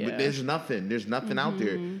 Yeah. But there's nothing out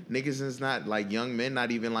there. Niggas is not, like, young men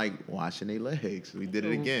not even, like, washing their legs. We did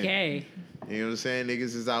it again. Okay. You know what I'm saying?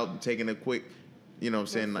 Niggas is out taking a quick, you know what I'm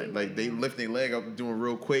saying? Like they lift their leg up, doing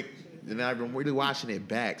real quick. They're not even really washing it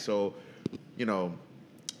back. So, you know,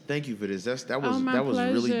 thank you for this. That was my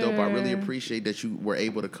really dope. I really pleasure. appreciate that you were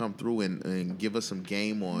able to come through and give us some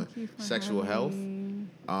game on Thank you for sexual health. having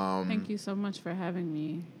me. Thank you so much for having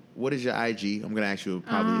me. What is your IG? I'm gonna ask you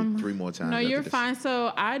probably 3 more times. No, after you're this. fine.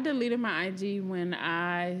 So I deleted my IG when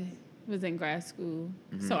I was in grad school.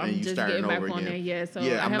 So And I'm you just starting getting back over on again. there. Yeah, so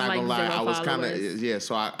yeah, I I'm have not like gonna lie. 0 I was kind followers. of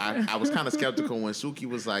So I was kind of skeptical when Suki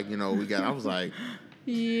was like, you know, I was like,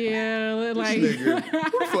 Yeah, like this nigga,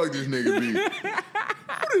 who the fuck this nigga be?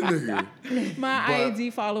 Who this nigga? my But-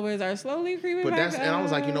 IG followers are slowly creeping But back and I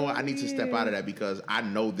was like, you know what? I up. need to step out of that because I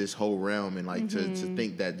know this whole realm, and like to Mm-hmm.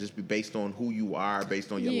 think that just be based on who you are,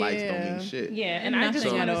 based on your likes, don't mean Yeah. shit. Yeah, and I just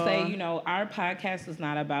Nothing want at to say, all. you know, our podcast is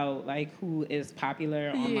not about like who is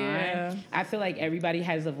popular online. Yeah. I feel like everybody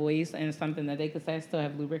has a voice and something that they could say. I still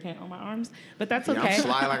have lubricant on my arms, but that's Yeah, okay. I'm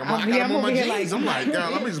sliding like I got I'm them on my over here jeans. like- I'm like,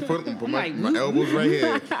 girl, let me just put my like, elbows right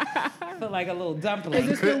here. But look like a little dumpling.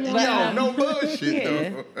 Is this the one? No bullshit. Yeah.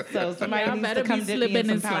 Though. So somebody Y'all needs better to come be dip me in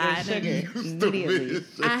slipping some and powdered sliding. sugar immediately.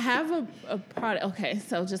 I have a product. Okay,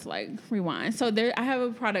 so just like rewind. So I have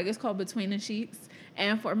a product. It's called Between the Sheets.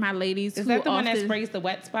 And for my ladies Is who that the one that often- sprays the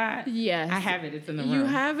wet spot? Yes. I have it. It's in the room. You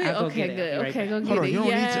have it? I'll go Okay, get it. good. I'll be right Okay, back. go get Hold on, it. you don't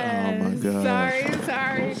need to- oh, my God.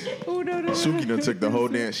 Sorry. Oh, no. Suki done took the whole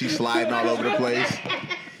damn. She's sliding all over the place.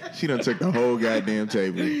 She done took the whole goddamn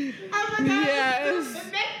table. Yes.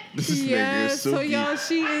 This nigga is Yes. So Suki. y'all,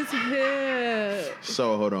 she is here.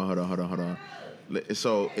 So hold on.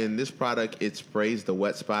 So in this product, it sprays the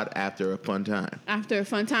wet spot after a fun time. After a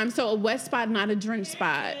fun time. So a wet spot, not a drenched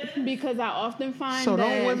spot. Because I often find So that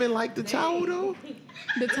don't women like the towel though?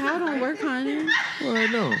 the towel don't work, honey. Well, I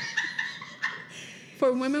know.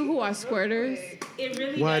 For women who are squirters, It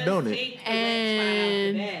really Why does don't it? take the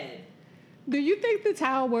And- wet spot out the bed. do you think the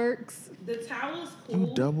towel works? The towel's cool.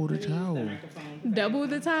 You double the Let me use towel. microphone. Double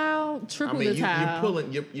the towel, I triple mean, the towel. you're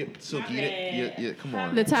pulling. You're Suki. bad. You come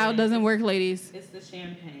on. The towel doesn't work, ladies. It's the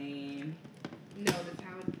champagne. No, the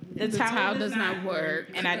towel. The towel does not work.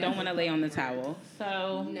 And I don't want to lay on the towel.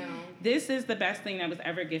 So No. this is the best thing that was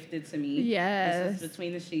ever gifted to me. Yes. This is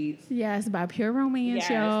Between the Sheets. Yes, by Pure Romance, Yes.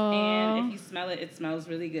 y'all. And if you smell it, it smells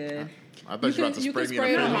really good. I thought you were about to you spray can me in the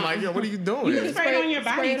spray it face. on I'm my- like, yo, what are you doing? You can spray it on your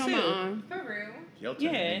body Spray it on my too. arm. For real. Yo,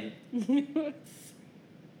 Yeah. nigga.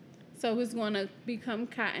 So it's going to become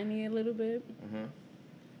cottony a little bit. Mm-hmm.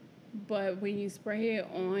 But when you spray it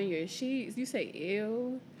on your sheets, you say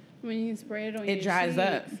ew. When you spray it on your It dries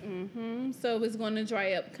up. Mm-hmm. So it's going to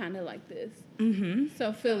dry up kind of like this. Mm-hmm.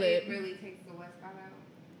 So feel it. It really takes the wet spot out.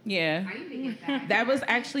 Yeah. I need to get that. That was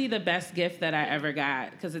actually the best gift that I ever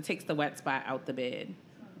got because it takes the wet spot out the bed.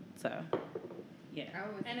 So, yeah. Oh,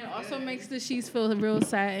 it's And it also good. makes the sheets feel real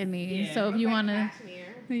satiny. Yeah. So if you Like want to, cashmere.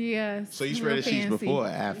 yes. So you spray the real sheets fancy. before or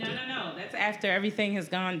after? No. That's after everything has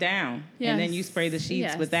gone down. And then you Yes. spray the sheets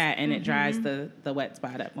Yes. with that and it dries the wet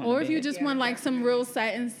spot up on Or the if you bed. just want like some real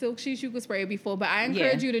satin silk sheets, you could spray it before. But I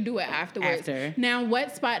encourage you to do it afterwards. After. Now,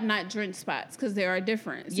 wet spot, not drenched spots, because there are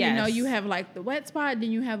different. You know, Yes. you have like the wet spot,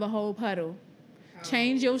 then you have a whole puddle.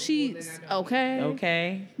 Change your sheets, okay?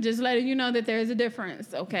 Okay. Just letting you know that there's a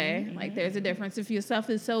difference, okay? Like there's a difference. If your stuff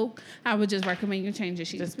is soaked, I would just recommend you change your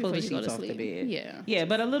sheets Just pull before the you go sheets to off the sleep. bed. Yeah. Yeah,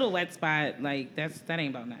 but a little wet spot, like that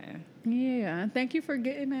ain't about nothing. Yeah. Thank you for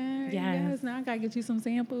getting that. Yes. Now I gotta get you some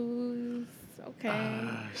samples. Okay.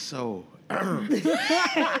 So guys,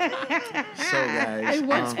 It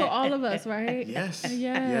works for all of us, right? Yes.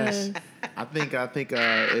 Yes. I think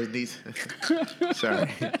it needs. Sorry.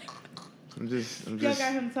 I'm just. Y'all got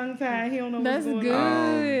him tongue tied. He don't know That's what's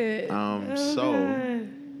going good.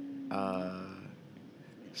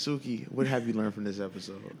 Suki, what have you learned from this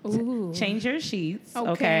episode? Ooh. Change your sheets.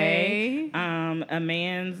 Okay. A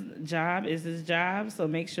man's job is his job, so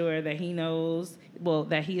make sure that he knows,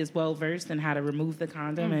 that he is well versed in how to remove the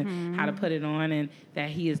condom and how to put it on, and that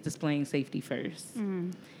he is displaying safety first.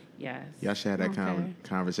 Yes. Y'all should have that Okay.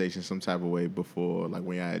 conversation some type of way before, like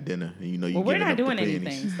when y'all at dinner, and you know you. Well, we're giving not up the doing pennies.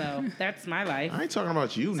 anything, so that's my life. I ain't talking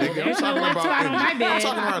about you, nigga. I'm there's no talking wet about. spot on my bed. I'm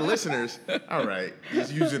talking about our listeners. All right,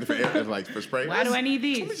 just using it for spray. Why do I need Let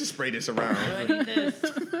me these? just spray this around. Why do I need this?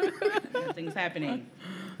 Nothing's happening.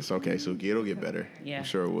 It's okay, Suki. It'll get better. Yeah. I'm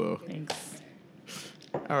sure it will. Thanks.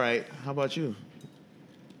 All right. How about you?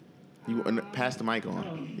 You pass the mic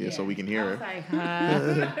on, so we can hear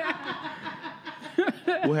her.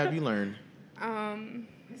 What have you learned? I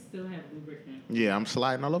still have lubricant. Yeah, I'm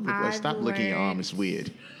sliding all over the place. I've Stop licking your arm. learned It's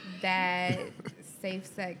weird. that safe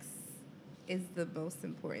sex is the most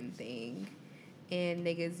important thing. And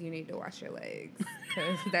niggas, you need to wash your legs.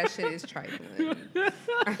 Because that shit is trifling.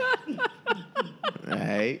 All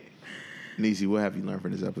right. Niecy, what have you learned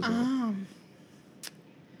from this episode?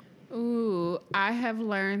 Ooh, I have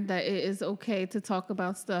learned that it is okay to talk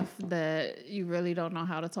about stuff that you really don't know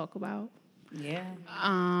how to talk about. Yeah.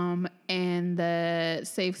 And that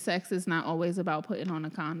safe sex is not always about putting on a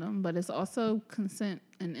condom, but it's also consent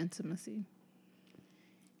and intimacy.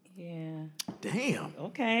 Yeah. Damn.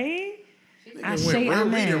 Okay. I Went say real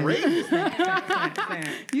amen. reading Raven.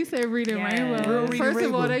 You said Reading Yes. Rainbow. Real Reading First of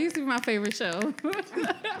all, Rainbow. that used to be my favorite show.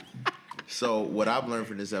 So what I've learned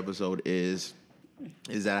from this episode is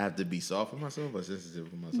that I have to be soft with myself or sensitive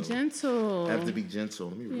with myself. Gentle. I have to be gentle.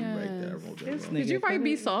 Let me rewrite that. I wrote that wrong. Did you write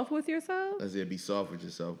be soft with yourself? I said be soft with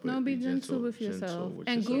yourself, but No, be gentle with yourself.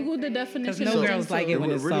 And Google the definition no of girls gentle. like it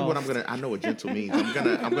when it's really what soft. I know what gentle means.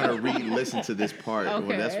 I'm gonna re-listen to this part.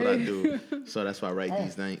 Okay. That's what I do. So that's why I write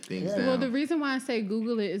these things down. Well, the reason why I say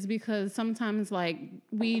Google it is because sometimes, like,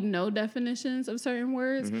 we know definitions of certain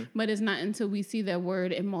words, but it's not until we see that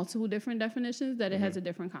word in multiple different definitions that it has a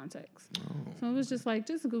different context. So it was just like like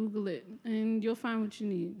just Google it and you'll find what you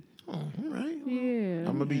need. Oh, all right. Yeah.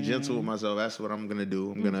 I'm gonna be gentle with myself. That's what I'm gonna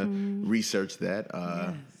do. I'm gonna research that.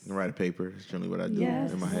 Write a paper. That's generally what I do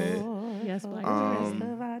in my head. Yes, Black. All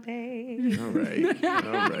right,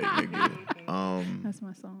 nigga. That's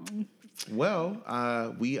my song.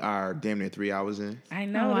 Well, we are damn near 3 hours in. I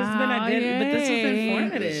know this has been a good, but this was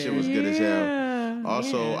informative. This shit was good as hell.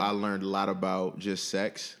 Also, I learned a lot about just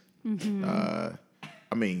sex.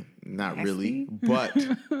 I mean, not really, but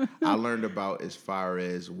I learned about as far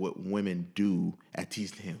as what women do at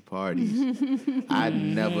these damn parties. I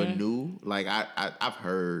never knew. Like I've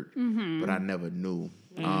heard, but I never knew.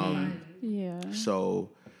 So,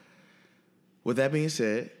 with that being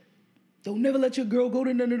said, don't never let your girl go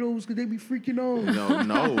to none of those because they be freaking on.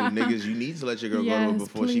 No, niggas, you need to let your girl go to it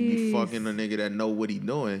before she be fucking a nigga that know what he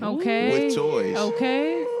doing. Okay. With toys.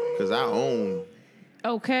 Okay. Because I own.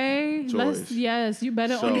 Okay. Toys. Yes, you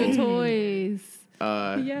better own your toys.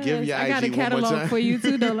 Yes. Give your IG I got a catalog for you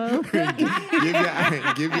too, Dolo.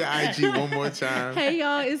 give your IG one more time. Hey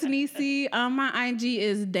y'all, it's Niecy. My IG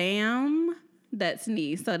is damn. That's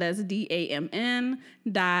Nee. So that's DAMN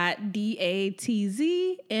 .DATZNIECE.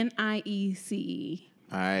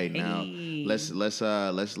 All right, now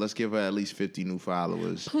let's give her at least 50 new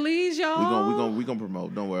followers. Please, y'all. We gonna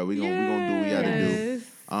promote. Don't worry. We gonna do what we gotta do.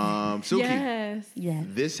 Suki. Yes.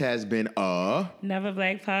 This has been Never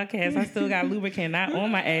Black Podcast. I still got lubricant not on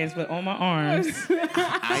my ass but on my arms.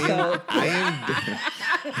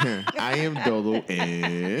 I am Dolo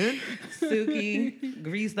and Suki,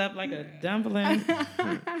 greased up like a dumpling.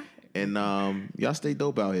 And y'all stay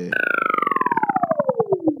dope out here.